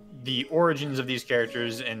the origins of these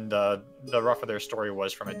characters and the rough of their story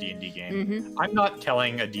was from a D&D game. Mm-hmm. I'm not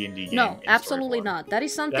telling a D&D game. No, absolutely not. That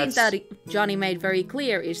is something that Johnny made very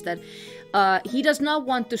clear, is that he does not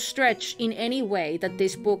want to stretch in any way that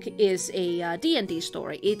this book is a D&D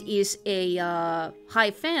story. It is a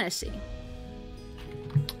high fantasy.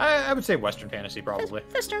 I would say Western fantasy, probably.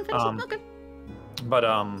 Western fantasy, okay. But,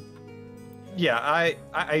 yeah,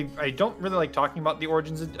 I don't really like talking about the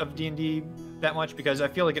origins of D&D that much, because I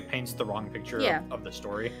feel like it paints the wrong picture of the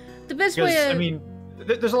story. The best way... I mean,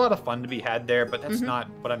 there's a lot of fun to be had there, but that's not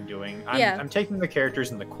what I'm doing. I'm taking the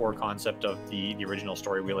characters and the core concept of the original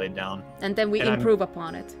story we laid down. And then we improve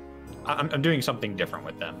upon it. I'm doing something different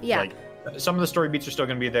with them. Yeah. Like, some of the story beats are still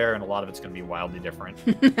going to be there, and a lot of it's going to be wildly different.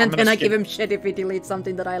 And then I give him shit if he deletes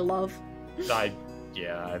something that I love. I've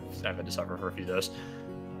had to suffer for a few of those.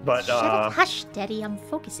 But, hush, Daddy, I'm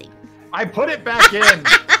focusing. I put it back in!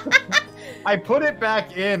 I put it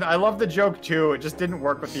back in. I love the joke too. It just didn't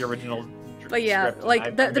work with the original. But yeah,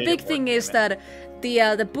 like the big thing is that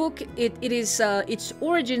the book it is its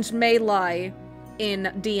origins may lie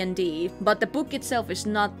in D&D, but the book itself is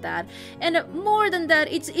not that. And more than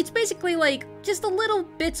that, it's basically like just a little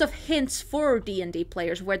bits of hints for D&D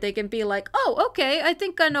players where they can be like, oh, okay, I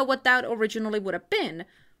think I know what that originally would have been,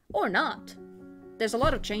 or not. There's a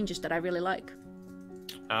lot of changes that I really like.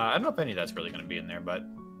 I don't know if any of that's really going to be in there, but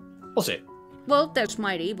we'll see. Well, there's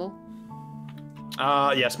Smite Evil.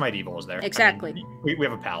 Yeah, Smite Evil is there. Exactly. I mean, we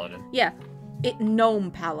have a paladin. Yeah,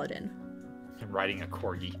 gnome paladin. Riding a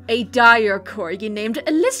corgi. A dire corgi named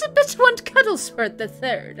Elizabeth von Cuddlesworth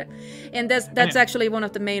III. And that's actually one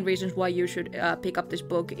of the main reasons why you should pick up this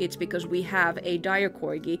book. It's because we have a dire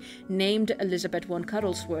corgi named Elizabeth von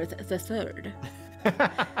Cuddlesworth III.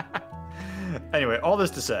 Anyway, all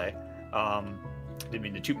this to say, didn't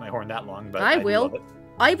mean to toot my horn that long, but I will. Love it.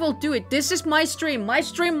 I will do it. This is my stream. My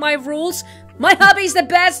stream, my rules. My hubby's the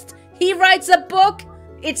best. He writes a book.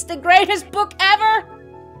 It's the greatest book ever.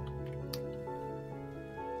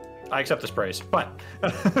 I accept this praise, but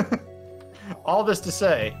all this to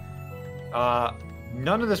say,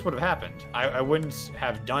 none of this would have happened. I wouldn't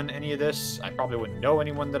have done any of this. I probably wouldn't know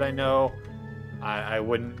anyone that I know. I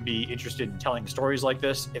wouldn't be interested in telling stories like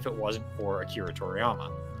this if it wasn't for Akira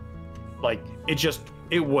Toriyama. Like,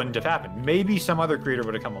 it wouldn't have happened. Maybe some other creator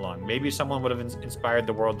would have come along. Maybe someone would have inspired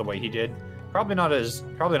the world the way he did. Probably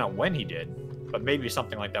not when he did, but maybe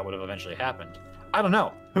something like that would have eventually happened. I don't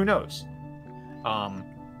know. Who knows?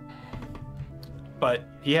 But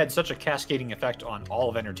he had such a cascading effect on all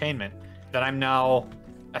of entertainment that I'm now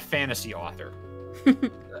a fantasy author.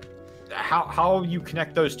 How you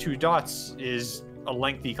connect those two dots is a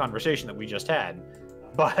lengthy conversation that we just had,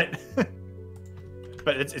 but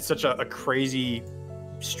but it's such a crazy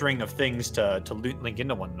string of things to link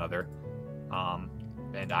into one another,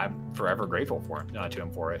 and I'm forever grateful to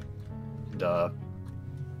him for it. And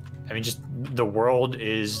I mean, just the world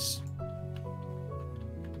is.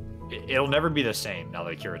 It'll never be the same now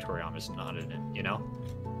that Akira Toriyama's not in it, you know?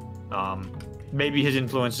 Maybe his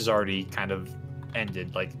influence is already kind of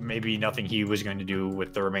ended. Like, maybe nothing he was going to do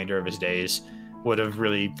with the remainder of his days would have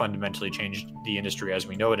really fundamentally changed the industry as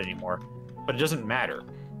we know it anymore. But it doesn't matter.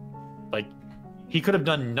 Like, he could have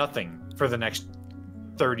done nothing for the next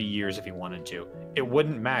 30 years if he wanted to. It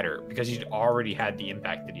wouldn't matter because he'd already had the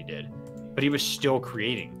impact that he did. But he was still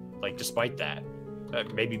creating, like, despite that.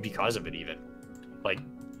 Maybe because of it even. Like,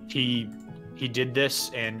 he did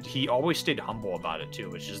this, and he always stayed humble about it too,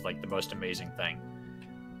 which is like the most amazing thing.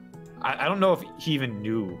 I don't know if he even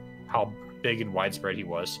knew how big and widespread he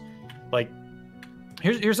was. Like,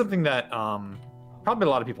 here's something that probably a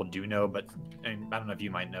lot of people do know, but I don't know if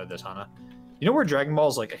you might know this, Hannah. You know where Dragon Ball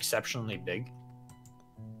is like exceptionally big?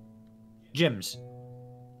 Gyms.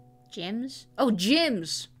 Gyms? Oh,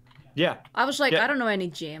 gyms. Yeah. I was like, yeah. I don't know any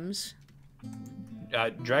gyms.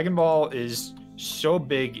 Dragon Ball is so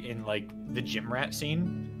big in like the gym rat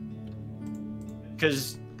scene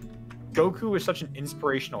because Goku is such an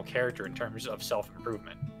inspirational character in terms of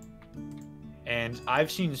self-improvement. And I've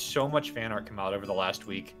seen so much fan art come out over the last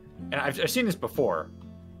week, and I've seen this before.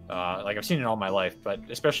 Like I've seen it all my life, but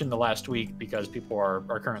especially in the last week because people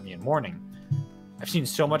are currently in mourning. I've seen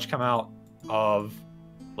so much come out of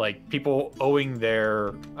like people owing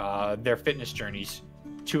their fitness journeys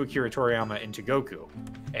to Akira Toriyama into Goku,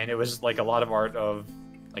 and it was like a lot of art of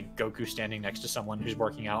like Goku standing next to someone who's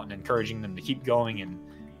working out and encouraging them to keep going and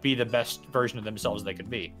be the best version of themselves they could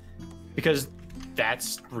be, because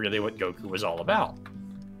that's really what Goku was all about.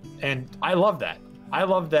 And I love that. I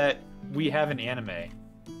love that we have an anime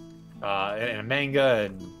and a manga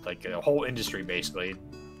and like a whole industry basically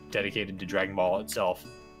dedicated to Dragon Ball itself,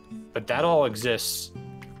 but that all exists,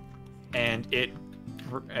 and it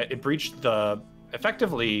breached the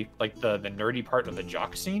effectively like the nerdy part of the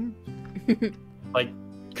jock scene. Like,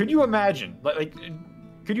 could you imagine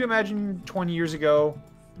could you imagine 20 years ago,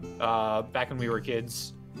 back when we were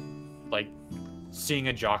kids, like seeing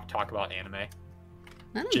a jock talk about anime?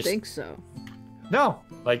 I don't think so. No,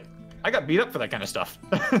 like I got beat up for that kind of stuff.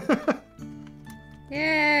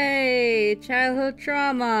 Yay, childhood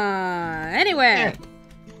trauma. Anyway,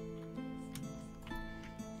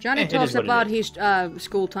 Johnny talks about his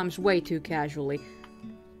school times way too casually.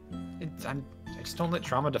 I just don't let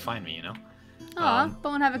trauma define me, you know? Aw,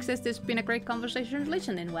 Bone Havoc says this has been a great conversation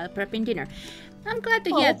listening while prepping dinner. I'm glad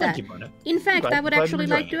to hear that. Thank you, Mona. In fact, I would actually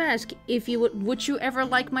like to it. ask if you would you ever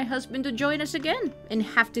like my husband to join us again and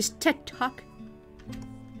have this TED Talk?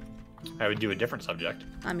 I would do a different subject.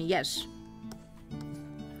 I mean, yes.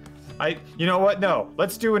 You know what? No,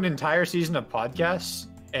 let's do an entire season of podcasts,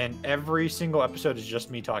 and every single episode is just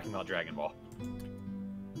me talking about Dragon Ball.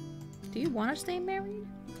 Do you want to stay married?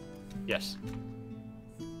 Yes.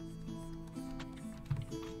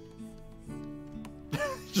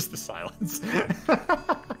 Just the silence.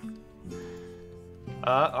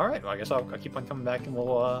 All right. Well, I guess I'll keep on coming back, and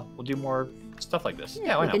we'll do more stuff like this.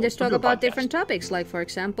 Yeah, why we not? can just We'll talk do a about podcast. different topics, like for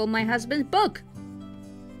example, my husband's book.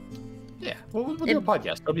 Yeah, we'll do a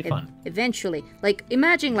podcast. It'll be fun. Eventually, like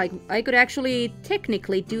imagine, like I could actually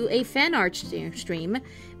technically do a fan art stream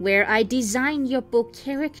where I design your book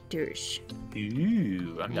characters.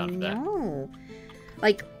 Ooh, I'm down for that. No,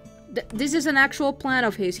 like. This is an actual plan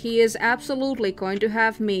of his. He is absolutely going to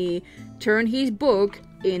have me turn his book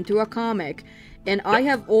into a comic. And I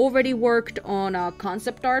have already worked on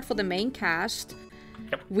concept art for the main cast.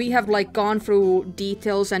 Yep. We have like gone through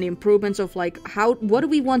details and improvements of like what do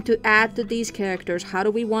we want to add to these characters? How do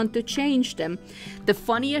we want to change them? The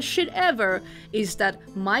funniest shit ever is that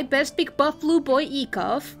my best big buff blue boy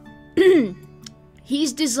Ekov,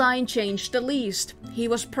 his design changed the least. He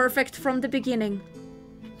was perfect from the beginning.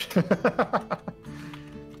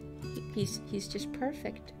 He's just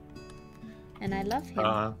perfect, and I love him.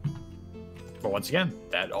 But once again,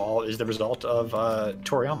 that all is the result of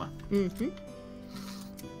Toriyama. Mm-hmm.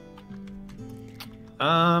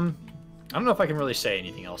 I don't know if I can really say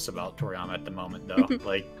anything else about Toriyama at the moment, though.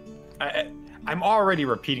 Like, I'm already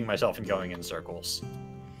repeating myself and going in circles.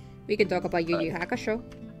 We can talk about Yu Yu Hakusho.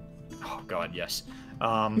 Oh God, yes.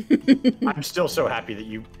 I'm still so happy that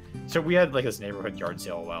you. So we had like this neighborhood yard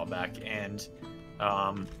sale a while back, and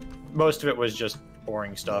most of it was just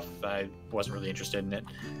boring stuff. I wasn't really interested in it,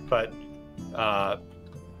 but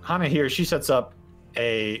Hana here, she sets up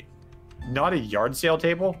not a yard sale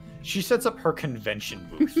table. She sets up her convention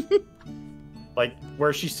booth, like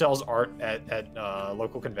where she sells art at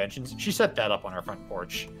local conventions. She set that up on our front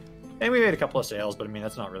porch, and we made a couple of sales. But I mean,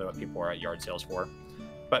 that's not really what people are at yard sales for.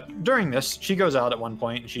 But during this, she goes out at one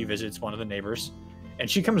point and she visits one of the neighbors. And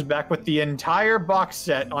she comes back with the entire box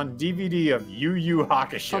set on DVD of Yu Yu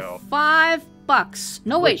Hakusho. For $5.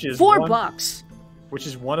 No, wait, $4. Which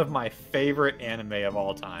is one of my favorite anime of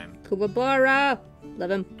all time. Kuwabara. Love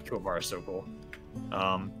him. Kuwabara's so cool.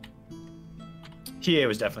 Hiei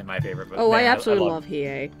was definitely my favorite. But I absolutely love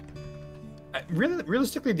Hiei.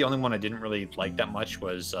 Realistically, the only one I didn't really like that much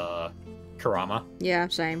was Kurama. Yeah,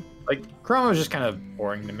 same. Like, Kurama was just kind of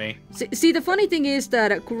boring to me. See, the funny thing is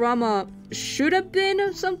that Kurama should have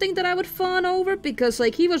been something that I would fawn over, because,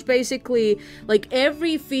 like, he was basically, like,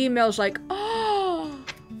 every female's like, oh!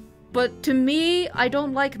 But to me, I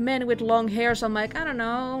don't like men with long hair, so I'm like, I don't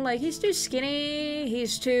know, like, he's too skinny,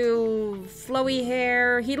 he's too flowy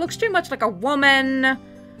hair, he looks too much like a woman.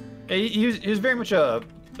 He was very much a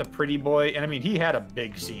pretty boy, and I mean, he had a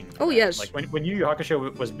big scene. Oh, yes. Like, when Yu Yu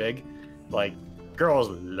Hakusho was big, like, girls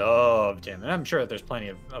loved him, and I'm sure that there's plenty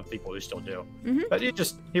of people who still do. Mm-hmm. But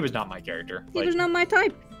he was not my character. He was not my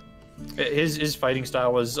type. His fighting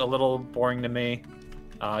style was a little boring to me.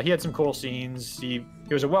 He had some cool scenes. He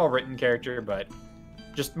was a well-written character, but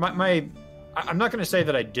just I'm not going to say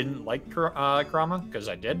that I didn't like Kurama, because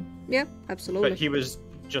I did. Yeah, absolutely. But he was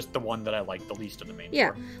just the one that I liked the least of the main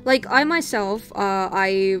four. Like, I myself,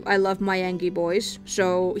 I love my Yankee boys,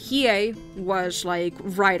 so Hiei was, like,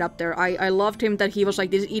 right up there. I loved him that he was,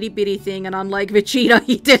 like, this itty-bitty thing, and unlike Vegeta,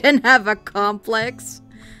 he didn't have a complex.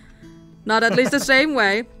 Not at least the same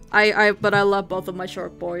way. But I love both of my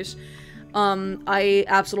short boys. I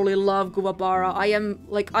absolutely love Kuwabara.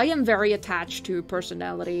 I am very attached to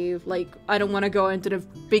personality. Like, I don't want to go into the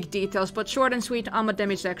big details, but short and sweet, I'm a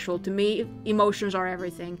demisexual. To me, emotions are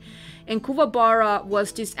everything. And Kuwabara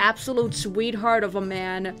was this absolute sweetheart of a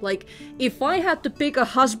man. Like, if I had to pick a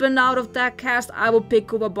husband out of that cast, I would pick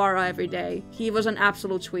Kuwabara every day. He was an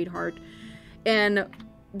absolute sweetheart. And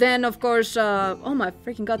then, of course, oh my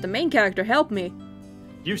freaking god, the main character, help me.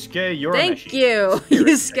 Yusuke, you're Thank you,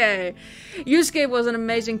 Yusuke. Yusuke was an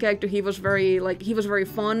amazing character. He was very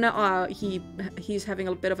fun. He's having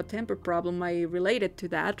a bit of a temper problem. I related to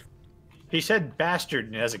that. He said bastard,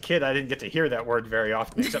 and as a kid, I didn't get to hear that word very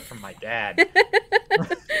often, except from my dad.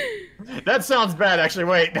 That sounds bad, actually.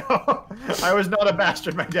 Wait, no. I was not a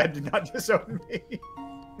bastard. My dad did not disown me.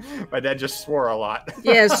 My dad just swore a lot.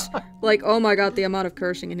 Yes, like, oh my god, the amount of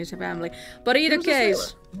cursing in his family. But either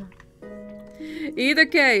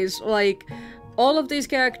case, like, all of these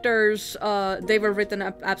characters, they were written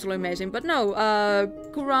absolutely amazing. But no,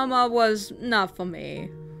 Kurama was not for me.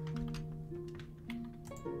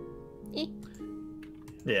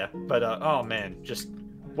 Yeah, but, oh man, just,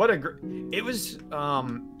 what a it was,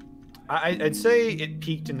 I'd say it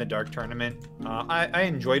peaked in the Dark Tournament. I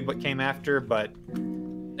enjoyed what came after, but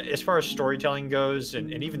as far as storytelling goes,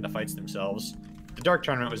 and even the fights themselves, the Dark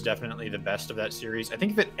Tournament was definitely the best of that series. I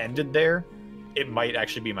think if it ended there, it might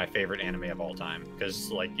actually be my favorite anime of all time,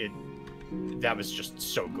 because, like, that was just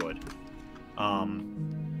so good.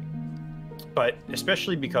 But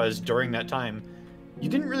especially because during that time, you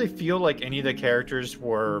didn't really feel like any of the characters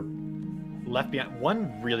were left behind.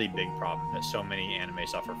 One really big problem that so many anime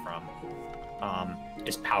suffer from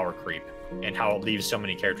is power creep, and how it leaves so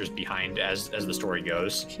many characters behind as the story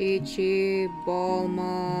goes. Chi-Chi,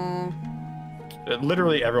 Bulma...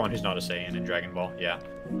 Literally everyone who's not a Saiyan in Dragon Ball, yeah.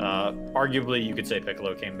 Arguably, you could say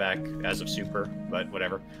Piccolo came back as of Super, but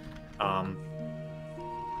whatever.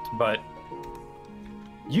 But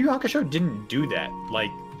Yu Yu Hakusho didn't do that. Like,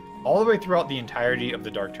 all the way throughout the entirety of the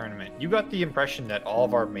Dark Tournament, you got the impression that all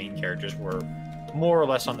of our main characters were more or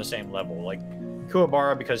less on the same level. Like,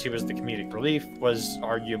 Kuwabara, because he was the comedic relief, was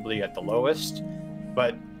arguably at the lowest.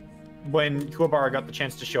 But when Kuwabara got the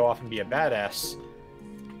chance to show off and be a badass,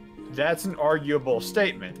 that's an arguable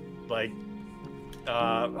statement. Like,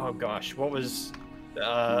 oh gosh, what was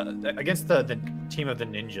against the team of the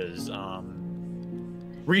ninjas?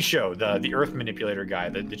 Risho, the Earth manipulator guy,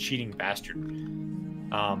 the cheating bastard.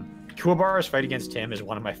 Kuwabara's fight against him is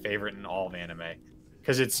one of my favorite in all of anime,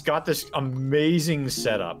 because it's got this amazing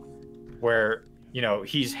setup where, you know,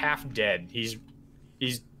 he's half dead. He's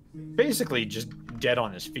basically just dead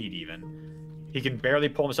on his feet even. He can barely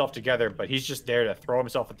pull himself together, but he's just there to throw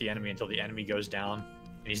himself at the enemy until the enemy goes down.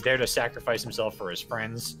 And he's there to sacrifice himself for his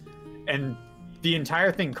friends. And the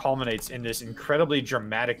entire thing culminates in this incredibly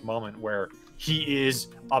dramatic moment where he is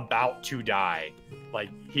about to die. Like,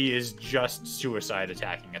 he is just suicide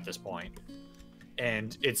attacking at this point.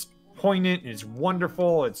 And it's poignant, and it's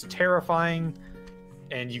wonderful, it's terrifying,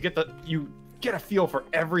 and you get a feel for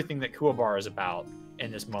everything that Kuwabara is about in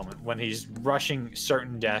this moment when he's rushing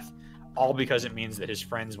certain death, all because it means that his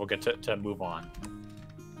friends will get to move on.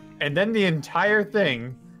 And then the entire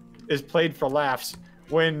thing is played for laughs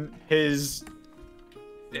when his...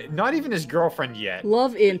 not even his girlfriend yet.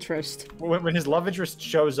 Love interest. When his love interest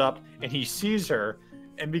shows up and he sees her,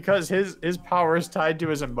 and because his power is tied to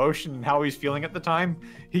his emotion and how he's feeling at the time,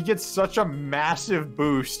 he gets such a massive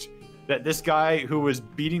boost that this guy who was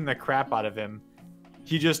beating the crap out of him,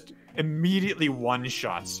 he just immediately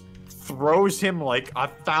one-shots throws him like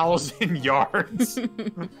 1,000 yards.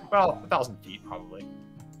 Well, 1,000 feet probably.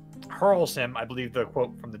 Hurls him, I believe the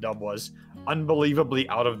quote from the dub was, unbelievably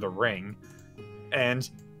out of the ring. And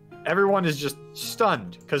everyone is just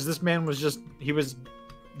stunned because this man was he was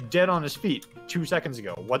dead on his feet 2 seconds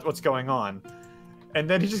ago. What's going on? And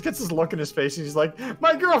then he just gets this look in his face and he's like,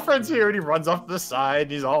 my girlfriend's here. And he runs off to the side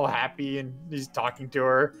and he's all happy and he's talking to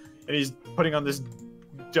her and he's putting on this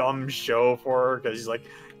dumb show for her because he's like,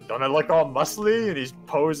 don't I look all muscly? And he's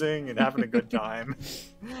posing and having a good time.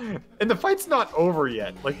 And the fight's not over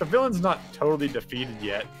yet. Like, the villain's not totally defeated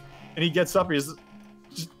yet. And he gets up, he's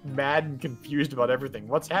just mad and confused about everything.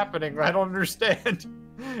 What's happening? I don't understand.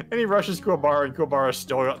 And he rushes Kuwabara, and Kuwabara's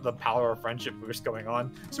still got the power of friendship boost going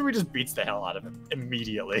on. So he just beats the hell out of him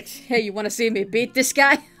immediately. Hey, you want to see me beat this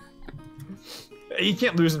guy? He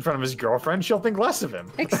can't lose in front of his girlfriend. She'll think less of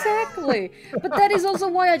him. Exactly. But that is also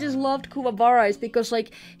why I just loved Kuwabara, is because,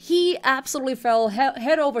 like, he absolutely fell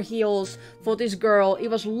head over heels for this girl. It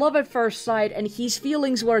was love at first sight, and his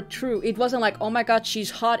feelings were true. It wasn't like, oh my god,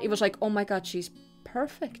 she's hot. It was like, oh my god, she's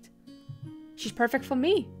perfect. She's perfect for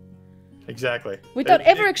me. Exactly. Without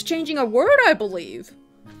ever exchanging a word, I believe.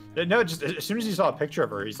 No, just as soon as he saw a picture of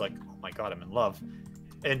her, he's like, oh my god, I'm in love.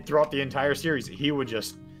 And throughout the entire series, he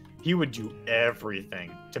would do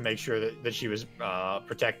everything to make sure that she was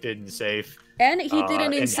protected and safe. And he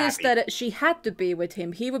didn't insist that she had to be with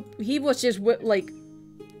him. He was just like,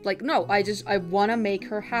 no, I want to make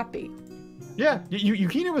her happy. Yeah,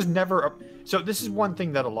 Yukina was never... So this is one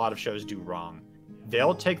thing that a lot of shows do wrong.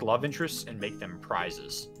 They'll take love interests and make them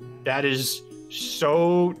prizes. That is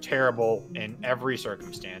so terrible in every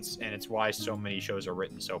circumstance, and it's why so many shows are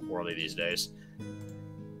written so poorly these days.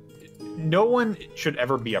 No one should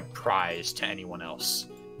ever be a prize to anyone else.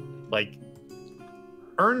 Like,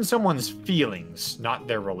 earn someone's feelings, not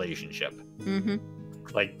their relationship. Mm-hmm.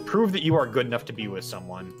 Like, prove that you are good enough to be with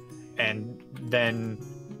someone, and then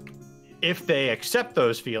if they accept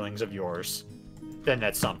those feelings of yours, then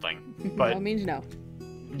that's something. But no means no.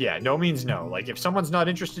 Yeah, no means no. Like, if someone's not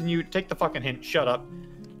interested in you, take the fucking hint, shut up.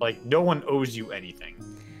 Like, no one owes you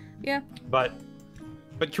anything. Yeah. But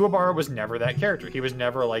Kuwabara was never that character. He was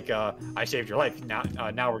never like, I saved your life,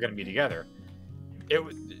 now we're gonna be together.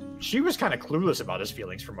 She was kind of clueless about his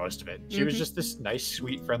feelings for most of it. She was just this nice,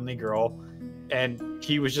 sweet, friendly girl, and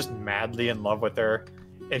he was just madly in love with her,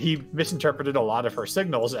 and he misinterpreted a lot of her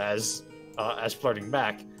signals as flirting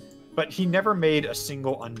back, but he never made a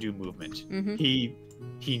single undue movement.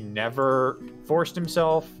 He never forced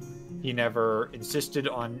himself. He never insisted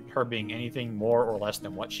on her being anything more or less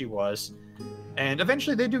than what she was. And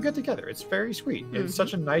eventually they do get together. It's very sweet. It's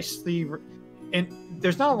such a nicely... And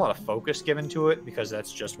there's not a lot of focus given to it because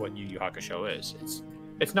that's just what Yu Yu Hakusho is.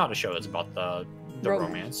 It's not a show that's about the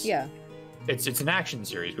romance. Yeah. It's an action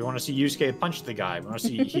series. We want to see Yusuke punch the guy. We want to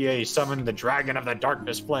see Hiei summon the Dragon of the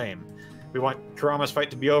Darkness Flame. We want Kurama's fight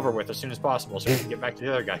to be over with as soon as possible so we can get back to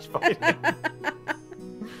the other guy's fight.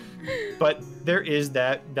 But there is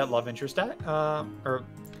that love interest or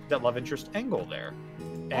that love interest angle there.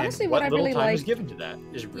 And honestly, what I little really time is given to that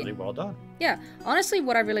is really well done. Yeah, honestly,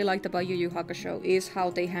 what I really liked about Yu Yu Hakusho is how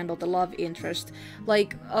they handle the love interest.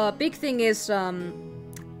 Like, big thing is,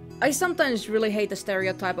 I sometimes really hate the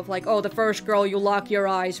stereotype of like, oh, the first girl you lock your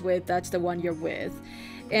eyes with, that's the one you're with.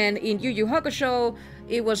 And in Yu Yu Hakusho,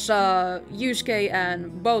 it was Yusuke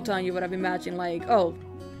and Botan, you would have imagined like, oh,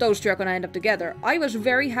 those two are gonna end up together. I was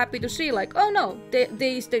very happy to see like, oh no,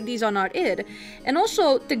 these are not it. And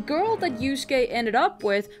also, the girl that Yusuke ended up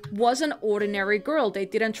with was an ordinary girl. They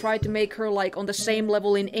didn't try to make her like on the same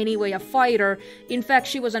level in any way a fighter. In fact,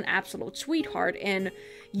 she was an absolute sweetheart, and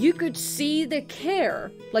you could see the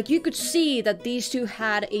care. Like, you could see that these two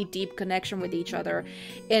had a deep connection with each other,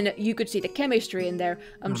 and you could see the chemistry in there.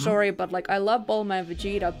 I'm sorry, but like, I love Bulma and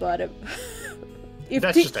Vegeta, but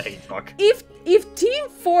that's just a hate fuck. If Team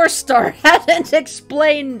 4-Star hadn't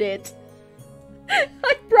explained it,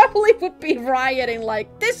 I probably would be rioting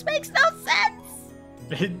like, this makes no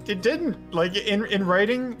sense! It didn't. Like, in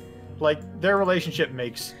writing, like, their relationship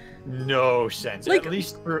makes no sense, like, at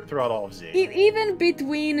least throughout all of Z. Even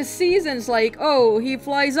between seasons, like, oh, he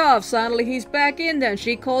flies off, suddenly he's back in there, and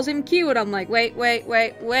she calls him cute. I'm like, wait,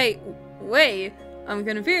 I'm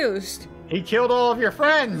confused. He killed all of your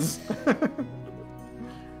friends!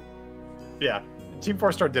 Yeah, Team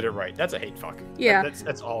 4-Star did it right. That's a hate fuck. Yeah.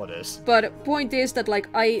 That's all it is. But point is that, like,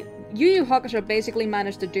 Yu Yu Hakusho basically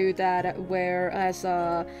managed to do that, whereas,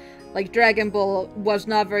 like, Dragon Ball was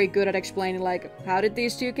not very good at explaining, like, how did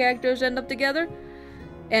these two characters end up together?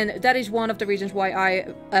 And that is one of the reasons why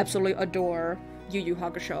I absolutely adore Yu Yu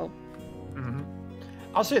Hakusho.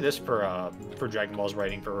 I'll say this for Dragon Ball's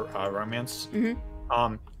writing for romance.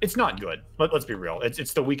 Mm-hmm. It's not good. Let's be real.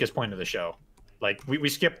 It's the weakest point of the show. Like we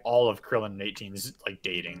skip all of Krillin and 18's like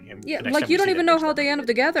dating. And yeah, like you don't even know how they end up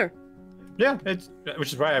together. Yeah,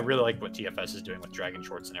 which is why I really like what TFS is doing with Dragon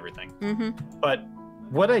Shorts and everything. Mm-hmm. But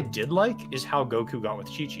what I did like is how Goku got with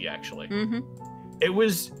Chi-Chi, actually. Mm-hmm. It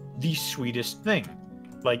was the sweetest thing.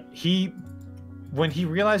 Like, when he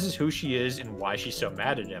realizes who she is and why she's so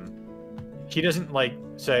mad at him, he doesn't, like,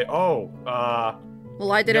 say, oh,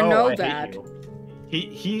 well, I didn't know I that.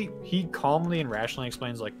 He calmly and rationally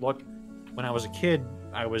explains, like, look, when I was a kid,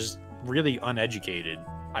 I was really uneducated.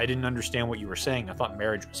 I didn't understand what you were saying. I thought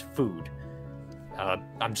marriage was food.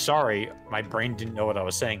 I'm sorry, my brain didn't know what I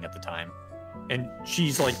was saying at the time. And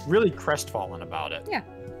she's like really crestfallen about it. Yeah.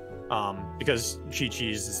 Because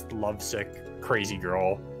Chi-Chi's this lovesick, crazy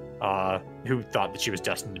girl who thought that she was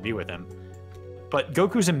destined to be with him. But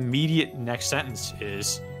Goku's immediate next sentence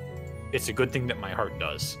is, it's a good thing that my heart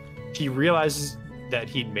does. He realizes that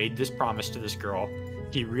he'd made this promise to this girl.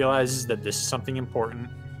 He realizes that this is something important.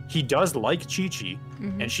 He does like Chi-Chi,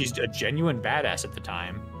 and she's a genuine badass at the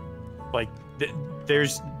time. Like,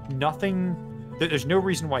 there's no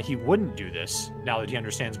reason why he wouldn't do this now that he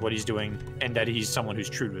understands what he's doing and that he's someone who's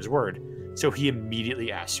true to his word. So he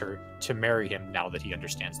immediately asks her to marry him now that he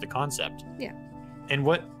understands the concept. Yeah. And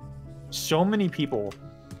what so many people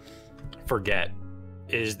forget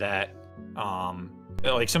is that,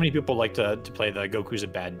 like, so many people like to play the Goku's a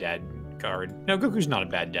bad dad card. No, Goku's not a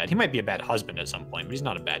bad dad. He might be a bad husband at some point, but he's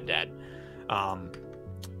not a bad dad.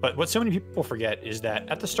 But what so many people forget is that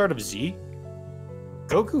at the start of Z,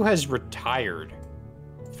 Goku has retired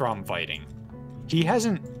from fighting.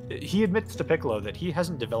 He admits to Piccolo that he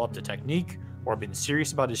hasn't developed a technique or been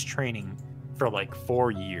serious about his training for like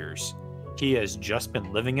 4 years. He has just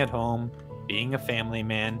been living at home, being a family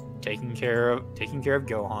man, taking care of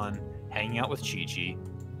Gohan, hanging out with Chi-Chi.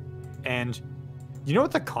 And you know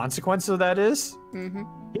what the consequence of that is? Mm-hmm.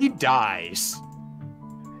 He dies.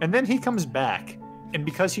 And then he comes back. And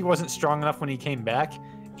because he wasn't strong enough when he came back,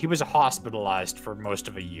 he was hospitalized for most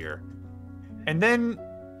of a year. And then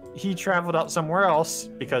he traveled out somewhere else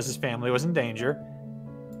because his family was in danger.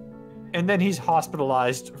 And then he's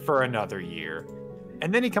hospitalized for another year.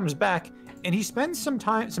 And then he comes back and he spends some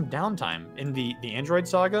downtime in the Android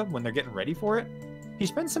Saga when they're getting ready for it. He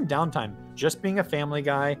spends some downtime just being a family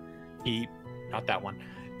guy. Not that one.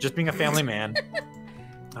 Just being a family man.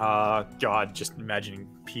 God, just imagining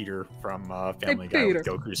Peter from Family Guy with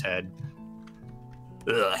Goku's head.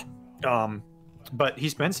 Ugh. But he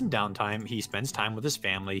spends some downtime. He spends time with his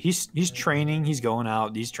family. He's training. He's going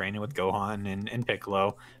out. He's training with Gohan and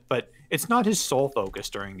Piccolo. But it's not his sole focus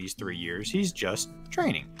during these 3 years. He's just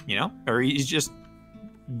training, or he's just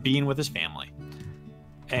being with his family.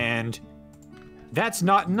 And that's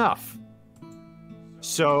not enough.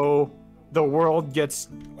 So the world gets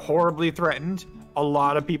horribly threatened. A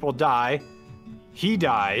lot of people die. He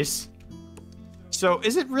dies. So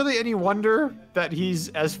is it really any wonder that he's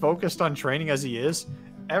as focused on training as he is?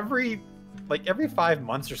 Every 5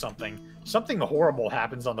 months or something horrible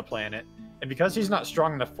happens on the planet. And because he's not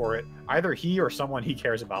strong enough for it, either he or someone he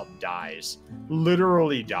cares about dies.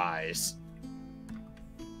 Literally dies.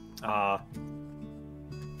 I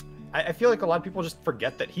feel like a lot of people just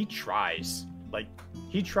forget that he tries. Like,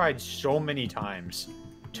 he tried so many times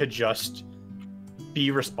to just be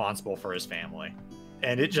responsible for his family.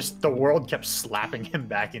 And the world kept slapping him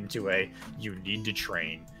back into you need to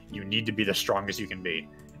train. You need to be the strongest you can be.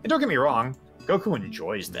 And don't get me wrong, Goku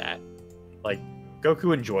enjoys that. Like,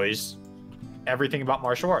 Goku enjoys everything about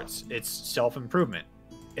martial arts. It's self-improvement.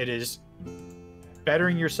 It is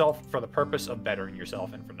bettering yourself for the purpose of bettering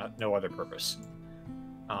yourself and for no other purpose.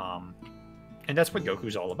 And that's what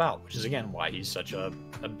Goku's all about, which is, again, why he's such a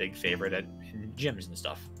big favorite in gyms and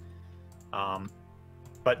stuff.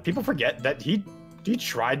 But people forget that he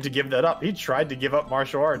tried to give that up. He tried to give up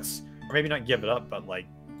martial arts. Or maybe not give it up, but, like,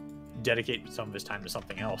 dedicate some of his time to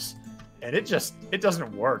something else. And it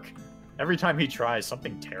doesn't work. Every time he tries,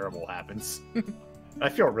 something terrible happens. I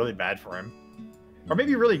feel really bad for him. Or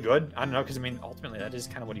maybe really good. I don't know, because, ultimately that is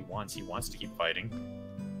kind of what he wants. He wants to keep fighting.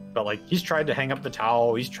 But, like, he's tried to hang up the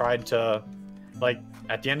towel. He's tried to, like,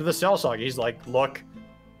 at the end of the Cell Saga, he's like, look,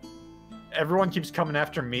 everyone keeps coming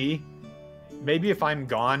after me. Maybe if I'm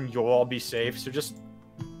gone, you'll all be safe, so just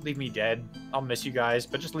leave me dead. I'll miss you guys,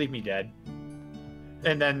 but just leave me dead.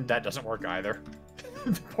 And then that doesn't work either.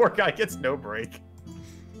 The poor guy gets no break.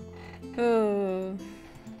 Oh.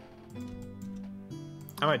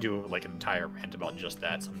 I might do, like, an entire rant about just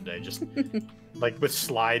that someday. Just, like, with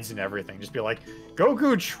slides and everything. Just be like,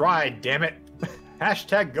 Goku tried, damn it!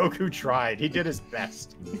 Hashtag Goku tried. He did his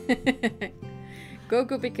best.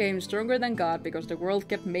 Goku became stronger than God because the world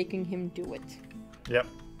kept making him do it. Yep.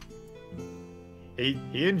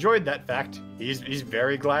 He enjoyed that fact. He's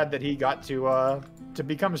very glad that he got to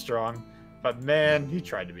become strong. But man, he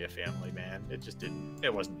tried to be a family man. It just didn't.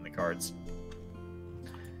 It wasn't in the cards.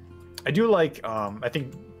 I do like. I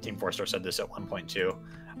think Team 4-Star said this at one point too.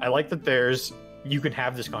 I like that you can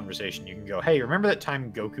have this conversation. You can go, hey, remember that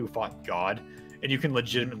time Goku fought God? And you can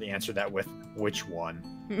legitimately answer that with, which one?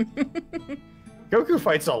 Goku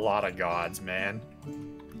fights a lot of gods, man.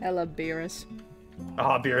 I love Beerus.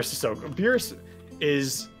 Oh, Beerus is so good. Beerus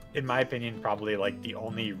is, in my opinion, probably like the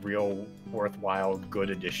only real worthwhile good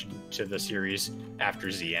addition to the series after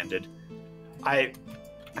Z ended. I'm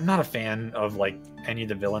not a fan of like any of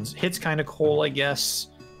the villains. Hit's kind of cool, I guess.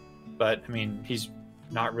 But, I mean, he's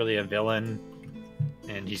not really a villain.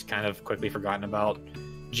 And he's kind of quickly forgotten about.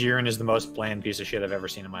 Jiren is the most bland piece of shit I've ever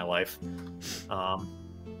seen in my life. You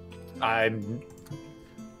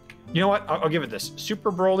know what? I'll give it this.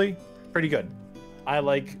 Super Broly, pretty good. I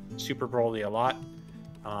like Super Broly a lot.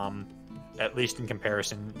 At least in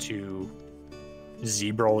comparison to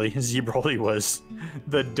Z Broly. Z Broly was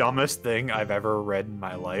the dumbest thing I've ever read in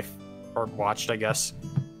my life. Or watched, I guess.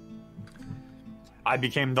 I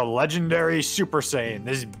became the legendary Super Saiyan,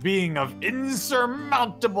 this being of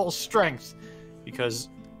insurmountable strength, because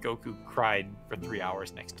Goku cried for 3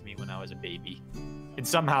 hours next to me when I was a baby. And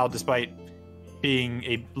somehow, despite being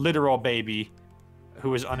a literal baby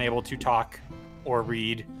who was unable to talk or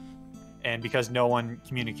read, and because no one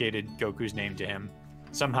communicated Goku's name to him,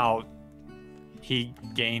 somehow he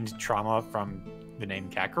gained trauma from the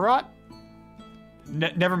name Kakarot?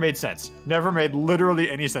 Never made sense. Never made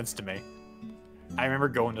literally any sense to me. I remember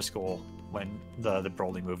going to school when the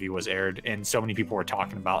Broly movie was aired, and so many people were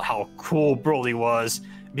talking about how cool Broly was.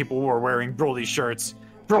 People were wearing Broly shirts.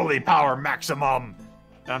 Broly power maximum!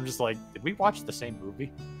 And I'm just like, did we watch the same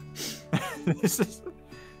movie? This is...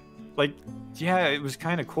 Like, yeah, it was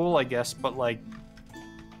kind of cool, I guess, but, like,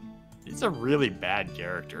 it's a really bad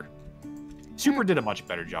character. Super did a much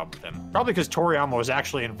better job with him. Probably because Toriyama was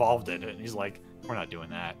actually involved in it, and he's like, we're not doing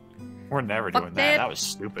that. We're never doing that. That was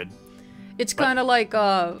stupid. It's kind of like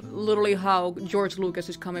literally how George Lucas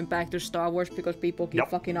is coming back to Star Wars because people keep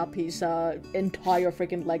fucking up his entire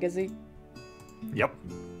freaking legacy. Yep.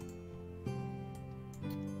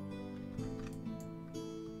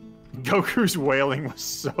 Goku's wailing was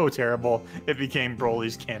so terrible, it became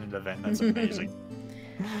Broly's canon event. That's amazing.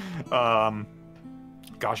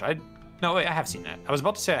 Gosh, no, wait, I have seen that. I was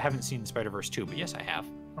about to say I haven't seen Spider-Verse 2, but yes, I have.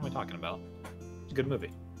 What am I talking about? It's a good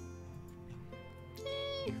movie.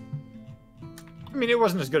 I mean, it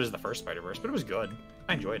wasn't as good as the first Spider-Verse, but it was good.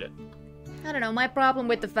 I enjoyed it. I don't know, my problem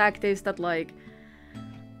with the fact is that, like,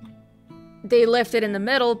 they left it in the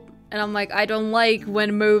middle, and I'm like, I don't like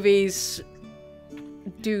when movies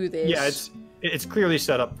do this. Yeah, it's clearly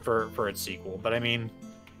set up for its sequel, but I mean,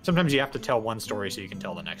 sometimes you have to tell one story so you can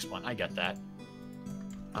tell the next one. I get that.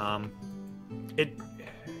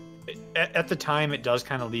 At the time, it does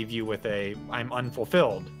kind of leave you with a I'm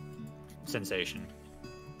unfulfilled sensation.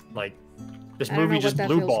 Like, this movie just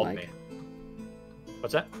blue-balled me.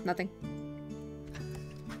 What's that? Nothing.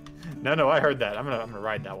 No, I heard that. I'm gonna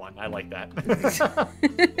ride that one. I like that.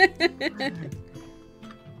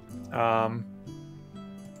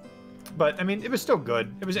 But I mean, it was still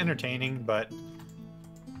good. It was entertaining, but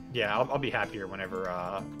yeah, I'll be happier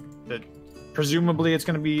whenever presumably it's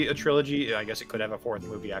gonna be a trilogy. I guess it could have a fourth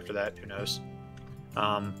movie after that. Who knows?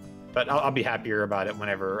 But I'll be happier about it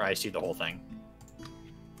whenever I see the whole thing.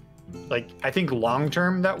 Like, I think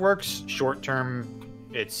long-term that works. Short-term,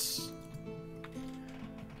 it's...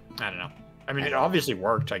 I don't know. I mean, it obviously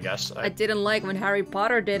worked, I guess. I didn't like when Harry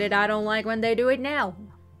Potter did it. I don't like when they do it now.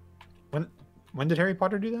 When did Harry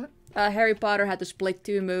Potter do that? Harry Potter had to split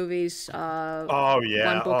 2 movies. Oh, yeah.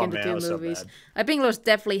 One book into 2 movies. So I think it was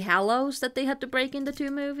Deathly Hallows that they had to break into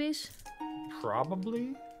 2 movies.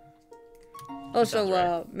 Probably. Also,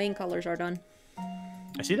 right. Main colors are done.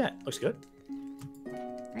 I see that. Looks good.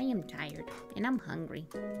 I am tired, and I'm hungry.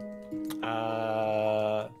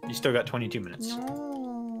 You still got 22 minutes.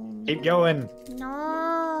 No. Keep going.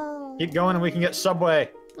 No. Keep going and we can get Subway.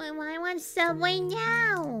 But I want Subway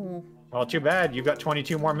now. Well, too bad. You've got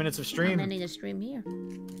 22 more minutes of stream. I'm ending the stream here.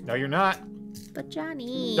 No, you're not. But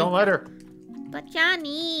Johnny. Don't let her. But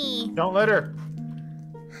Johnny. Don't let her.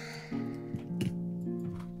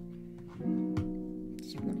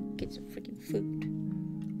 Just want to get some freaking food.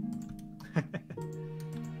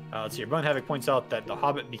 Let's see. Bun Havoc points out that The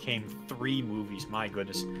Hobbit became 3 movies. My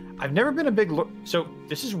goodness. I've never been a big... So,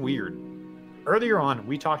 this is weird. earlier on,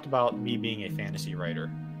 we talked about me being a fantasy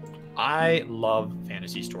writer. I love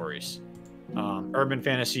fantasy stories. Urban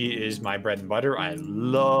fantasy is my bread and butter. I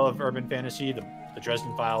love urban fantasy. The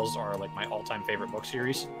Dresden Files are like my all-time favorite book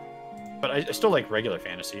series. But I still like regular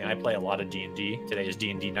fantasy, and I play a lot of D&D. Today is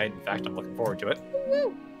D&D night. In fact, I'm looking forward to it.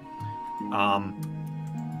 Woo.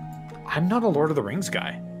 I'm not a Lord of the Rings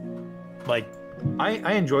guy. Like,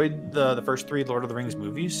 I enjoyed the first 3 Lord of the Rings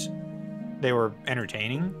movies. They were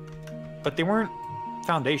entertaining, but they weren't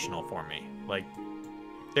foundational for me. Like,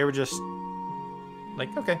 they were just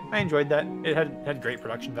like, okay, I enjoyed that. It had great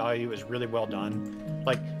production value. It was really well done.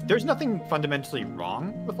 Like, there's nothing fundamentally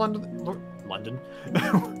wrong with London.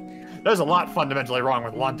 There's a lot fundamentally wrong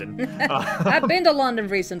with London. I've been to London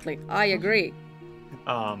recently. I agree.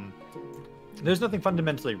 There's nothing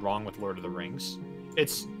fundamentally wrong with Lord of the Rings.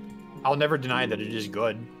 I'll never deny that it is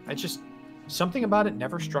good. It's just, something about it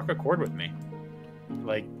never struck a chord with me.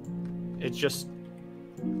 Like, it just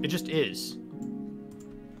is.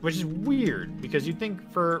 Which is weird, because you'd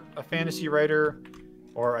think for a fantasy writer,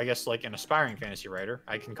 or I guess like an aspiring fantasy writer,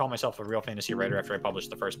 I can call myself a real fantasy writer after I published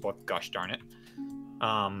the first book, gosh darn it.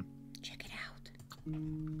 Check it out.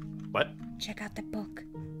 What? Check out the book.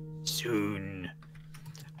 Soon.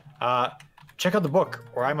 Check out the book,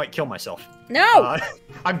 or I might kill myself. No!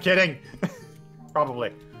 I'm kidding.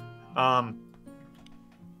 Probably.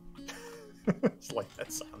 It's like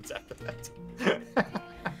that sounds after that.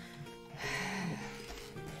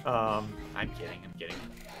 I'm kidding.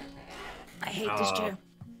 I hate this chair.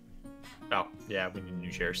 Oh, yeah, we need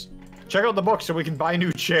new chairs. Check out the book so we can buy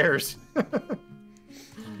new chairs.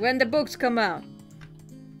 When the books come out.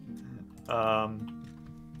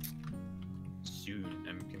 Soon.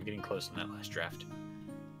 I'm getting close on that last draft.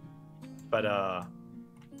 But,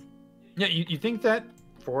 yeah, you think that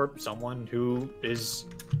for someone who is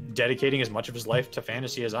dedicating as much of his life to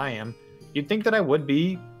fantasy as I am, you'd think that I would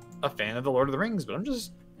be a fan of the Lord of the Rings, but I'm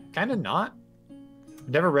just kind of not.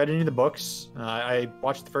 Never read any of the books. I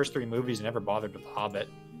watched the first 3 movies and never bothered with The Hobbit.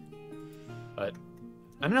 But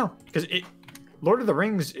I don't know, because Lord of the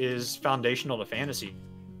Rings is foundational to fantasy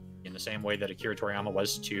in the same way that Akira Toriyama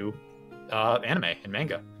was to anime and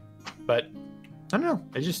manga. But I don't know,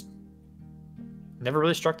 it just never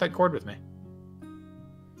really struck that chord with me.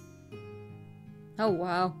 Oh,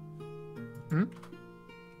 wow. Hmm?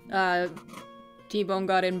 T-Bone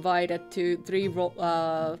got invited to 3 Lord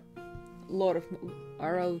of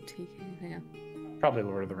ROT. Yeah. Probably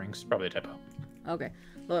Lord of the Rings. Probably a typo. Okay.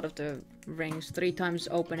 Lord of the Rings. 3 times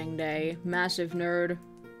opening day. Massive nerd.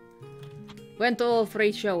 Went to all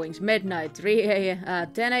 3 showings. Midnight,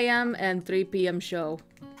 10 a.m. and 3 p.m. show.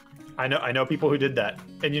 I know people who did that.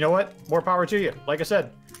 And you know what? More power to you. Like I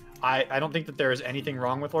said, I don't think that there is anything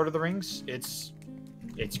wrong with Lord of the Rings. It's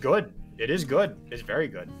good. It is good. It's very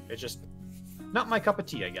good. It's just not my cup of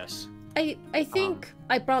tea, I guess. I think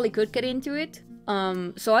I probably could get into it.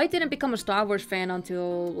 So I didn't become a Star Wars fan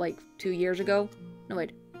until like 2 years ago. No,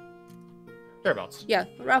 wait. Thereabouts. Yeah,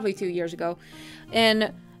 roughly 2 years ago.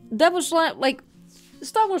 And that was like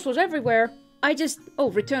Star Wars was everywhere.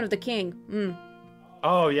 Return of the King.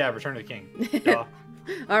 Oh yeah, Return of the King. Duh.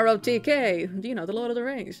 ROTK, you know, the Lord of the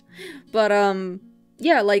Rings. But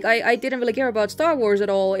yeah, like I didn't really care about Star Wars at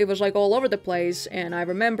all. It was like all over the place, and I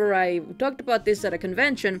remember I talked about this at a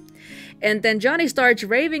convention, and then Johnny starts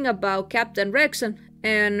raving about Captain Rex,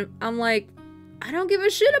 and I'm like, I don't give a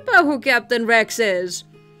shit about who Captain Rex is.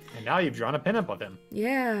 And now you've drawn a pinup of him.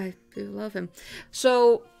 Yeah, I do love him.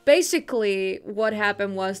 So basically what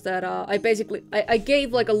happened was that I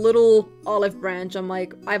gave like a little olive branch. I'm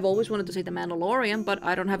like, I've always wanted to see The Mandalorian, but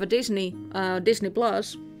I don't have a Disney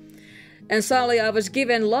Plus. And suddenly I was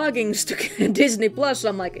given logins to Disney Plus, so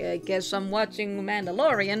I'm like, I guess I'm watching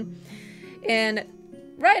Mandalorian. And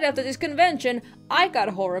right after this convention, I got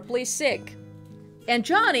horribly sick. And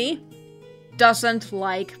Johnny doesn't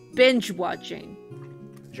like binge watching.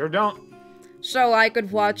 Sure don't. So I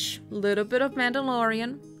could watch a little bit of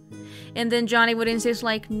Mandalorian. And then Johnny would insist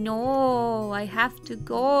like, no, I have to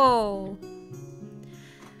go.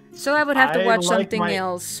 So I would have to watch something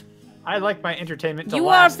else. I like my entertainment to You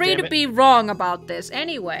last, are free to be wrong about this.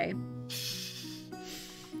 Anyway.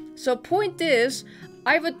 So point is,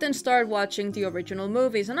 I would then start watching the original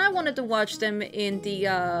movies. And I wanted to watch them in the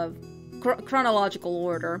chronological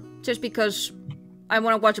order. Just because I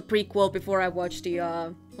want to watch a prequel before I watch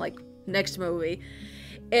the next movie.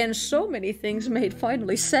 And so many things made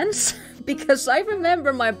finally sense. Because I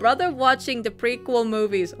remember my brother watching the prequel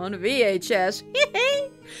movies on VHS.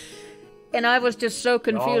 And I was just so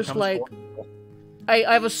confused, like,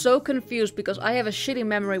 I was so confused because I have a shitty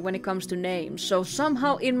memory when it comes to names. So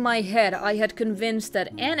somehow in my head I had convinced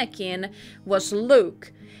that Anakin was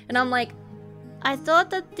Luke. And I'm like, I thought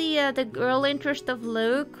that the girl interest of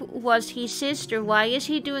Luke was his sister. Why is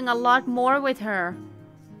he doing a lot more with her?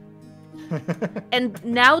 And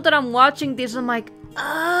now that I'm watching this, I'm like,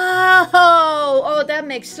 oh, that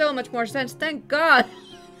makes so much more sense. Thank God.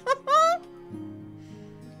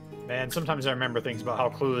 Man, sometimes I remember things about how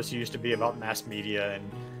clueless you used to be about mass media, and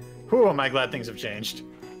whew, am I glad things have changed.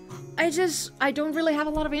 I don't really have a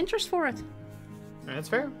lot of interest for it. That's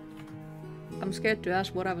fair. I'm scared to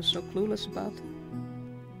ask what I was so clueless about.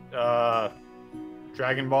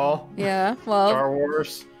 Dragon Ball. Yeah, well. Star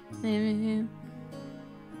Wars. Yeah.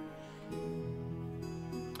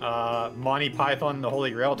 Monty Python, the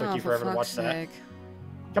Holy Grail. Took you for forever to watch that.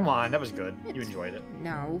 Come on, that was good. You enjoyed it.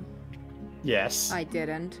 No. Yes. I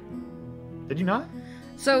didn't. Did you not?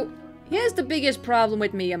 So, here's the biggest problem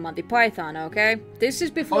with me and Monty Python, okay? This is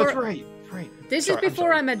before... Oh, that's right. This is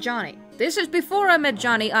before I met Johnny. This is before I met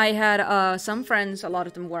Johnny. I had some friends, a lot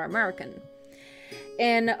of them were American.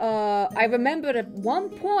 And I remember at one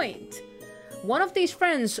point, one of these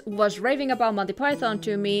friends was raving about Monty Python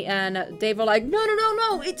to me, and they were like, no,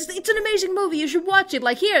 it's an amazing movie, you should watch it.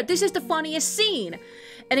 Like, here, this is the funniest scene.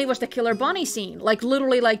 And it was the killer bunny scene. Like,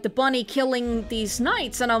 literally, like, the bunny killing these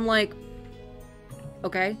knights. And I'm like,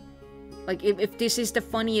 okay. Like, if this is the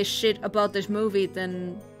funniest shit about this movie,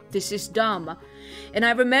 then this is dumb. And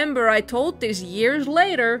I remember I told this years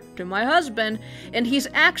later to my husband, and his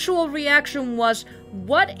actual reaction was,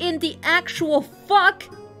 what in the actual fuck?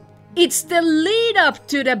 It's the lead up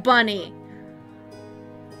to the bunny.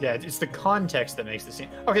 Yeah, it's the context that makes the scene.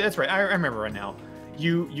 Okay, that's right. I remember right now.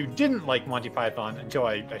 You didn't like Monty Python until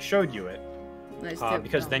I showed you it.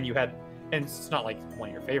 Because then you had, and it's not like one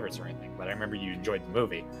of your favorites or anything, but I remember you enjoyed the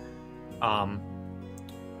movie.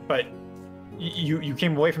 But you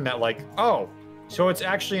came away from that like, oh, so it's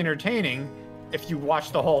actually entertaining if you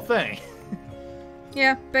watch the whole thing.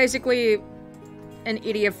 Yeah, basically, an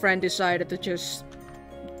idiot friend decided to just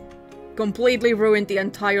completely ruin the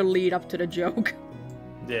entire lead up to the joke.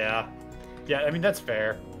 Yeah, I mean, that's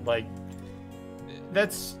fair. Like,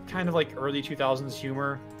 that's kind of like early 2000s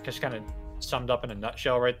humor, just kind of summed up in a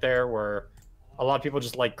nutshell right there, where a lot of people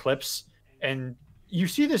just like clips. And you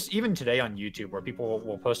see this even today on YouTube, where people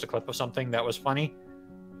will post a clip of something that was funny,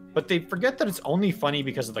 but they forget that it's only funny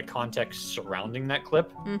because of the context surrounding that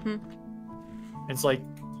clip. Mm-hmm. It's like,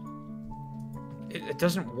 it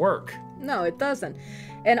doesn't work. No, it doesn't.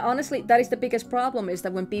 And honestly, that is the biggest problem, is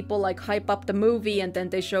that when people like hype up the movie and then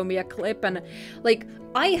they show me a clip, and like,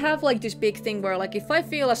 I have like this big thing where like, if I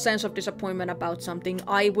feel a sense of disappointment about something,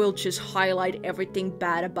 I will just highlight everything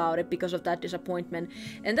bad about it because of that disappointment.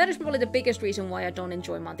 And that is probably the biggest reason why I don't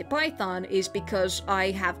enjoy Monty Python, is because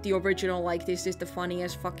I have the original, like, this is the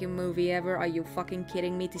funniest fucking movie ever. Are you fucking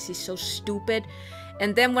kidding me? This is so stupid.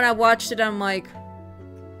 And then when I watched it, I'm like,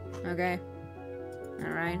 okay,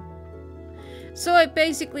 alright. So I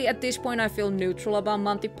basically, at this point, I feel neutral about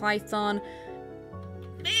Monty Python.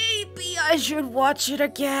 Maybe I should watch it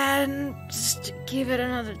again, just to give it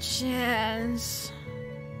another chance.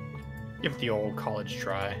 Give it the old college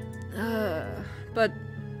try. But,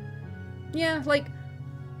 yeah, like,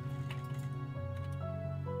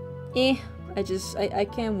 I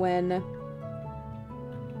can't win.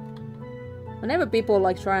 Whenever people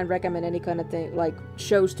like try and recommend any kind of thing, like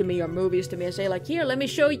shows to me or movies to me, and say like, here, let me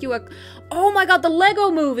show you oh my god, the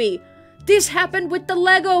Lego movie! This happened with the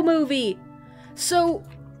Lego movie! So,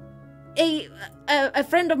 a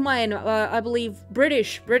friend of mine, I believe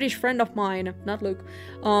British friend of mine, not Luke,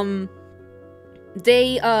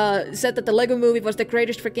 they said that the Lego movie was the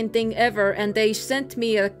greatest freaking thing ever, and they sent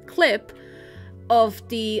me a clip of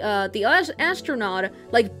the astronaut,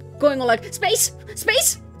 like, going on like,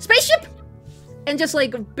 spaceship! And just,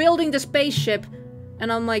 like, building the spaceship.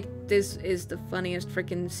 And I'm like, this is the funniest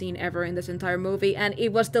freaking scene ever in this entire movie. And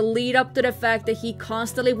it was the lead up to the fact that he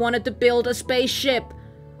constantly wanted to build a spaceship.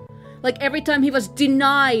 Like, every time he was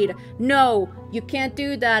denied. No, you can't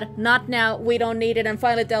do that. Not now. We don't need it. And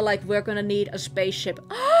finally they're like, we're gonna need a spaceship.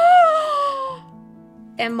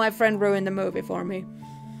 And my friend ruined the movie for me.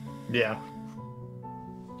 Yeah.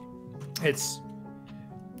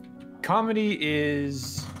 Comedy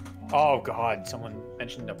is... Oh god, someone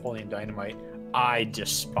mentioned Napoleon Dynamite. I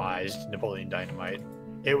despised Napoleon Dynamite.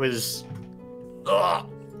 It was... Ugh!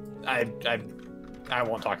 I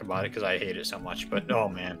won't talk about it because I hate it so much, but oh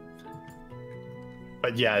man.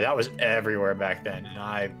 But yeah, that was everywhere back then, and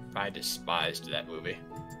I despised that movie.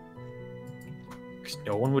 Because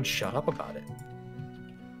no one would shut up about it.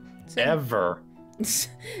 Same. Ever.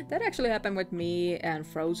 That actually happened with me and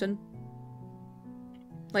Frozen.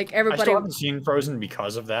 Like I everybody. still haven't seen Frozen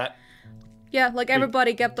because of that. Yeah, like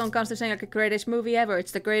everybody kept on constantly saying like the greatest movie ever.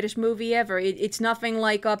 It's the greatest movie ever. It's nothing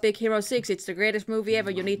like Big Hero 6. It's the greatest movie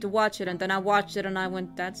ever. You need to watch it. And then I watched it and I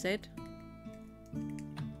went, that's it.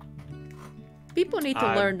 People need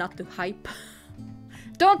to learn not to hype.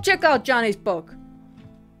 Don't check out Johnny's book.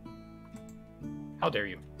 How dare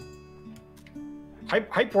you?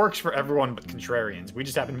 Hype works for everyone but contrarians. We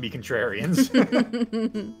just happen to be contrarians.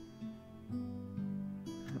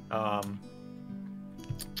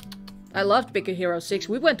 I loved Big Hero 6.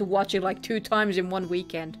 We went to watch it like 2 times in one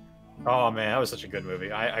weekend. Oh man, that was such a good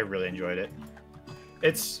movie. I really enjoyed it.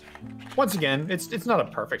 It's once again, it's not a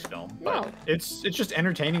perfect film, but No. it's just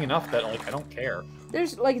entertaining enough that like I don't care.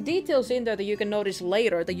 There's like details in there that you can notice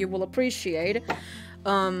later that you will appreciate.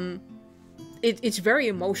 It's very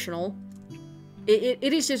emotional.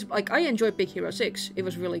 It is just like I enjoyed Big Hero 6. It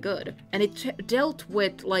was really good, and it dealt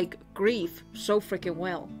with like grief so freaking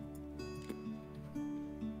well.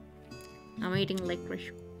 I'm eating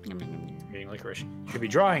licorice. Yum, yum, yum, yum. Eating licorice. Should be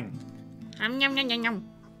drawing. Yum, yum, yum, yum, yum.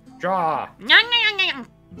 Draw. Yum, yum, yum, yum.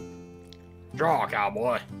 Draw,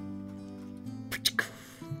 cowboy.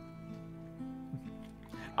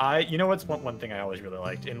 You know what's one thing I always really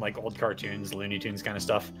liked in like old cartoons, Looney Tunes kind of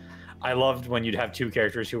stuff. I loved when you'd have 2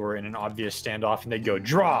 characters who were in an obvious standoff and they'd go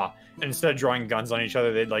draw, and instead of drawing guns on each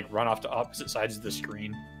other, they'd like run off to opposite sides of the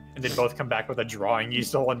screen, and they'd both come back with a drawing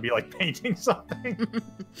easel and be like painting something.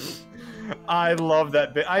 I love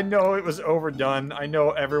that bit. I know it was overdone. I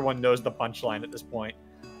know everyone knows the punchline at this point.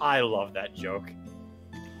 I love that joke.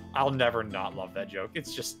 I'll never not love that joke.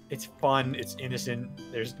 It's fun. It's innocent.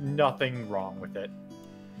 There's nothing wrong with it.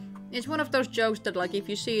 It's one of those jokes that, like, if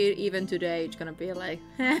you see it even today, it's gonna be like,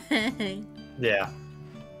 Yeah.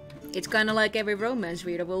 It's kind of like every romance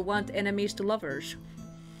reader will want enemies to lovers.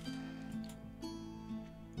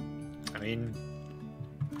 I mean,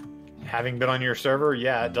 having been on your server,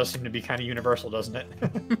 yeah, it does seem to be kind of universal, doesn't it?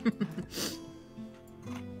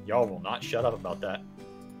 Y'all will not shut up about that.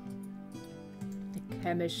 The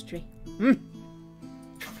chemistry.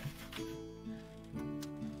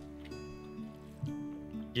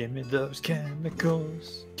 Give me those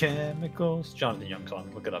chemicals, chemicals. Jonathan Young song.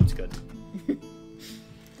 Look it up. It's good.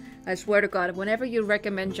 I swear to God, whenever you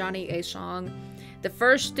recommend Johnny a song, the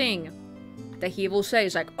first thing that he will say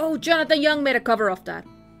is like, "Oh, Jonathan Young made a cover of that."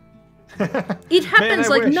 It happens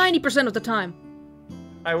like 90% of the time.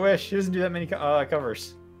 I wish. He doesn't do that many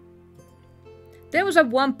covers. There was at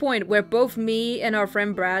one point where both me and our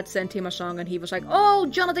friend Brad sent him a song and he was like, "Oh,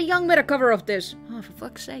 Jonathan Young made a cover of this." Oh, for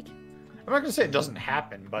fuck's sake. I'm not gonna say it doesn't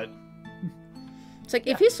happen, but... It's like,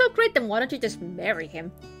 if he's so great, then why don't you just marry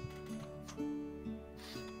him?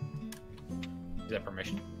 Is that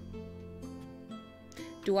permission?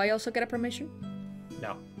 Do I also get a permission?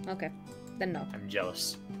 No. Okay. Then no. I'm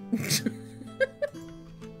jealous.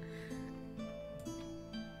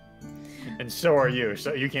 And so are you,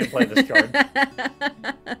 so you can't play this card.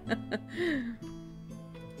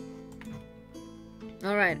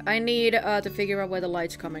 Alright, I need to figure out where the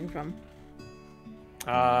light's coming from.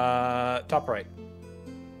 Top right.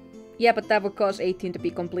 Yeah, but that would cause 18 to be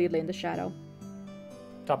completely in the shadow.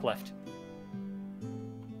 Top left.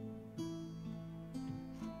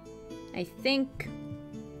 I think...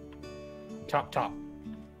 Top.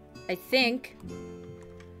 I think...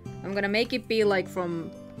 I'm gonna make it be, like, from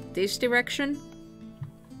this direction.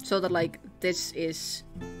 So that, like, this is...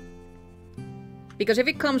 Because if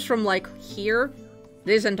it comes from, like, here,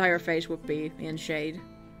 this entire face would be in shade.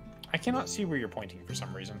 I cannot see where you're pointing for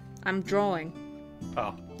some reason. I'm drawing.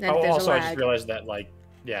 Oh. And Oh, there's also, a I just lag. realized that, like,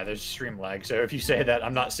 yeah, there's stream lag. So if you say that,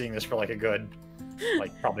 I'm not seeing this for, like, a good,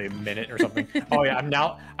 like, probably a minute or something. Oh, yeah,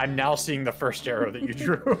 I'm now seeing the first arrow that you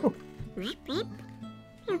drew.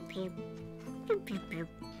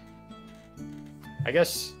 I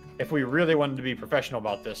guess if we really wanted to be professional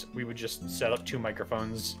about this, we would just set up 2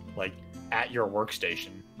 microphones, like, at your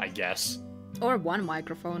workstation, I guess. Or one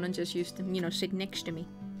microphone and just use them, you know, sit next to me.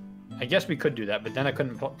 I guess we could do that, but then I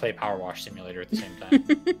couldn't play Power Wash Simulator at the same time.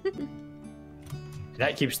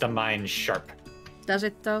 That keeps the mind sharp. Does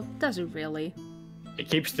it, though? Does it really? It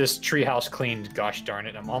keeps this treehouse cleaned, gosh darn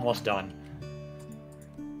it, I'm almost done.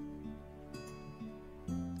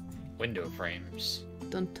 Window frames.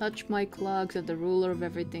 Don't touch my clogs, and the ruler of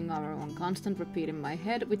everything are on constant repeat in my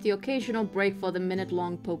head, with the occasional break for the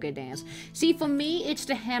minute-long poke dance. See, for me, it's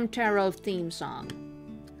the Hamtaro theme song.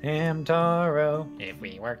 Hamtaro. If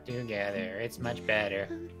we work together, it's much better.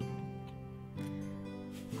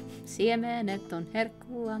 Siemenet on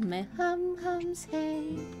herkkuamme, hum hums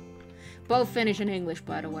hei. Both Finnish and English,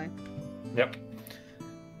 by the way. Yep.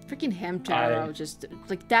 Freaking Hamtaro, just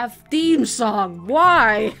like that theme song.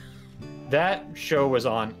 Why? That show was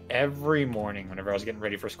on every morning whenever I was getting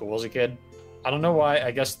ready for school as a kid. I don't know why.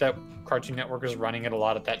 I guess that Cartoon Network was running it a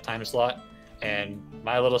lot at that time slot. And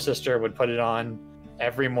my little sister would put it on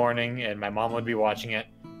every morning, and my mom would be watching it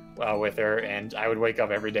with her, and I would wake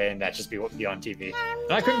up every day, and that'd just be on TV.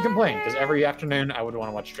 And I couldn't complain, because every afternoon I would want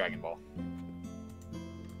to watch Dragon Ball.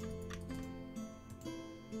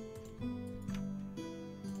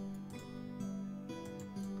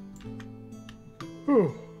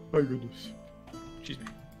 Oh, my goodness. Excuse me.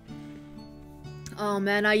 Oh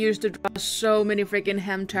man, I used to draw so many freaking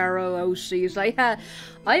Hamtaro OCs.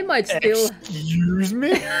 I might still... Excuse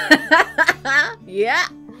me? Yeah.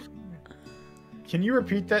 Can you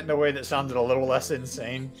repeat that in a way that sounded a little less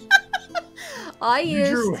insane? You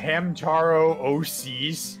drew Hamtaro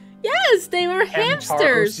OCs? Yes, they were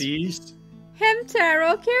hamsters. OCs?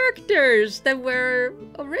 Hamtaro characters that were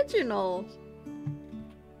original.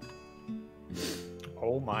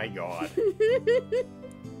 Oh my god.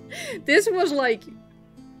 This was like...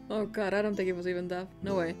 Oh god, I don't think it was even that.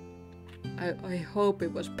 No way. I hope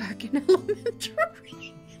it was back in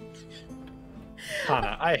elementary.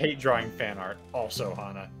 Hana, I hate drawing fan art. Also,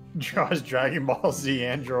 Hana draws Dragon Ball Z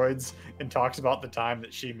androids and talks about the time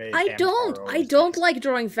that she made I don't like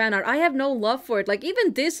drawing fan art. I have no love for it. Like,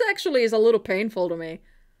 even this actually is a little painful to me.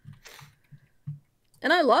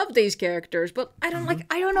 And I love these characters, but I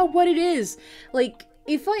don't know what it is. Like,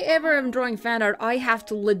 if I ever am drawing fan art, I have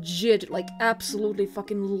to legit, like, absolutely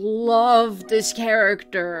fucking love this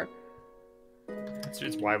character.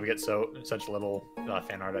 It's why we get such little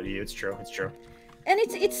fan art out of you. It's true. It's true. And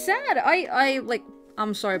it's sad.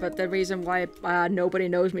 I'm sorry, but the reason why nobody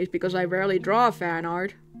knows me is because I rarely draw fan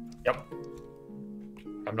art. Yep.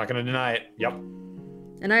 I'm not gonna deny it. Yep.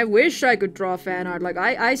 And I wish I could draw fan art. Like,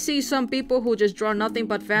 I see some people who just draw nothing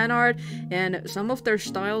but fan art, and some of their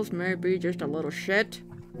styles may be just a little shit.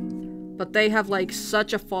 But they have, like,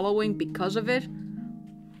 such a following because of it.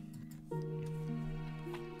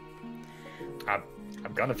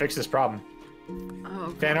 I'm gonna fix this problem.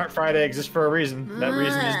 Oh, Fan Art Friday exists for a reason. That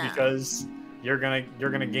reason is because you're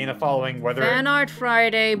gonna gain a following. Whether Fan Art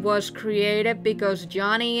Friday was created because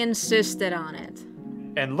Johnny insisted on it.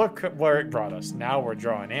 And look where it brought us. Now we're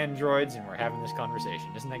drawing androids and we're having this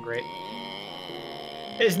conversation. Isn't that great?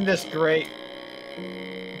 Isn't this great?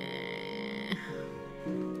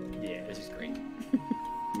 Yeah, this is great.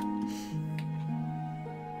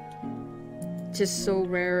 Just so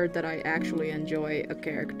rare that I actually enjoy a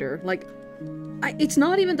character. Like, it's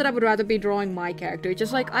not even that I would rather be drawing my character. It's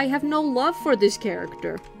just like, I have no love for this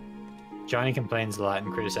character. Johnny complains a lot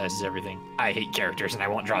and criticizes everything. I hate characters and I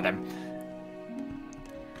won't draw them.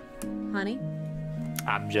 Honey?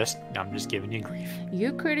 I'm just giving you grief.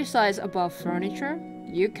 You criticize about furniture.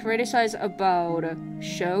 You criticize about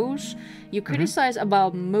shows. You criticize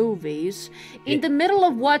about movies. In the middle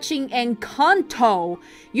of watching Encanto,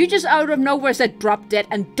 you just out of nowhere said, "Drop dead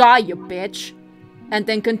and die, you bitch." And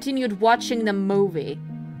then continued watching the movie.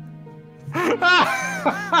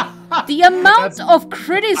 The amount of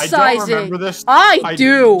criticizing... I don't remember this. I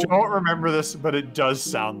do. I don't remember this, but it does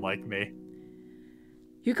sound like me.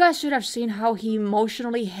 You guys should have seen how he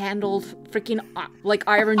emotionally handled freaking, like,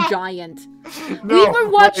 Iron Giant. No, we were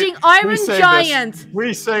watching Iron Giant!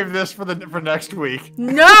 We saved this for next week.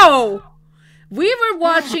 No! We were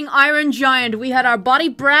watching Iron Giant. We had our buddy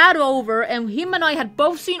Brad over, and him and I had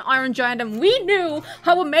both seen Iron Giant, and we knew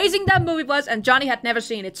how amazing that movie was, and Johnny had never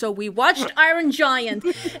seen it. So we watched Iron Giant,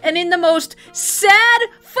 and in the most sad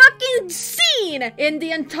fucking scene in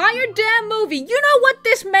the entire damn movie, you know what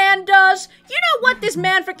this man does? You know what this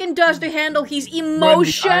man freaking does to handle his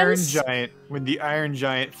emotions? When the Iron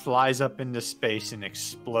Giant flies up into space and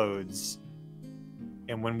explodes.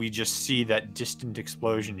 And when we just see that distant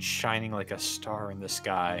explosion shining like a star in the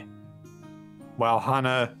sky, while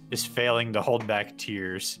Hana is failing to hold back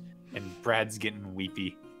tears and Brad's getting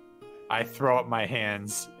weepy, I throw up my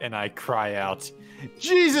hands and I cry out,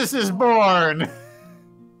 "Jesus is born!"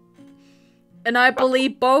 And I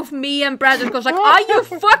believe both me and Brad just goes like, "Are you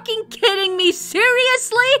fucking kidding me?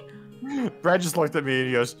 Seriously?" Brad just looked at me and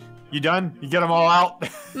he goes, "You done? You get them all out?"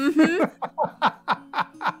 Mm-hmm.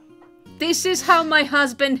 This is how my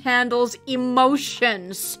husband handles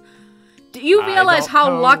emotions. Do you realize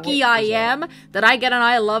how lucky I am that I get an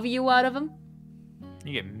I love you out of him?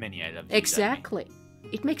 You get many I love yous. Exactly.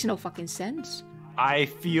 It makes no fucking sense. I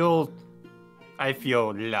feel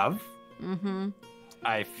love. Mm-hmm.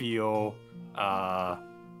 I feel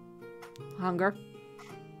Hunger.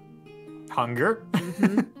 Hunger.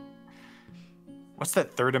 Mm-hmm. What's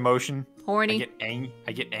that third emotion? Horny.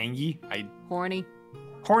 I get angry. Horny.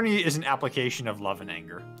 Horny is an application of love and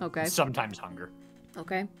anger. Okay. Sometimes hunger.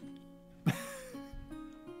 Okay.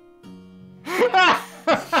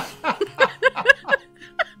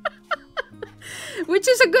 Which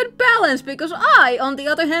is a good balance, because I, on the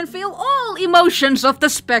other hand, feel all emotions of the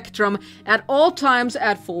spectrum at all times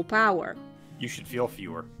at full power. You should feel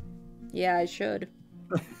fewer. Yeah, I should.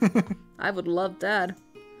 I would love that.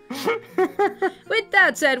 With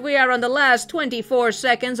that said, we are on the last 24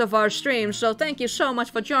 seconds of our stream, so thank you so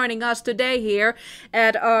much for joining us today here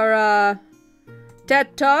at our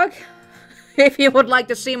TED Talk. If you would like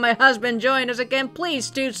to see my husband join us again, please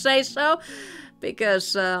do say so,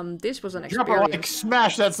 because this was an experience. Drop a like,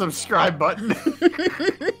 smash that subscribe button.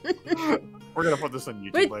 We're gonna put this on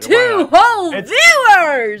YouTube with later. 2 whole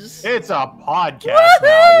viewers! It's a podcast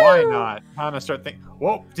now. Why not? I'm gonna start thinking.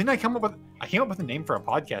 Whoa! Didn't I come up with? I came up with a name for a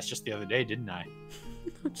podcast just the other day, didn't I?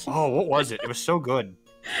 Oh, what was it? It was so good.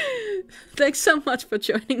 Thanks so much for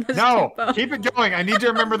joining us. No, Kippo. keep it going. I need to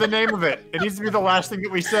remember the name of it. It needs to be the last thing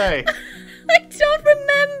that we say. I don't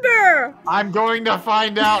remember. I'm going to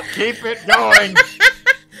find out. Keep it going.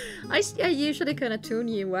 I usually kind of tune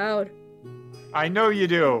you out. I know you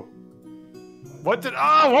do. What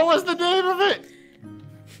was the name of it?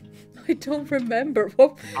 I don't remember.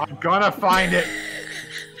 I'm gonna find it.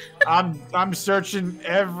 I'm searching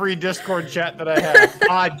every Discord chat that I have.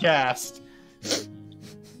 Podcast.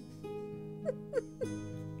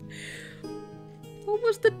 What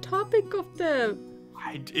was the topic of the...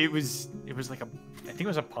 It was like I think it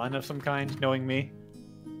was a pun of some kind, knowing me.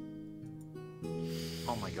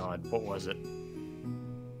 Oh my god, what was it?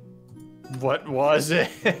 What was it?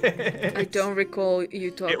 I don't recall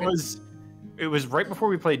you talking. It was right before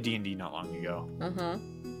we played D&D not long ago. Uh-huh.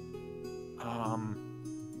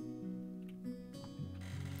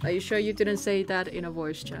 Are you sure you didn't say that in a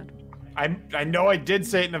voice chat? I know I did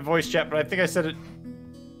say it in a voice chat, but I think I said it...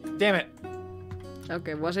 Damn it.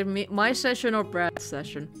 Okay, was it my session or Brad's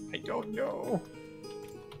session? I don't know.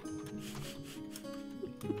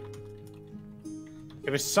 It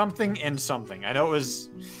was something and something. I know it was...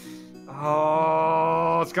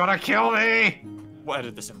 Oh, it's gonna kill me! We'll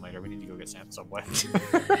edit this in later. We need to go get Sam Subway.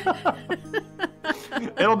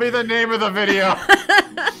 It'll be the name of the video.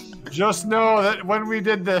 Just know that when we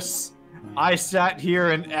did this, I sat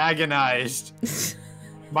here and agonized.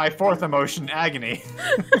 My 4th emotion, agony.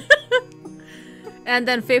 And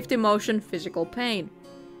then 5th emotion, physical pain.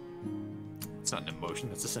 It's not an emotion,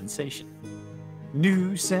 it's a sensation.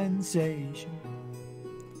 New sensation.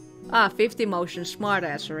 5th emotion,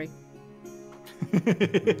 smartassery.